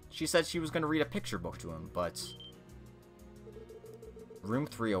lonely, she said she was going to read a picture book to him, but... Room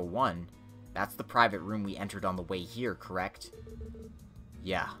 301? That's the private room we entered on the way here, correct?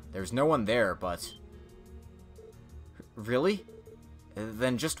 Yeah, there's no one there, but... Really?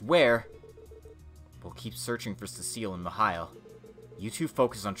 Then just where? We'll keep searching for Cecile and Mihail. You two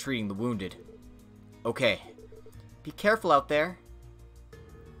focus on treating the wounded. Okay. Be careful out there.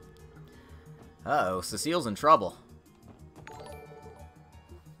 Uh-oh, Cecile's in trouble.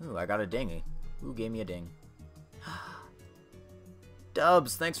 Ooh, I got a dingy. Who gave me a ding?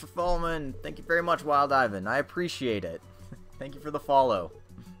 Dubs, thanks for following. Thank you very much, Wild Ivan. I appreciate it. Thank you for the follow.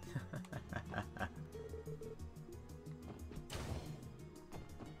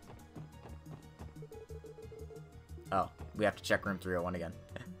 Oh, we have to check room 301 again.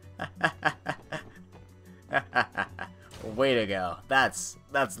 Way to go. That's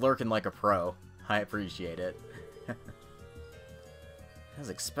lurking like a pro. I appreciate it. As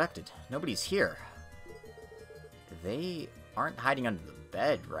expected, nobody's here. They aren't hiding under the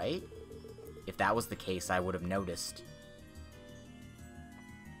bed, right? If that was the case, I would have noticed.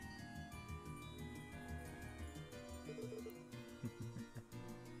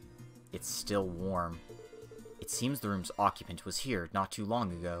 It's still warm. It seems the room's occupant was here not too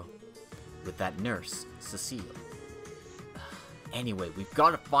long ago. With that nurse, Cecile. Anyway, we've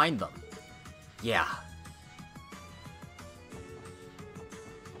got to find them. Yeah.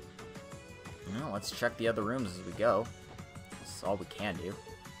 Well, let's check the other rooms as we go. That's all we can do.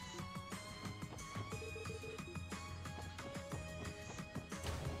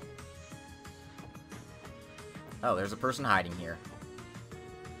 Oh, there's a person hiding here.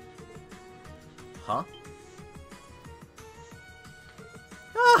 Huh?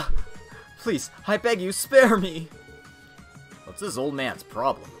 Ah! Please, I beg you, spare me! What's this old man's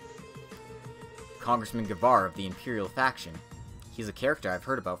problem? Congressman Guevara of the Imperial faction. He's a character I've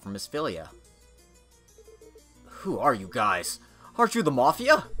heard about from Miss Philia. Who are you guys? Aren't you the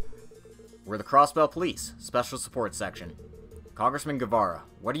Mafia? We're the Crossbell Police, Special Support Section. Congressman Guevara,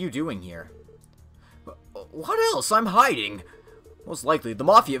 what are you doing here? What else? I'm hiding! Most likely, the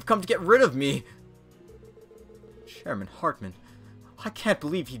Mafia have come to get rid of me! Chairman Hartman, I can't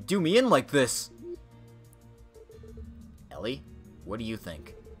believe he'd do me in like this! Ellie, what do you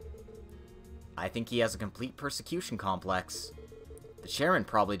think? I think he has a complete persecution complex. The chairman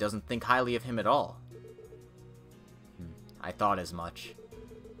probably doesn't think highly of him at all. I thought as much.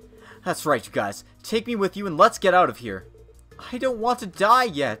 That's right, you guys. Take me with you and let's get out of here. I don't want to die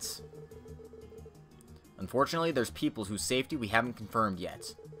yet. Unfortunately, there's people whose safety we haven't confirmed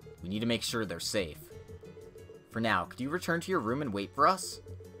yet. We need to make sure they're safe. For now, could you return to your room and wait for us?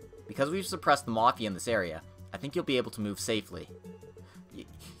 Because we've suppressed the Mafia in this area, I think you'll be able to move safely.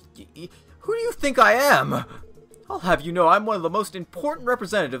 Who do you think I am? I'll have you know I'm one of the most important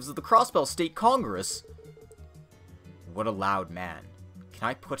representatives of the Crossbell State Congress. What a loud man. Can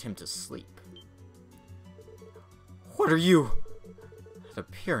I put him to sleep? What are you? That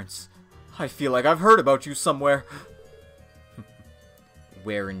appearance. I feel like I've heard about you somewhere.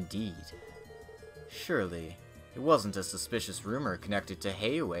 Where indeed? Surely, it wasn't a suspicious rumor connected to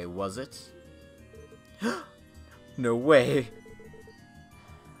Heiue, was it? No way.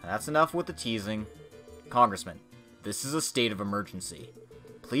 That's enough with the teasing. Congressman, this is a state of emergency.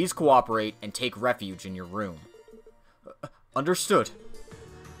 Please cooperate and take refuge in your room. Understood.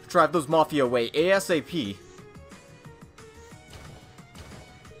 Drive those Mafia away ASAP.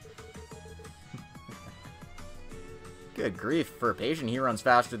 Good grief, for a patient he runs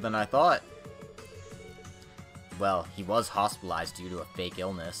faster than I thought. Well, he was hospitalized due to a fake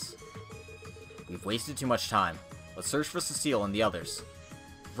illness. We've wasted too much time. Let's search for Cecile and the others.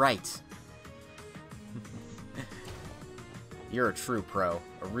 Right. You're a true pro,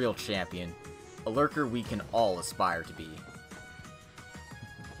 a real champion, a lurker we can all aspire to be.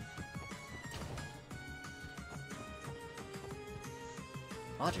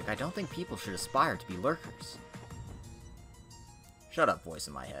 Logic, I don't think people should aspire to be lurkers. Shut up, voice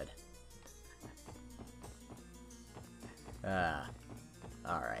in my head.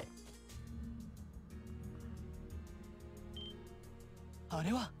 Alright.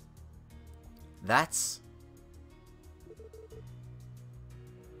 That's...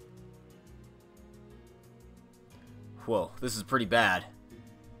 Whoa, this is pretty bad.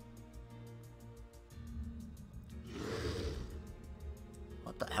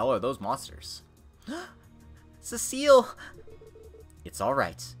 What the hell are those monsters? Cecile! It's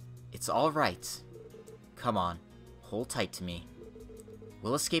alright. It's alright. Come on. Hold tight to me.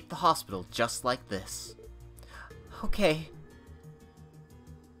 We'll escape the hospital just like this. Okay.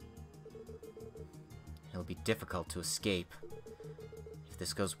 It'll be difficult to escape. If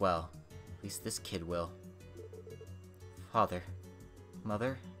this goes well, at least this kid will. Father,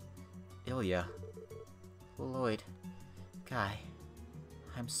 Mother, Ilya, Lloyd, Guy,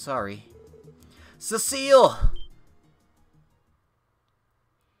 I'm sorry. Cecile!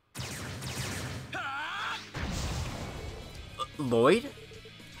 Lloyd?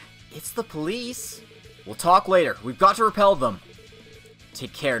 It's the police. We'll talk later. We've got to repel them.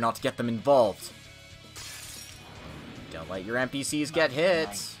 Take care not to get them involved. Don't let your NPCs get hit.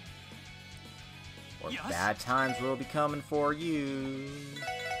 Or bad times will be coming for you.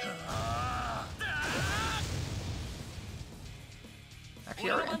 Actually,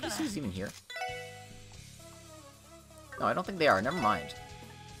 are NPCs even here? No, I don't think they are. Never mind.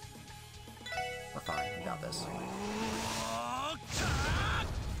 We're fine. We got this.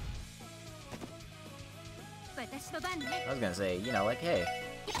 I was gonna say, you know, like, hey,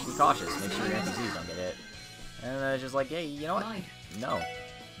 be cautious. Make sure your NPCs don't get hit. And then it's just like, hey, you know what? No.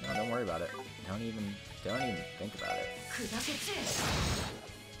 No, don't worry about it. Don't even think about it.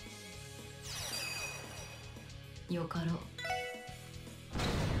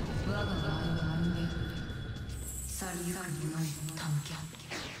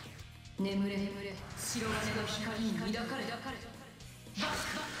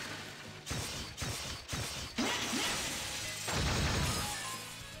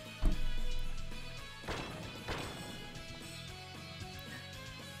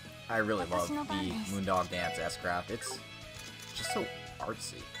 I really love the Moondog Dance S-Craft. It's just so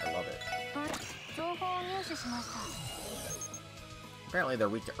artsy. I love it. Apparently they're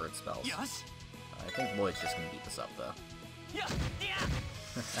weak to earth spells. I think Lloyd's just gonna beat this up though.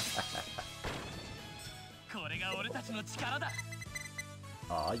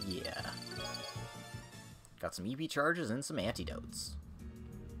 Aw yeah. Got some EP charges and some antidotes.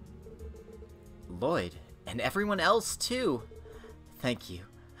 Lloyd, and everyone else too. Thank you.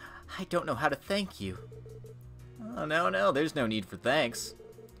 I don't know how to thank you. Oh, no, there's no need for thanks.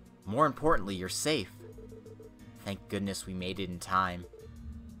 More importantly, you're safe. Thank goodness we made it in time.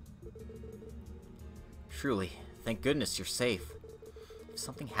 Truly, thank goodness you're safe. If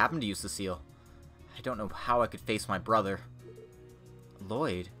something happened to you, Cecile, I don't know how I could face my brother.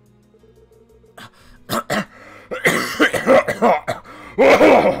 Lloyd.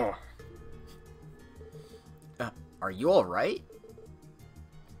 Are you alright?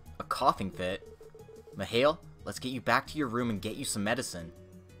 A coughing fit? Mihail, let's get you back to your room and get you some medicine.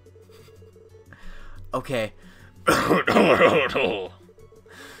 Okay.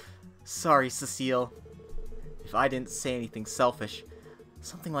 Sorry, Cecile. If I didn't say anything selfish,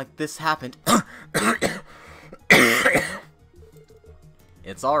 something like this happened.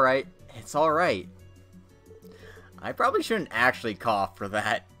 It's alright. It's alright. I probably shouldn't actually cough for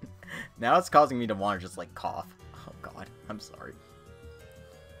that. Now it's causing me to want to just, like, cough. Oh god, I'm sorry.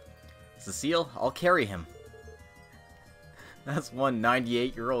 Cecile, I'll carry him. That's one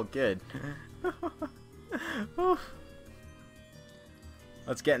 98-year-old kid.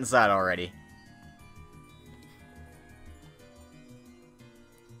 Let's get inside already.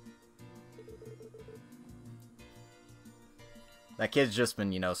 That kid's just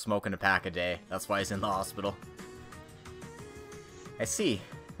been, you know, smoking a pack a day. That's why he's in the hospital. I see.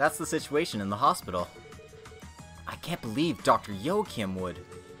 That's the situation in the hospital. I can't believe Dr. Joachim would.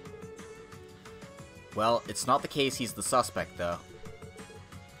 Well, it's not the case he's the suspect, though.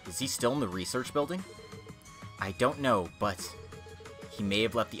 Is he still in the research building? I don't know, but he may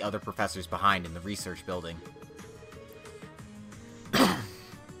have left the other professors behind in the research building.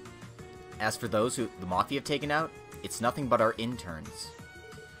 As for those who the Mafia have taken out, it's nothing but our interns.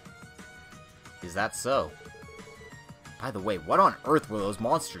 Is that so? By the way, what on earth were those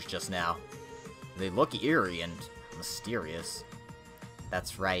monsters just now? They look eerie and mysterious.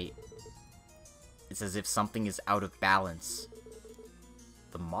 That's right. It's as if something is out of balance.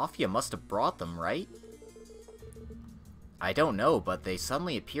 The Mafia must have brought them, right? I don't know, but they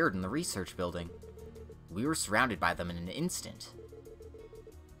suddenly appeared in the research building. We were surrounded by them in an instant.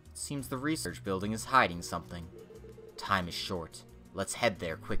 It seems the research building is hiding something. Time is short. Let's head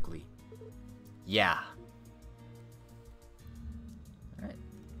there quickly. Yeah. Alright.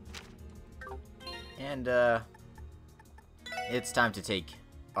 And, it's time to take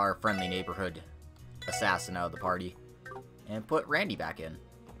our friendly neighborhood assassin out of the party and put Randy back in.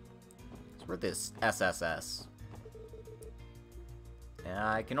 So we're this SSS. And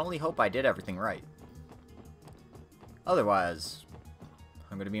I can only hope I did everything right. Otherwise,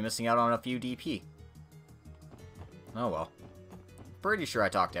 I'm going to be missing out on a few DP. Oh well. Pretty sure I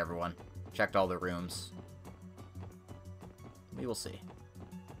talked to everyone. Checked all the rooms. We will see.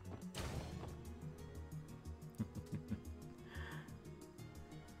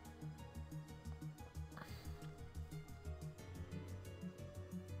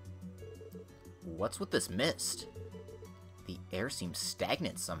 What's with this mist? The air seems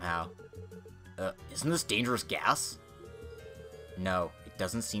stagnant somehow. Isn't this dangerous gas? No, it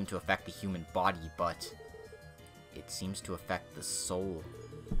doesn't seem to affect the human body, but it seems to affect the soul.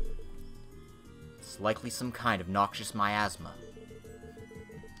 It's likely some kind of noxious miasma.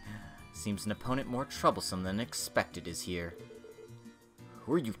 Seems an opponent more troublesome than expected is here.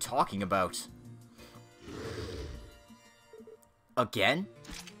 Who are you talking about? Again?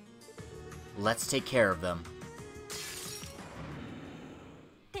 Let's take care of them.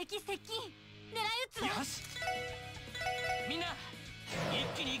 敵接近狙い撃つわ。よしみんな一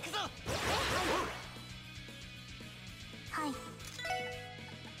気に行くぞ。はい。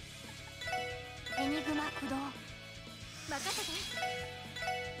エニグマ駆動。任せて。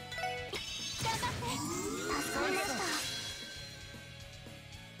頑張って。助かりました。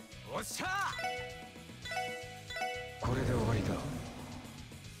おっしゃこれで終わりだ。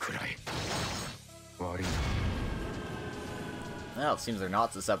暗い。悪いな。 Well, it seems they're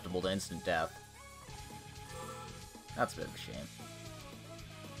not susceptible to instant death. That's a bit of a shame.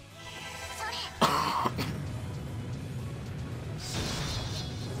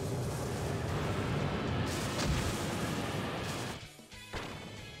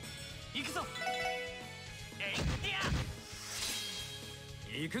 行くぞ。えいや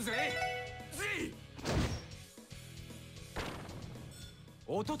行くぜ。ぜい。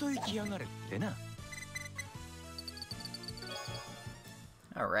おととい来やがれってな。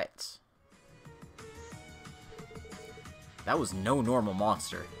 Alright. That was no normal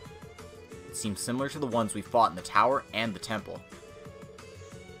monster. It seems similar to the ones we fought in the tower and the temple.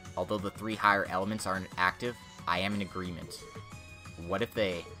 Although the 3 higher elements aren't active, I am in agreement. What if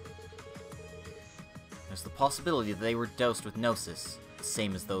they... There's the possibility that they were dosed with Gnosis, the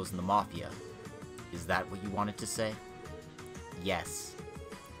same as those in the Mafia. Is that what you wanted to say? Yes.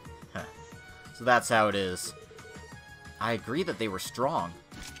 Huh. So that's how it is. I agree that they were strong.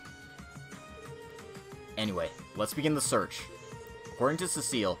 Anyway, let's begin the search. According to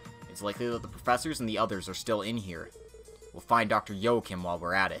Cecile, it's likely that the professors and the others are still in here. We'll find Dr. Joachim while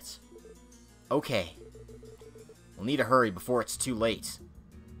we're at it. Okay. We'll need to hurry before it's too late.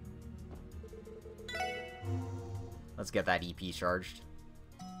 Let's get that EP charged.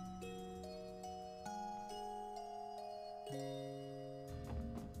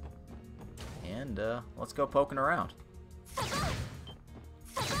 And, let's go poking around.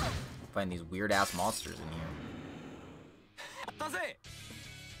 Find these weird-ass monsters in here. だぜ。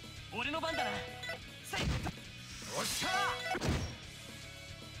俺の番だな。せい。おっしゃ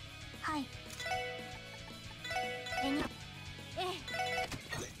はい。エニ。え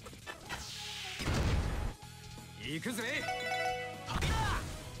え。行くぜ。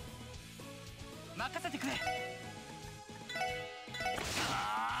任せてくれ。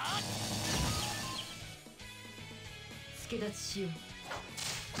助立ちしよう。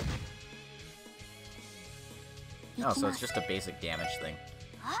 Oh, so it's just a basic damage thing.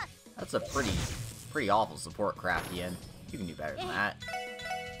 That's a pretty awful support craft, Ian. You can do better than that.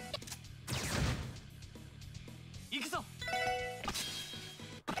 行くぞ。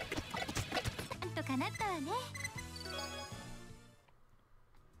なんとかなったわね。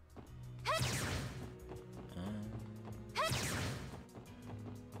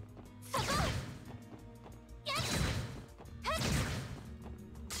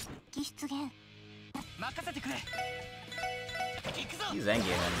 出現。 任せてくれ。行くぞ。 These endgame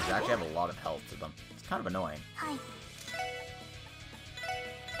enemies actually have a lot of health to them. It's kind of annoying. はい。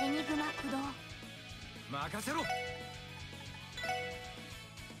エニグマ駆動。 任せろ。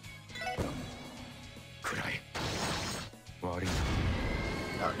 暗い。悪いな。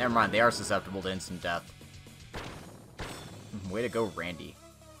 Oh, never mind. They are susceptible to instant death. Way to go, Randy.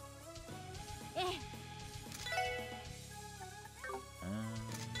 ええ。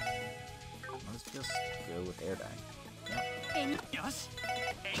 Let's just go with air dying. エニ。よし。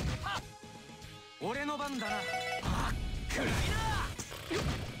えいは。俺の番だな。あ、暗いな。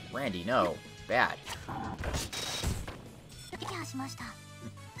 Randy, no. Bad. 撃破しました。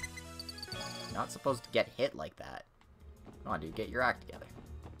 Not supposed to get hit like that. Come on, dude. Get your act together.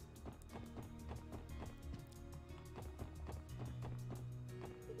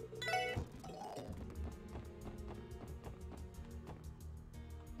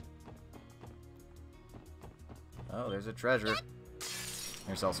 Oh, there's a treasure.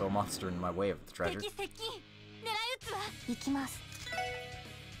 There's also a monster in my way of the treasure. 敵接近。狙い撃つわ。行きます。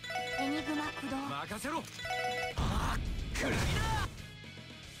エニグマ駆動。 任せろ。あ、暗いな。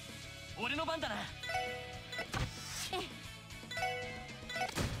俺の番だな。 は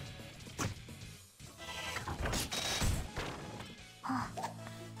あ、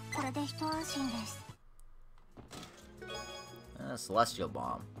これで一安心です。 Celestial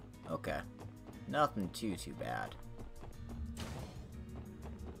bomb. Okay. Nothing too bad.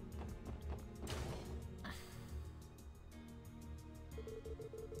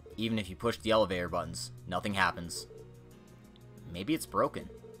 Even if you push the elevator buttons, nothing happens. Maybe it's broken.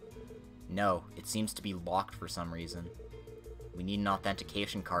 No, it seems to be locked for some reason. We need an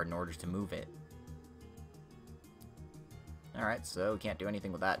authentication card in order to move it. Alright, so we can't do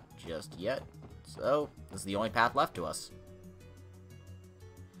anything with that just yet. So, this is the only path left to us.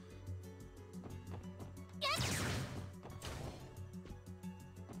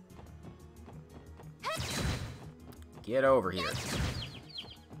 Get over here.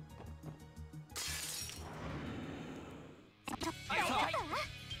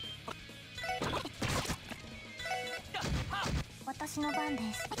 私の番で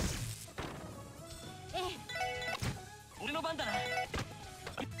す。ええ。俺の番だな。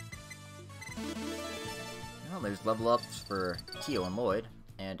 Well, there's level ups for Tio and Lloyd,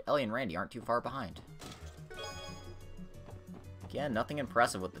 and Ellie and Randy aren't too far behind. Again, nothing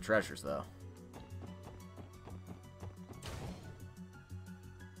impressive with the treasures, though.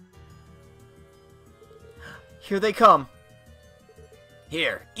 Here they come!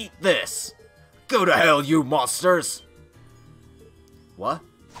 Here, eat this! Go to hell, you monsters! What?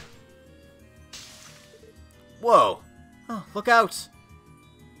 Whoa! Oh, look out!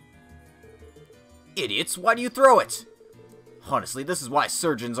 Idiots, why do you throw it? Honestly, this is why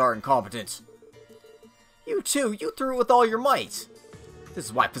surgeons are incompetent. You too, you threw it with all your might. This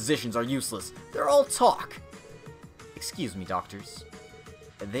is why physicians are useless. They're all talk. Excuse me, doctors.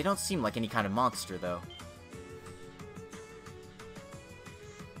 They don't seem like any kind of monster, though.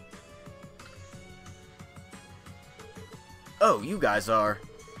 Oh, you guys are...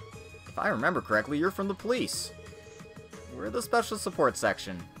 If I remember correctly, you're from the police. We're the special support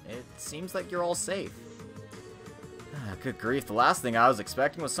section. It seems like you're all safe. Good grief, the last thing I was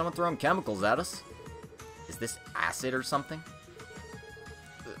expecting was someone throwing chemicals at us. Is this acid or something?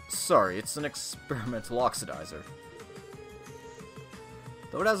 Sorry, it's an experimental oxidizer.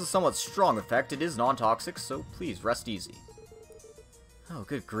 Though it has a somewhat strong effect, it is non-toxic, so please rest easy. Oh,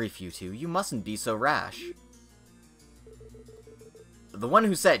 good grief, you two. You mustn't be so rash. The one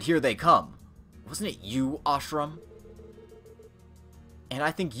who said, "Here they come." Wasn't it you, Ashram? And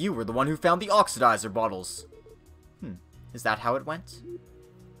I think you were the one who found the oxidizer bottles. Is that how it went?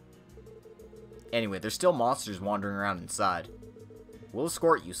 Anyway, there's still monsters wandering around inside. We'll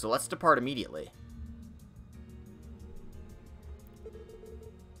escort you, so let's depart immediately.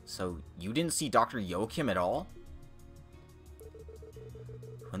 So, you didn't see Dr. Joachim at all?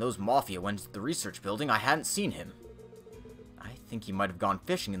 When those Mafia went to the research building, I hadn't seen him. I think he might have gone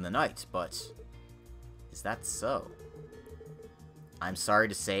fishing in the night, but... is that so? I'm sorry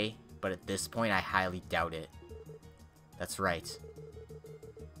to say, but at this point I highly doubt it. That's right.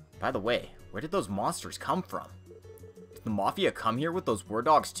 By the way, where did those monsters come from? Did the Mafia come here with those war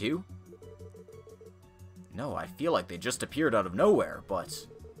dogs too? No, I feel like they just appeared out of nowhere, but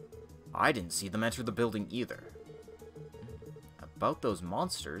I didn't see them enter the building either. About those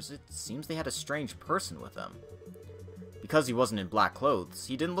monsters, it seems they had a strange person with them. Because he wasn't in black clothes,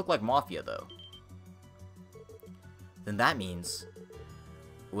 he didn't look like Mafia though. Then that means...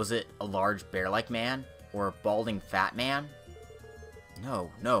 was it a large bear-like man? Or a balding fat man?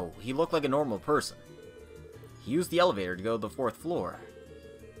 No, he looked like a normal person. He used the elevator to go to the 4th floor.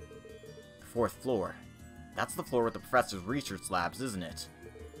 The 4th floor. That's the floor with the professor's research labs, isn't it?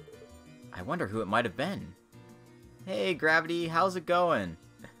 I wonder who it might have been. Hey, Gravity, how's it going?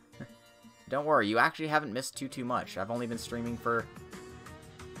 Don't worry, you actually haven't missed too much. I've only been streaming for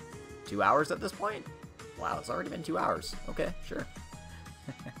 2 hours at this point? Wow, it's already been 2 hours. Okay, sure.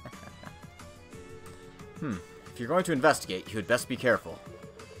 If you're going to investigate, you had best be careful.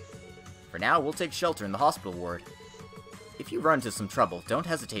 For now, we'll take shelter in the hospital ward. If you run into some trouble, don't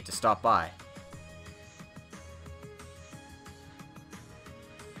hesitate to stop by.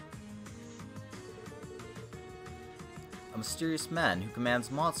 A mysterious man who commands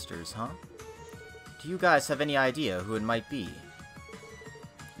monsters, huh? Do you guys have any idea who it might be?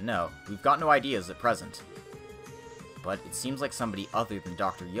 No, we've got no ideas at present. But it seems like somebody other than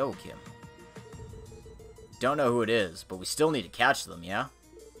Dr. Joachim. Don't know who it is, but we still need to catch them, yeah?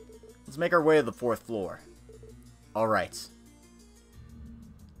 Let's make our way to the 4th floor. Alright.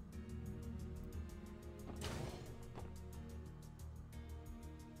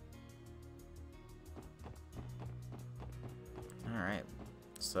 Alright.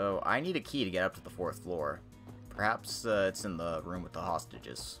 So, I need a key to get up to the 4th floor. Perhaps it's in the room with the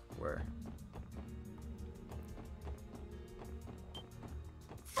hostages, where...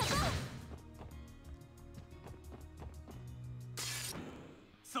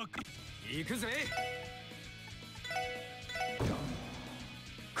行くぜ。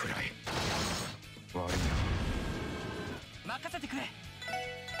暗い。悪いな。任せてくれ。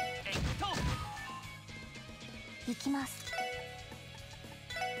行きます。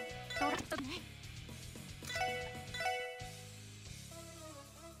どうだったね。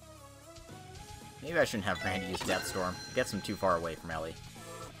Maybe I shouldn't have Randy use Death Storm. It gets him too far away from Ellie.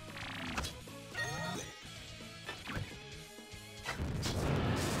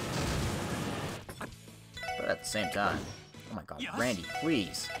 But at the same time... oh my god, Randy,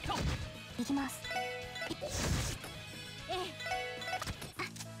 please! 行きます。ええ。あ、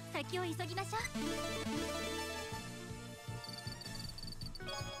先を急ぎましょう。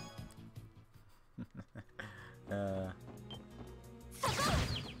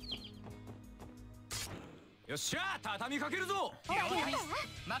よっしゃ、畳みかけるぞ。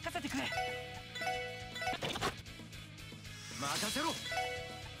任せてくれ。任せろ。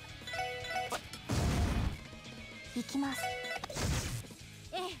行きます。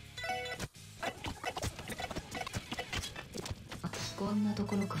ええ。こんなと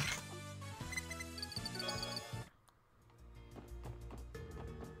ころか。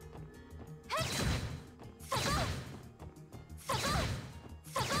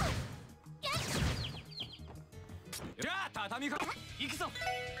じゃあ畳みかけ。行くぞ。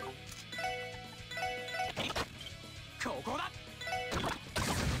ここだ。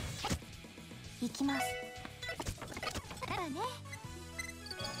行きます。だからね。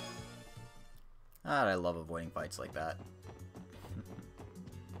God, I love avoiding fights like that.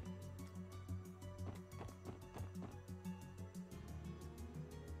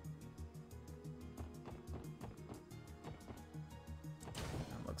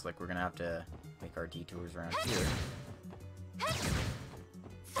 Looks like we're gonna have to make our detours around here.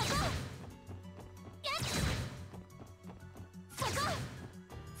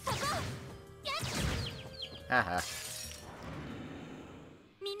 Haha.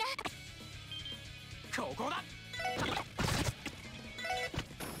 みんな。ここだ。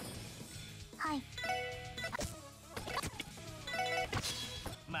はい。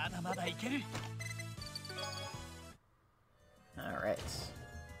まだまだいける。Alright.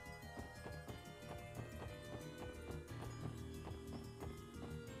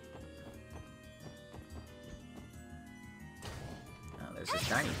 Oh, there's a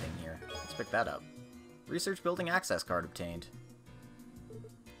shiny thing here. Let's pick that up. Research building access card obtained.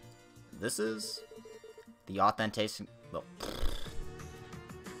 This is the authentication. Well,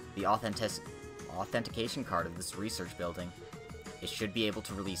 the authentication card of this research building. It should be able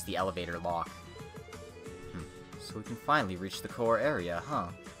to release the elevator lock. So we can finally reach the core area, huh?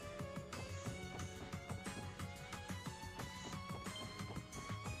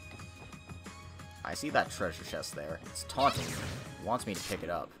 I see that treasure chest there. It's taunting me. It wants me to pick it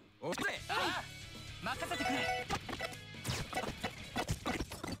up.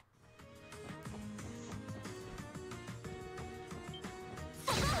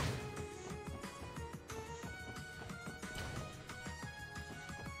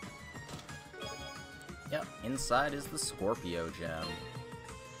 Yep, inside is the Scorpio gem.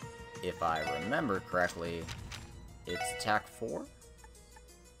 If I remember correctly, it's attack 4?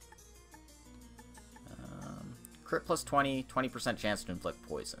 Crit plus 20, 20% chance to inflict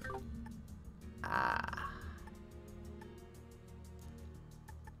poison. Ah.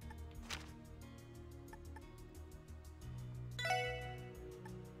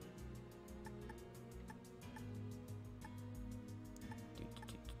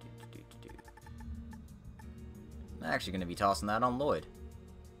 I'm actually going to be tossing that on Lloyd.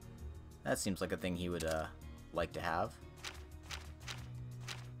 That seems like a thing he would like to have.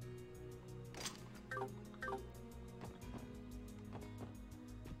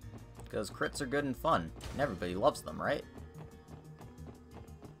 Because crits are good and fun, and everybody loves them, right?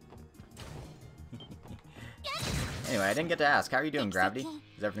 Anyway, I didn't get to ask. How are you doing, Gravity?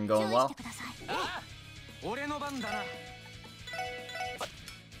 Is everything going well?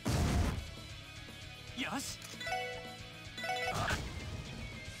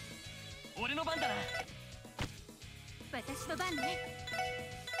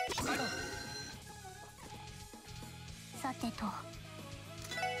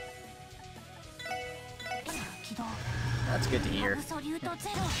 That's good to hear.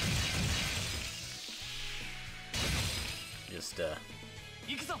 Just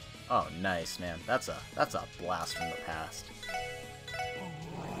oh, nice, man. That's a blast from the past.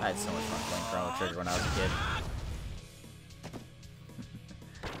 I had so much fun playing Chrono Trigger when I was a kid.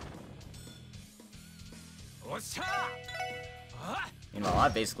 Meanwhile,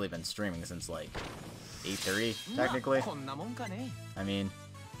 I've basically been streaming since like 8:30, technically. I mean,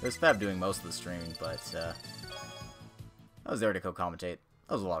 it was Feb doing most of the streaming, but I was there to co-commentate.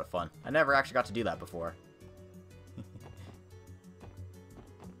 That was a lot of fun. I never actually got to do that before.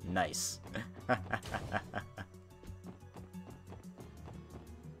 Nice. I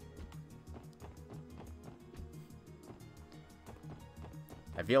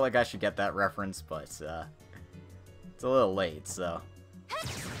feel like I should get that reference, but it's a little late, so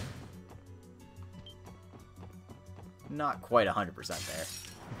not quite 100%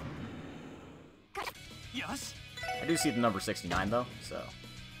 there. Yes. I do see the number 69 though, so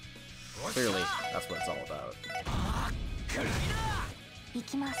clearly that's what it's all about.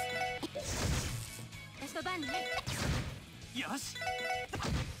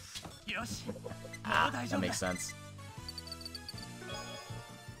 Ah, that makes sense.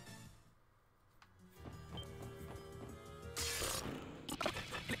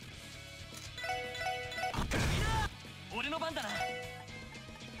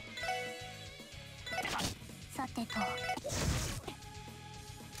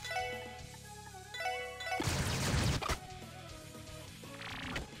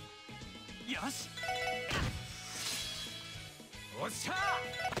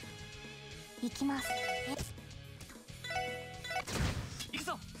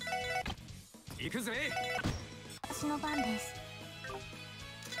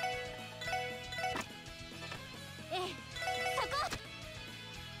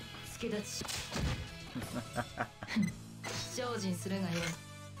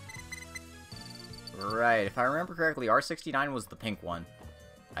 Right, if I remember correctly, R69 was the pink one,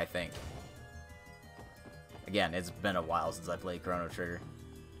 I think. Again, it's been a while since I played Chrono Trigger.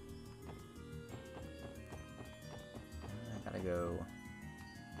 I gotta go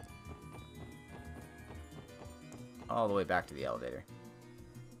all the way back to the elevator.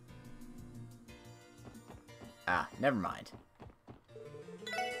 Ah, never mind.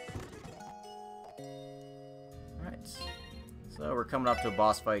 Alright, so we're coming up to a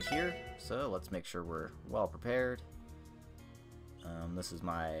boss fight here, so let's make sure we're well prepared. This is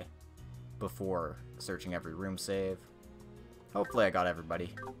my before searching every room save. Hopefully I got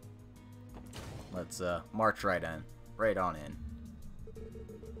everybody. Let's march right on in.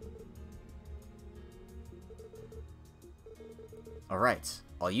 Alright,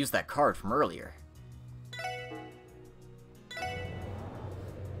 I'll use that card from earlier.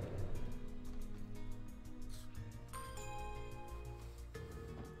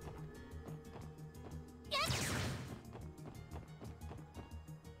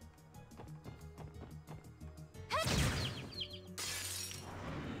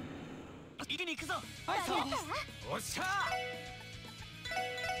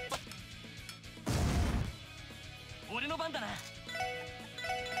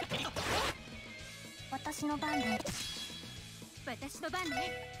 私の番で。私の番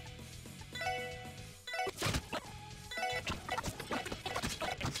ね。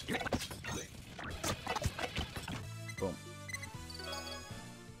Boom.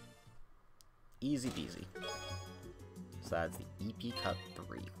 Easy peasy. So that's the EP Cut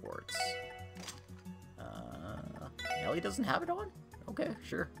 3 quartz. Nelly doesn't have it on? Okay,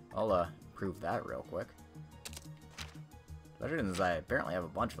 sure. I'll prove that real quick. Especially since I apparently have a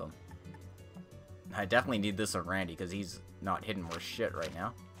bunch of them. I definitely need this on Randy because he's not hidden worth shit right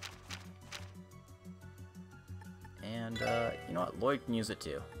now. And, you know what? Lloyd can use it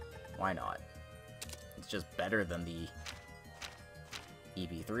too. Why not? It's just better than the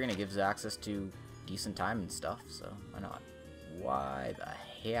EP3 and it gives access to decent time and stuff, so why not? Why the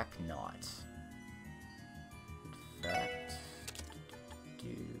heck not? In fact,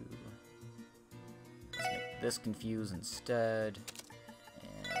 let's make this confuse instead,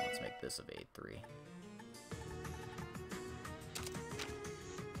 and let's make this evade 3.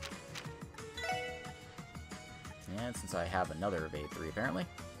 And since I have another evade 3 apparently,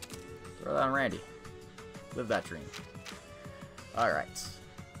 throw that on Randy. Live that dream. Alright.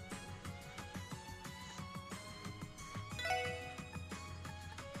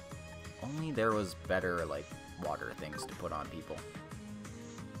 Only there was better, like, water things to put on people.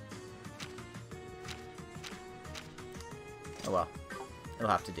 Oh well. It'll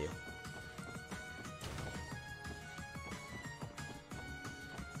have to do.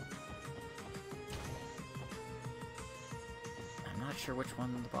 I'm not sure which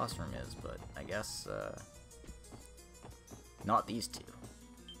one the boss room is, but I guess, not these two.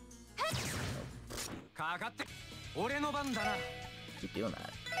 Keep doing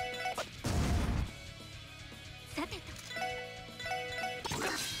that. さてと。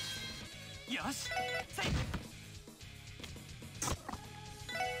よし。せい。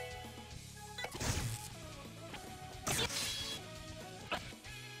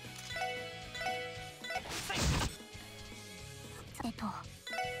さてと。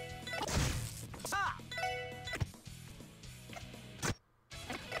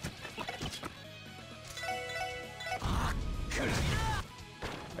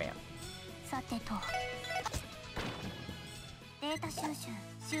Bam. さてと。データ収集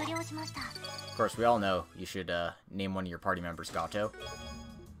終了しました。 Of course, we all know you should name one of your party members Gato.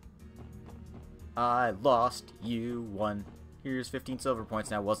 I lost, you won. Here's 15 silver points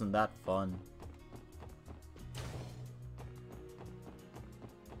now, wasn't that fun?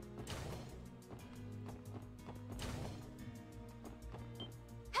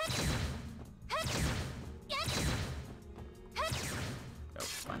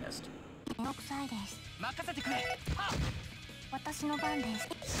 Oh, I missed. めんどくさいです。任せてくれ。はっ。私の番で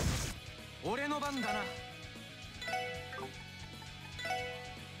す。俺の番だな。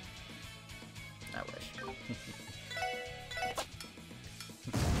I wish.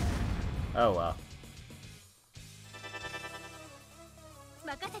 Oh well.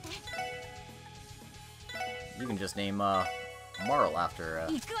 任せて。 You can just name Marl after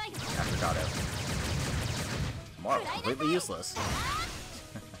行くわよ。 after Gato. Marl, completely useless.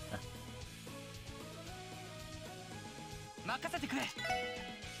 任せてくれ。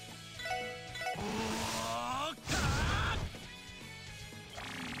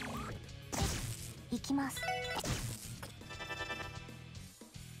行きます。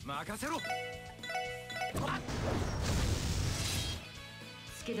任せろ。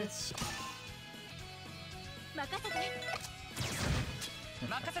助立ちし任せて。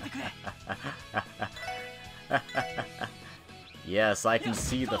任せてくれ。 Yes, I can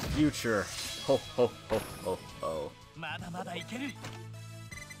see the future. Ho ho ho ho ho. まだまだいける。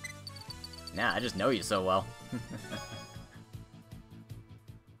 Nah, I just know you so well.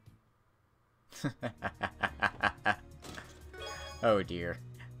 Oh dear.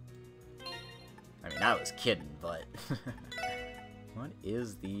 I mean, I was kidding, but... What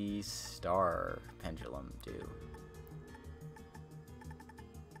is the star pendulum do?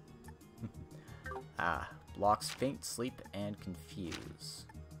 Ah, blocks faint sleep and confuse.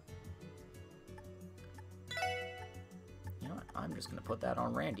 You know what? I'm just gonna put that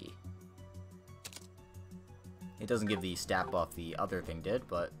on Randy. It doesn't give the stat buff the other thing did,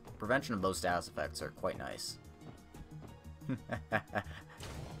 but prevention of those status effects are quite nice.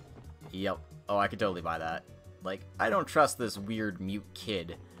 Yep. Oh, I could totally buy that. Like, I don't trust this weird mute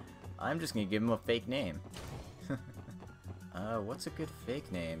kid. I'm just gonna give him a fake name. What's a good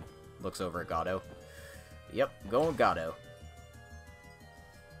fake name? Looks over at Gato. Yep, going with Gato.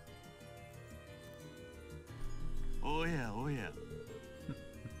 Oh yeah, oh yeah.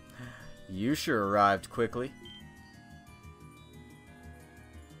 You sure arrived quickly.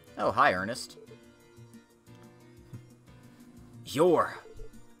 Oh, hi, Ernest. You're...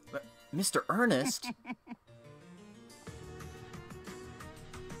 Mr. Ernest?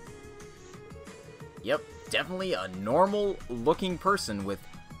 Yep, definitely a normal-looking person with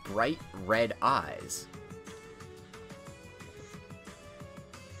bright red eyes.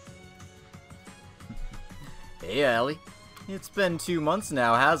 Hey, Ellie. It's been 2 months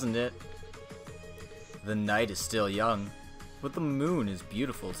now, hasn't it? The night is still young, but the moon is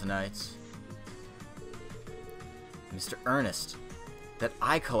beautiful tonight. Mr. Ernest, that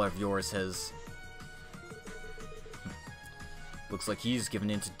eye color of yours has... looks like he's given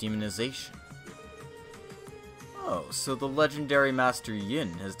into demonization. Oh, so the legendary Master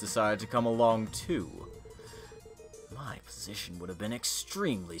Yin has decided to come along too. My position would have been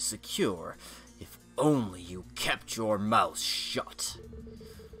extremely secure if only you kept your mouth shut.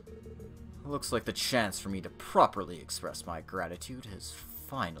 Looks like the chance for me to properly express my gratitude has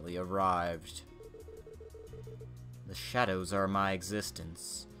finally arrived. The shadows are my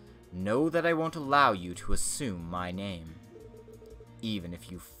existence. Know that I won't allow you to assume my name, even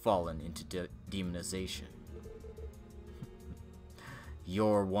if you've fallen into demonization.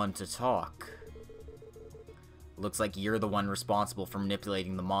 You're one to talk. Looks like you're the one responsible for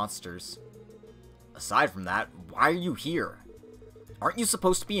manipulating the monsters. Aside from that, why are you here? Aren't you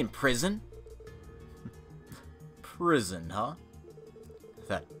supposed to be in prison? Prison, huh?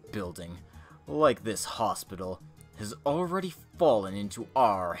 That building, like this hospital, has already fallen into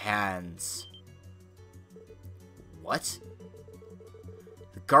our hands. What?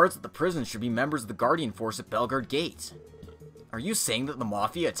 The guards at the prison should be members of the Guardian Force at Belgard Gate. Are you saying that the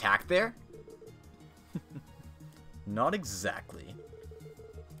Mafia attacked there? Not exactly.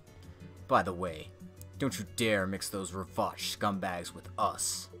 By the way, don't you dare mix those Ravash scumbags with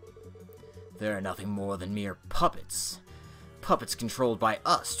us. They're nothing more than mere puppets. Puppets controlled by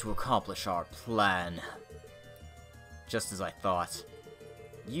us to accomplish our plan. Just as I thought.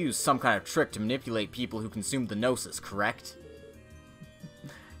 You used some kind of trick to manipulate people who consumed the Gnosis, correct?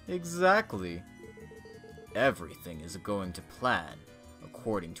 Exactly. Everything is going to plan,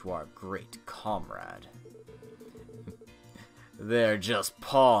 according to our great comrade. They're just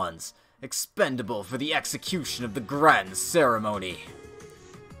pawns, expendable for the execution of the grand ceremony.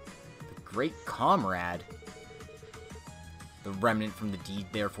 The great comrade? The remnant from the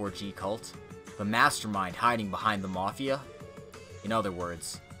D-Therefore-G cult? The mastermind hiding behind the Mafia? In other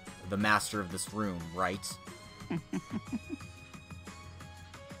words, the master of this room, right?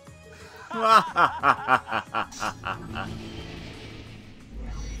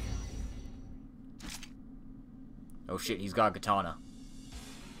 Oh shit, he's got a katana.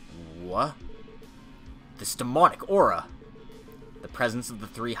 What? This demonic aura! The presence of the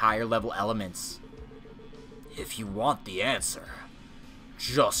 3 higher level elements. If you want the answer,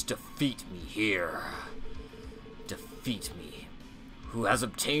 just defeat me here. Defeat me, who has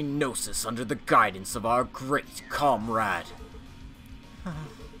obtained Gnosis under the guidance of our great comrade.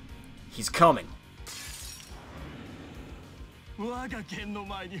 He's coming.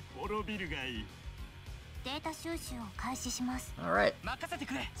 Alright.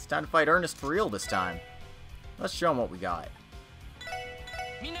 It's time to fight Ernest for real this time. Let's show him what we got.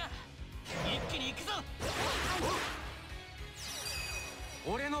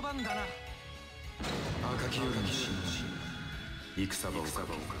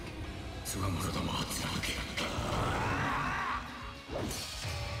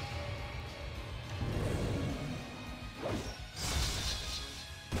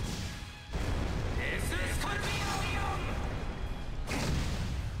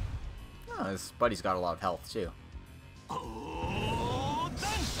 Oh, his buddy's got a lot of health too.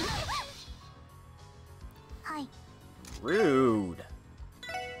 Rude.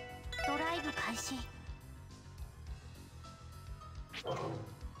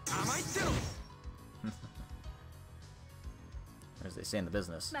 As they say in the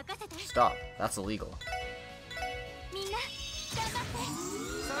business. Stop. That's illegal.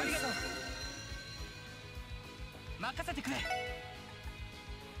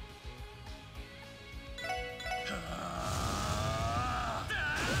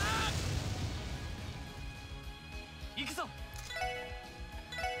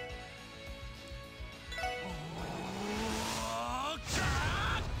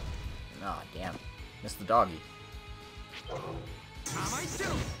 Ah, damn. Missed the doggy.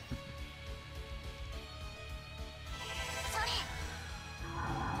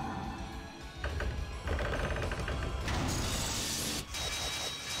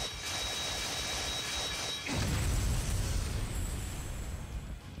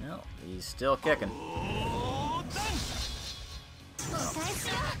 No, he's still kicking.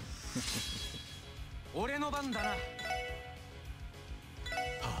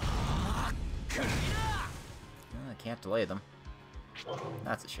 can't delay them.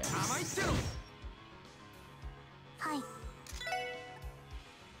 That's a shame. はい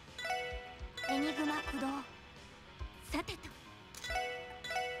エニグマ駆動さてと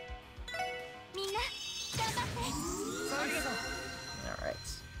みんな頑張って Alright.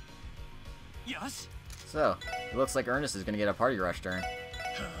 よし So, it looks like Ernest is gonna get a party rush turn.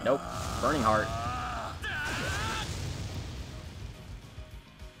 Nope. Burning Heart.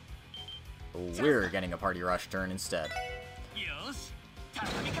 We're getting a party rush turn instead. よし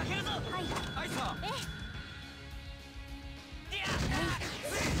畳みかけるぞはいさ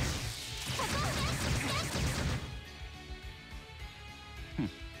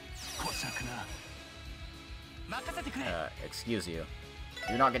こしゃくな任せてくれ Excuse you.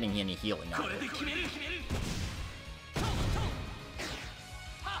 You're not getting any healing out こ of れ it. で決める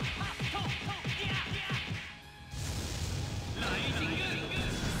ライジング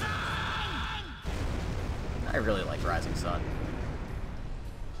I really like Rising Sun.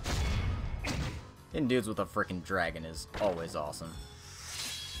 Hitting dudes with a freaking dragon is always awesome.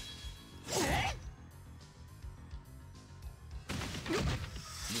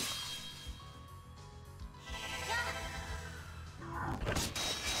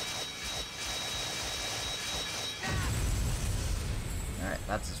 Alright,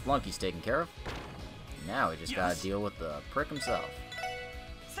 that's his flunkies taken care of. Now we just gotta deal with the prick himself.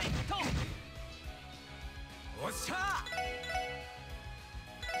 せいとおっしゃは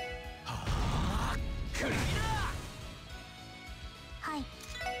あクリだはい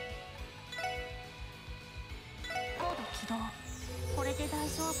コード起動これで大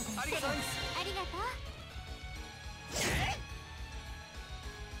丈夫ですありがとうありがとう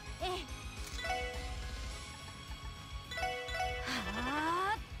ええは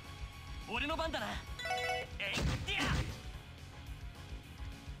あ俺の番だなえいってや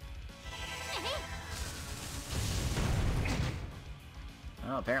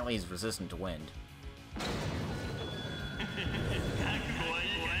Well, apparently he's resistant to wind.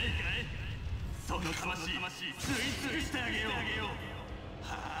 その魂ついついしてあげよう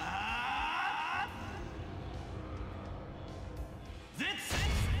はあ絶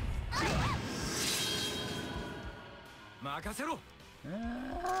任せろ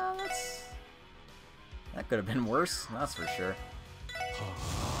That could have been worse, that's for sure.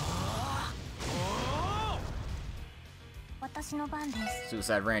 私の番です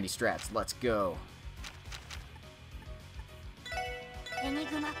Suicide Randy strats, let's go. エニ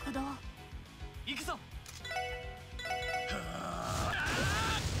グマ駆動行くぞ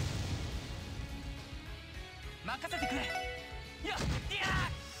任せてくれやっ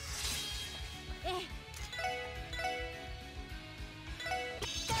ええ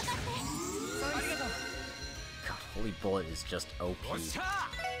頑張ってありがとう God, Holy Bullet is just OP. おっしゃ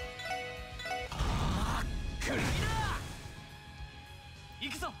クリだ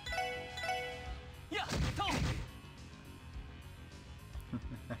行くぞやっと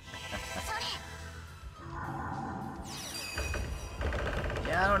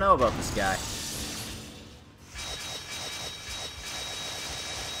Yeah, I don't know about this guy.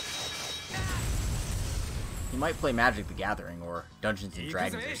 He might play Magic the Gathering or Dungeons and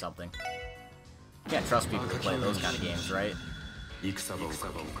Dragons or something. You can't trust people who play those kind of games, right? 戦場をか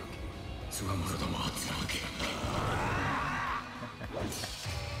巣鴨どもはつらけ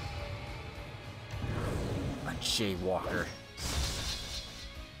A jaywalker.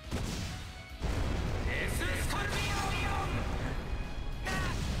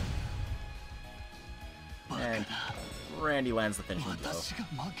 And Randy lands the finishing blow. 私が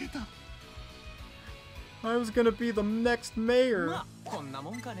負けた I was gonna be the next mayor. まあこんな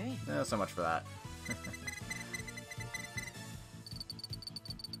もんかね So much for that.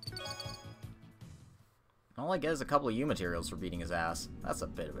 All I get is a couple of U materials for beating his ass. That's a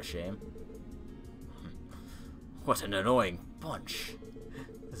bit of a shame. What an annoying bunch.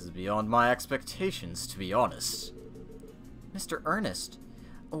 This is beyond my expectations, to be honest. Mr. Ernest,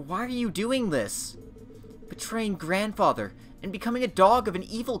 why are you doing this? Betraying grandfather and becoming a dog of an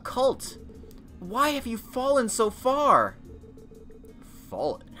evil cult. Why have you fallen so far?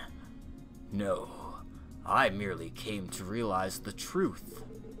 Fallen? No. I merely came to realize the truth.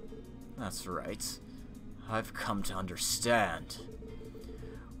 That's right. I've come to understand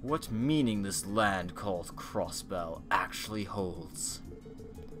what meaning this land called Crossbell actually holds.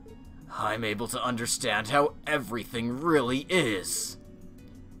 I'm able to understand how everything really is.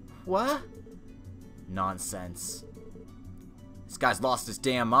 What? Nonsense. This guy's lost his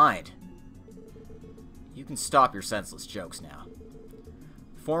damn mind. You can stop your senseless jokes now.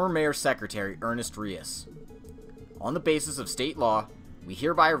 Former Mayor Secretary Ernest Rios. On the basis of state law, we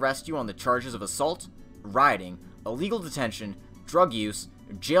hereby arrest you on the charges of assault, rioting, illegal detention, drug use,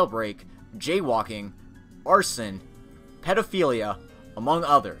 jailbreak, jaywalking, arson, pedophilia, among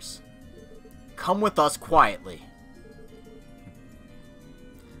others. Come with us quietly.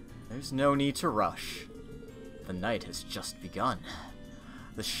 There's no need to rush. The night has just begun.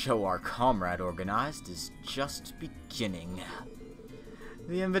 The show our comrade organized is just beginning.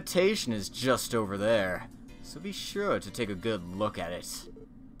 The invitation is just over there, so be sure to take a good look at it.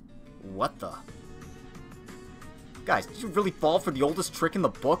 What the? Guys, did you really fall for the oldest trick in the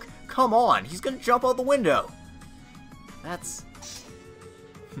book? Come on, he's gonna jump out the window! That's...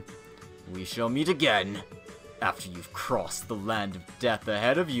 We shall meet again. After you've crossed the land of death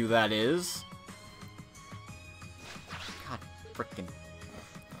ahead of you, that is. God frickin'.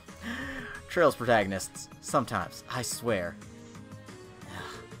 Trails protagonists. Sometimes, I swear.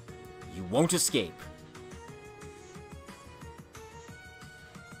 You won't escape.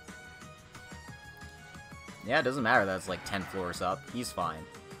 Yeah, it doesn't matter that it's like 10 floors up. He's fine.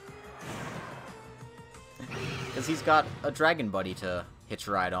 Because he's got a dragon buddy to hitch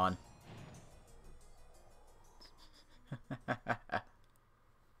a ride on.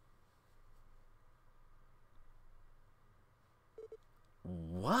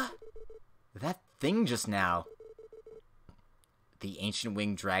 What? That thing just now. The ancient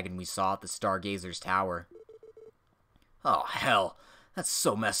winged dragon we saw at the Stargazer's Tower. Oh, hell. That's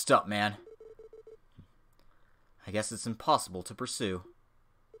so messed up, man. I guess it's impossible to pursue.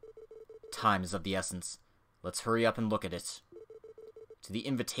 Time is of the essence. Let's hurry up and look at it. To the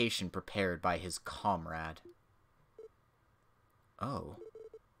invitation prepared by his comrade. Oh.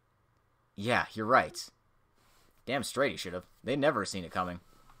 Yeah, you're right. Damn straight he should have. They'd never seen it coming.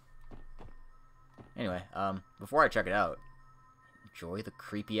 Anyway, before I check it out, enjoy the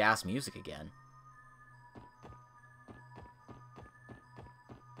creepy-ass music again.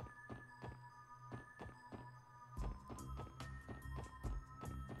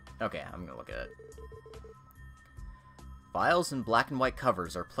 Okay, I'm gonna look at it. Files and black and white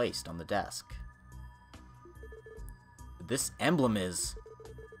covers are placed on the desk. This emblem is...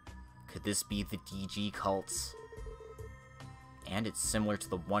 Could this be the DG cults? And it's similar to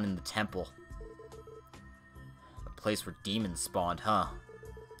the one in the temple. The place where demons spawned, huh?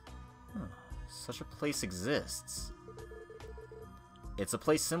 Such a place exists. It's a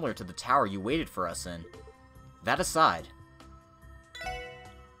place similar to the tower you waited for us in. That aside...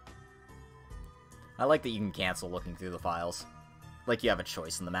 I like that you can cancel looking through the files. Like you have a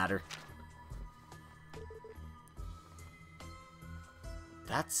choice in the matter.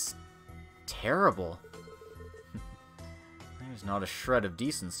 That's... terrible. There's not a shred of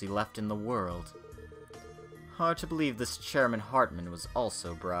decency left in the world. Hard to believe this Chairman Hartman was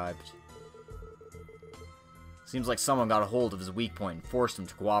also bribed. Seems like someone got a hold of his weak point and forced him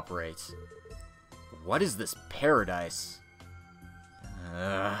to cooperate. What is this paradise?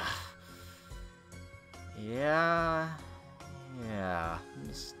 Yeah, I'm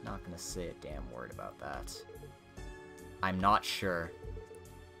just not gonna say a damn word about that. I'm not sure.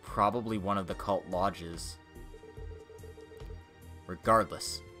 Probably one of the cult lodges.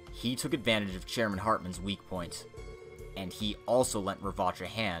 Regardless, he took advantage of Chairman Hartman's weak point, and he also lent Ravach a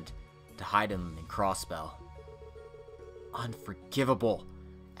hand to hide him in Crossbell. Unforgivable!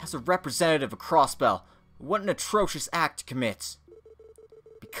 As a representative of Crossbell, what an atrocious act to commit!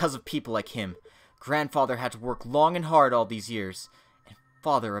 Because of people like him, Grandfather had to work long and hard all these years, and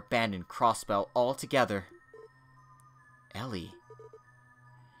Father abandoned Crossbell altogether. Ellie.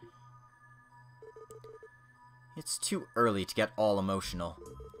 It's too early to get all emotional.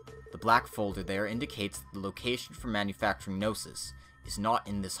 The black folder there indicates that the location for manufacturing Gnosis is not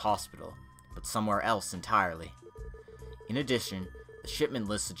in this hospital, but somewhere else entirely. In addition, the shipment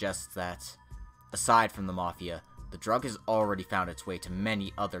list suggests that, aside from the Mafia, the drug has already found its way to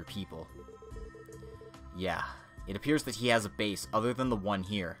many other people. Yeah, it appears that he has a base other than the one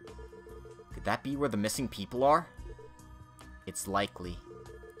here. Could that be where the missing people are? It's likely.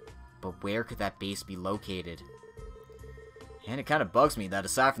 But where could that base be located? And it kind of bugs me that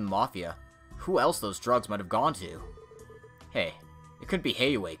aside from the Mafia, who else those drugs might have gone to? Hey, it couldn't be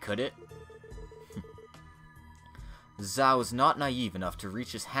Heiwei, could it? Zhao is not naive enough to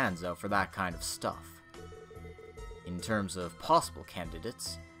reach his hands out for that kind of stuff. In terms of possible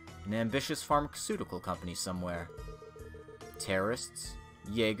candidates, an ambitious pharmaceutical company somewhere. Terrorists,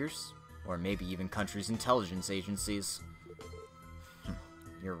 Jaegers, or maybe even countries' intelligence agencies.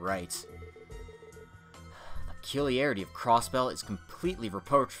 You're right. The peculiarity of Crossbell is completely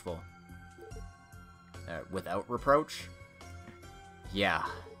reproachful. Without reproach? Yeah.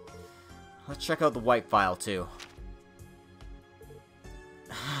 Let's check out the white file, too.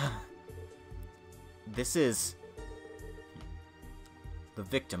 This is the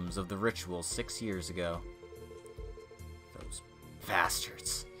victims of the ritual 6 years ago. Those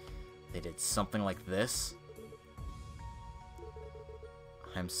bastards. They did something like this?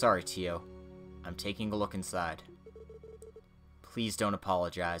 I'm sorry, Tio. I'm taking a look inside. Please don't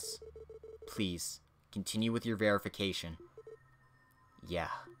apologize. Please, continue with your verification. Yeah.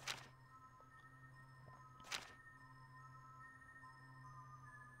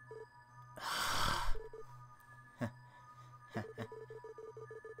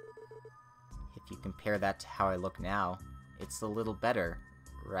 If you compare that to how I look now, it's a little better,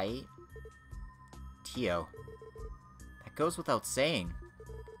 right? Tio, that goes without saying.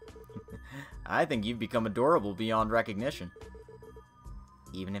 I think you've become adorable beyond recognition.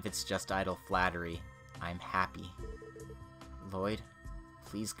 Even if it's just idle flattery, I'm happy. Lloyd,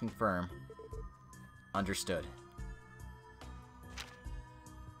 please confirm. Understood.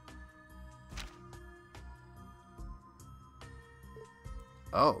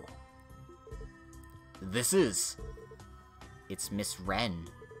 Oh. It's Miss Wren.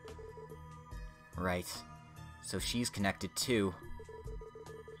 Right. So she's connected too.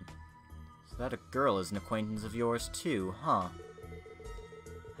 So that a girl is an acquaintance of yours too, huh?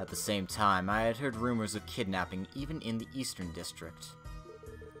 At the same time, I had heard rumors of kidnapping even in the Eastern District.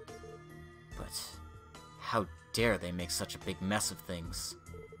 But how dare they make such a big mess of things?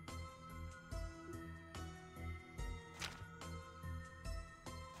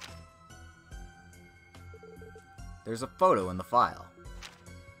 There's a photo in the file.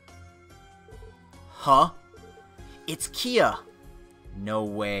 Huh? It's Kia! No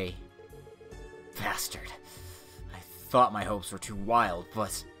way. Bastard. I thought my hopes were too wild,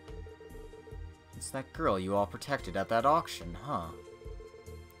 but... It's that girl you all protected at that auction, huh?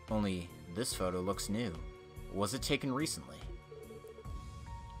 Only, this photo looks new. Was it taken recently?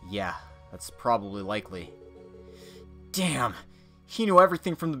 Yeah, that's probably likely. Damn! He knew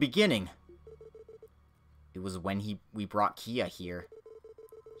everything from the beginning! It was when we brought Kia here.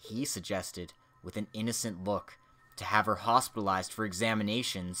 He suggested, with an innocent look, to have her hospitalized for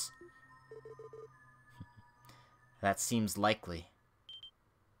examinations. That seems likely.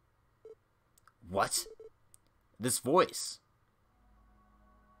 What? This voice?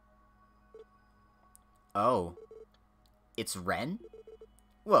 Oh. It's Ren?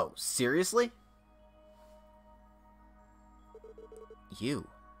 Whoa, seriously? You.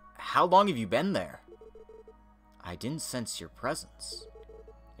 How long have you been there? I didn't sense your presence.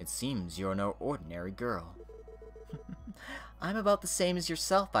 It seems you're no ordinary girl. I'm about the same as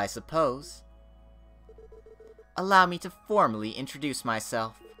yourself, I suppose. Allow me to formally introduce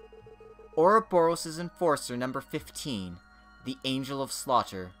myself. Ouroboros' Enforcer number 15, the Angel of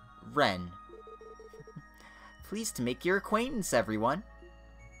Slaughter, Ren. Pleased to make your acquaintance, everyone.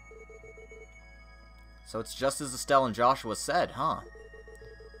 So it's just as Estelle and Joshua said, huh?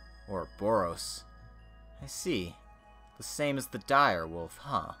 Ouroboros. I see. The same as the dire wolf,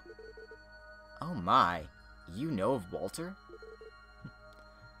 huh? Oh my, you know of Walter?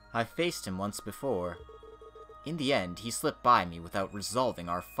 I faced him once before. In the end, he slipped by me without resolving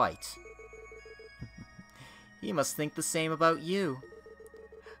our fight. He must think the same about you.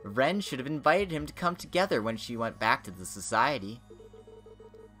 Ren should have invited him to come together when she went back to the society.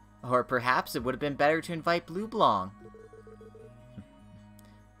 Or perhaps it would have been better to invite Blue Blanc.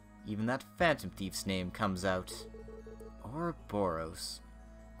 Even that Phantom Thief's name comes out. Ouroboros.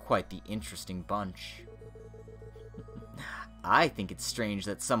 Quite the interesting bunch. I think it's strange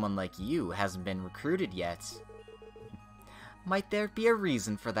that someone like you hasn't been recruited yet. Might there be a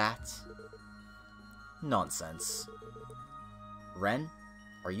reason for that? Nonsense. Ren,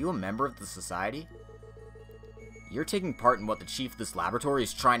 are you a member of the society? You're taking part in what the chief of this laboratory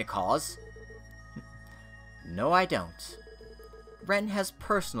is trying to cause? No, I don't. Ren has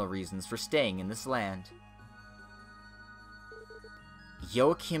personal reasons for staying in this land.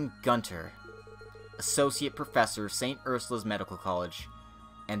 Joachim Gunter, Associate Professor of St. Ursula's Medical College,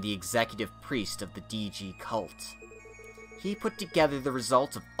 and the Executive Priest of the DG cult. He put together the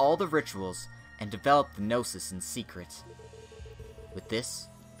results of all the rituals and developed the Gnosis in secret. With this,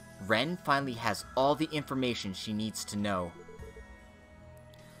 Ren finally has all the information she needs to know.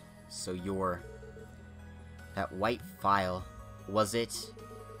 So that white file, was it?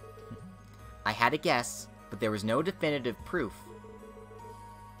 I had a guess, but there was no definitive proof.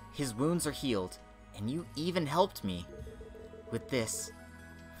 His wounds are healed, and you even helped me. With this,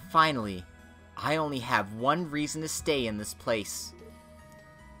 finally, I only have one reason to stay in this place.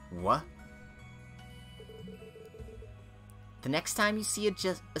 What? The next time you see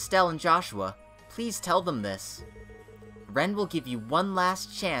Estelle and Joshua, please tell them this. Ren will give you one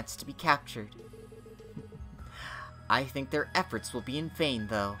last chance to be captured. I think their efforts will be in vain,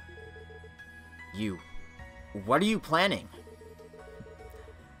 though. What are you planning?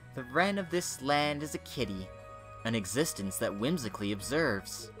 The Wren of this land is a kitty, an existence that whimsically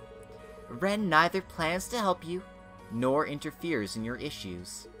observes. Wren neither plans to help you, nor interferes in your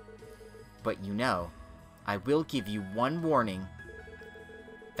issues. But you know, I will give you one warning.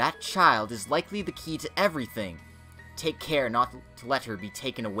 That child is likely the key to everything. Take care not to let her be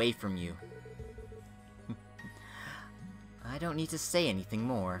taken away from you. I don't need to say anything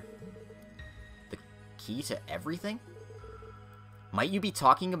more. The key to everything? Might you be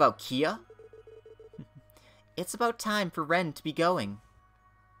talking about Kia? It's about time for Ren to be going.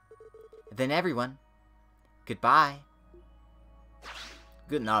 Then everyone, goodbye.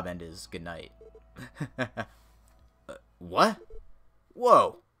 Good Abend is good night. What?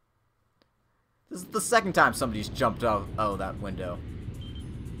 Whoa! This is the second time somebody's jumped out of that window.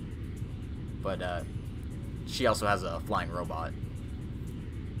 But, she also has a flying robot.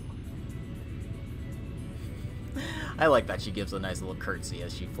 I like that she gives a nice little curtsy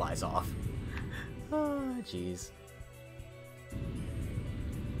as she flies off. Oh, jeez.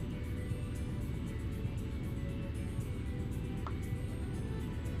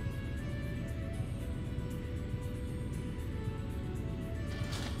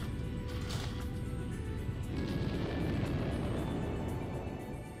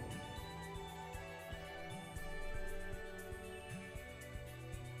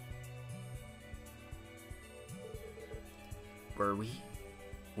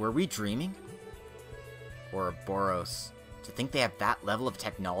 Were we dreaming? Or Boros, to think they have that level of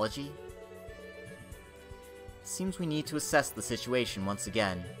technology? Seems we need to assess the situation once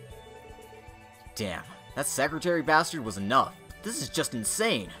again. Damn, that secretary bastard was enough. This is just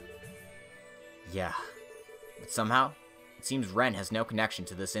insane. Yeah, but somehow, it seems Ren has no connection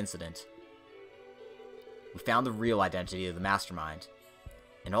to this incident. We found the real identity of the mastermind,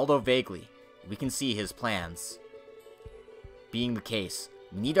 and although vaguely, we can see his plans. Being the case,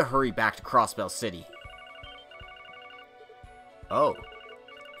 we need to hurry back to Crossbell City. Oh,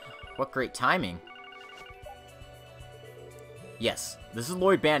 what great timing. Yes, this is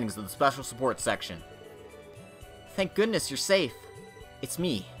Lloyd Bannings of the Special Support Section. Thank goodness you're safe. It's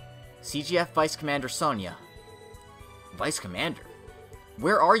me, CGF Vice Commander Sonia. Vice Commander?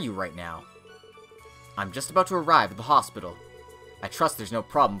 Where are you right now? I'm just about to arrive at the hospital. I trust there's no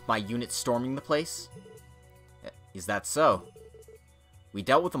problem with my unit storming the place? Is that so? We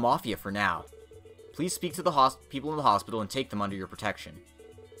dealt with the Mafia for now. Please speak to the people in the hospital and take them under your protection.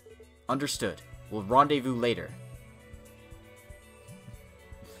 Understood. We'll rendezvous later.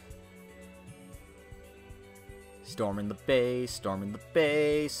 Storming the base, storming the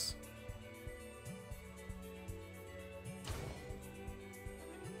base.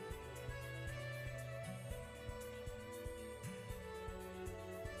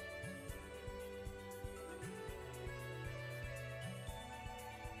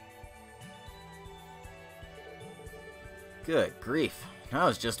 Good grief. I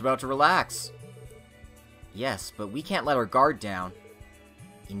was just about to relax. Yes, but we can't let our guard down.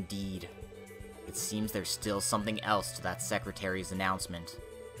 Indeed. It seems there's still something else to that secretary's announcement.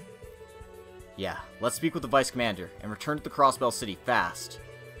 Yeah, let's speak with the Vice Commander and return to the Crossbell City fast.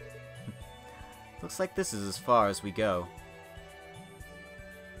 Looks like this is as far as we go.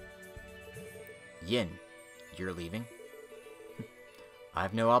 Yin, you're leaving? I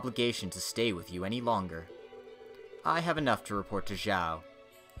have no obligation to stay with you any longer. I have enough to report to Zhao,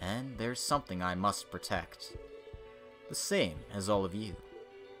 and there's something I must protect. The same as all of you.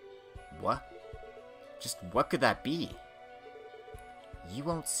 What? Just what could that be? You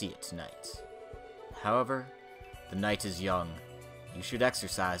won't see it tonight. However, the night is young. You should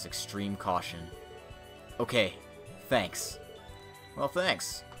exercise extreme caution. Okay, thanks. Well,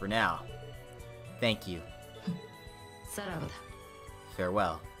 thanks, for now. Thank you.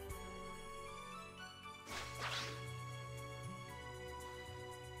 Farewell.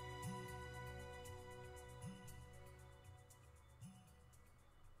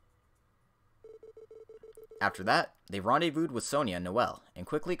 After that, they rendezvoused with Sonia and Noelle, and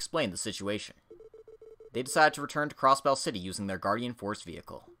quickly explained the situation. They decided to return to Crossbell City using their Guardian Force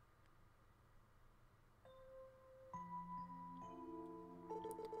vehicle.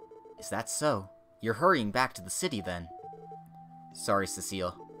 Is that so? You're hurrying back to the city, then? Sorry,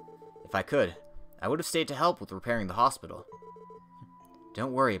 Cecile. If I could, I would have stayed to help with repairing the hospital.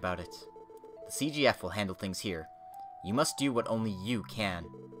 Don't worry about it. The CGF will handle things here. You must do what only you can.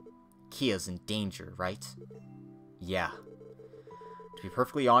 Kia's in danger, right? Yeah. To be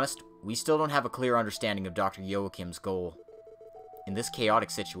perfectly honest, we still don't have a clear understanding of Dr. Joachim's goal. In this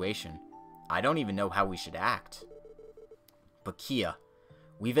chaotic situation, I don't even know how we should act. But Kia,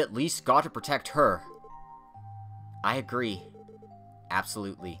 we've at least got to protect her. I agree.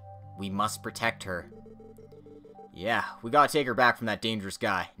 Absolutely. We must protect her. Yeah, we gotta take her back from that dangerous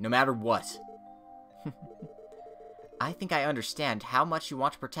guy, no matter what. I think I understand how much you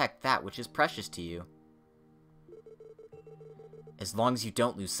want to protect that which is precious to you. As long as you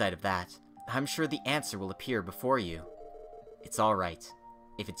don't lose sight of that, I'm sure the answer will appear before you. It's alright.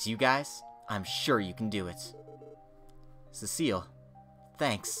 If it's you guys, I'm sure you can do it. Cecile,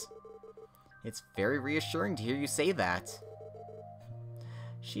 thanks. It's very reassuring to hear you say that.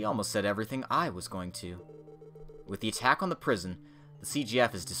 She almost said everything I was going to. With the attack on the prison, the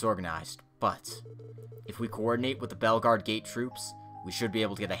CGF is disorganized, but if we coordinate with the Bellegarde Gate troops, we should be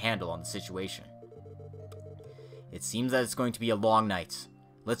able to get a handle on the situation. It seems that it's going to be a long night.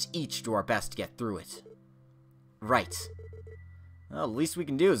 Let's each do our best to get through it. Right. Well, the least we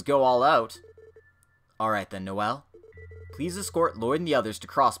can do is go all out. Alright then, Noelle. Please escort Lloyd and the others to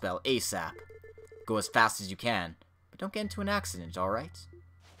Crossbell ASAP. Go as fast as you can, but don't get into an accident, alright?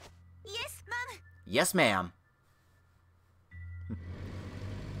 Yes, Mom. Yes, ma'am.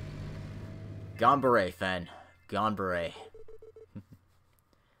 Gonberet, Fen. Gonberet.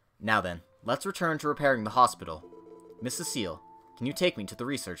 Now then, let's return to repairing the hospital. Miss Cecile, can you take me to the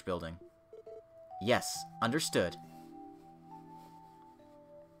research building? Yes, understood.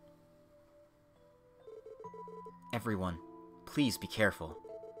 Everyone, please be careful.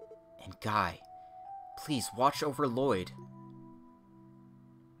 And Guy, please watch over Lloyd.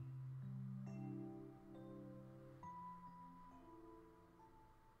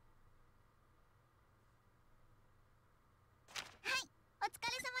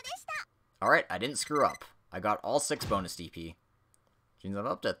 Alright, I didn't screw up. I got all 6 bonus DP. Means I'm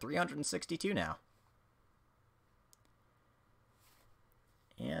up to 362 now.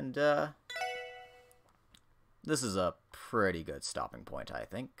 And, this is a pretty good stopping point, I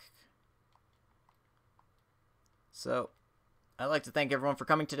think. So, I'd like to thank everyone for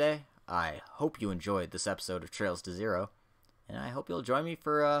coming today. I hope you enjoyed this episode of Trails to Zero. And I hope you'll join me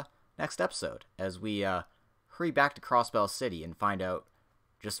for, next episode, as we, hurry back to Crossbell City and find out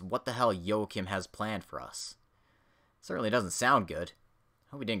just what the hell Joachim has planned for us. Certainly doesn't sound good.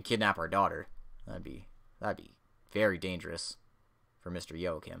 Hope we didn't kidnap our daughter. That'd be very dangerous for Mr.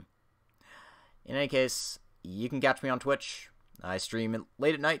 Joachim. In any case, you can catch me on Twitch. I stream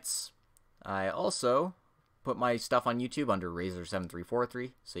late at nights. I also put my stuff on YouTube under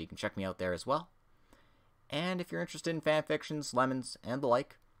Razor7343, so you can check me out there as well. And if you're interested in fanfictions, lemons, and the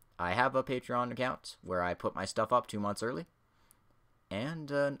like, I have a Patreon account where I put my stuff up 2 months early.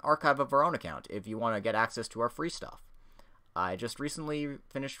 And an archive of our own account if you want to get access to our free stuff. I just recently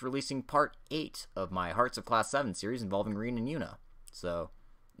finished releasing part 8 of my Hearts of Class 7 series involving Reen and Yuna. So,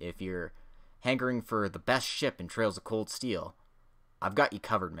 if you're hankering for the best ship in Trails of Cold Steel, I've got you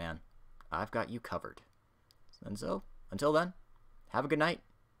covered, man. I've got you covered. And so, until then, have a good night,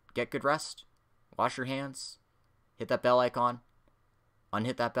 get good rest, wash your hands, hit that bell icon,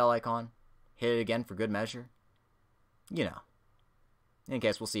 unhit that bell icon, hit it again for good measure. You know. In any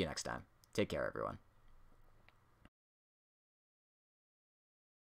case, we'll see you next time. Take care, everyone.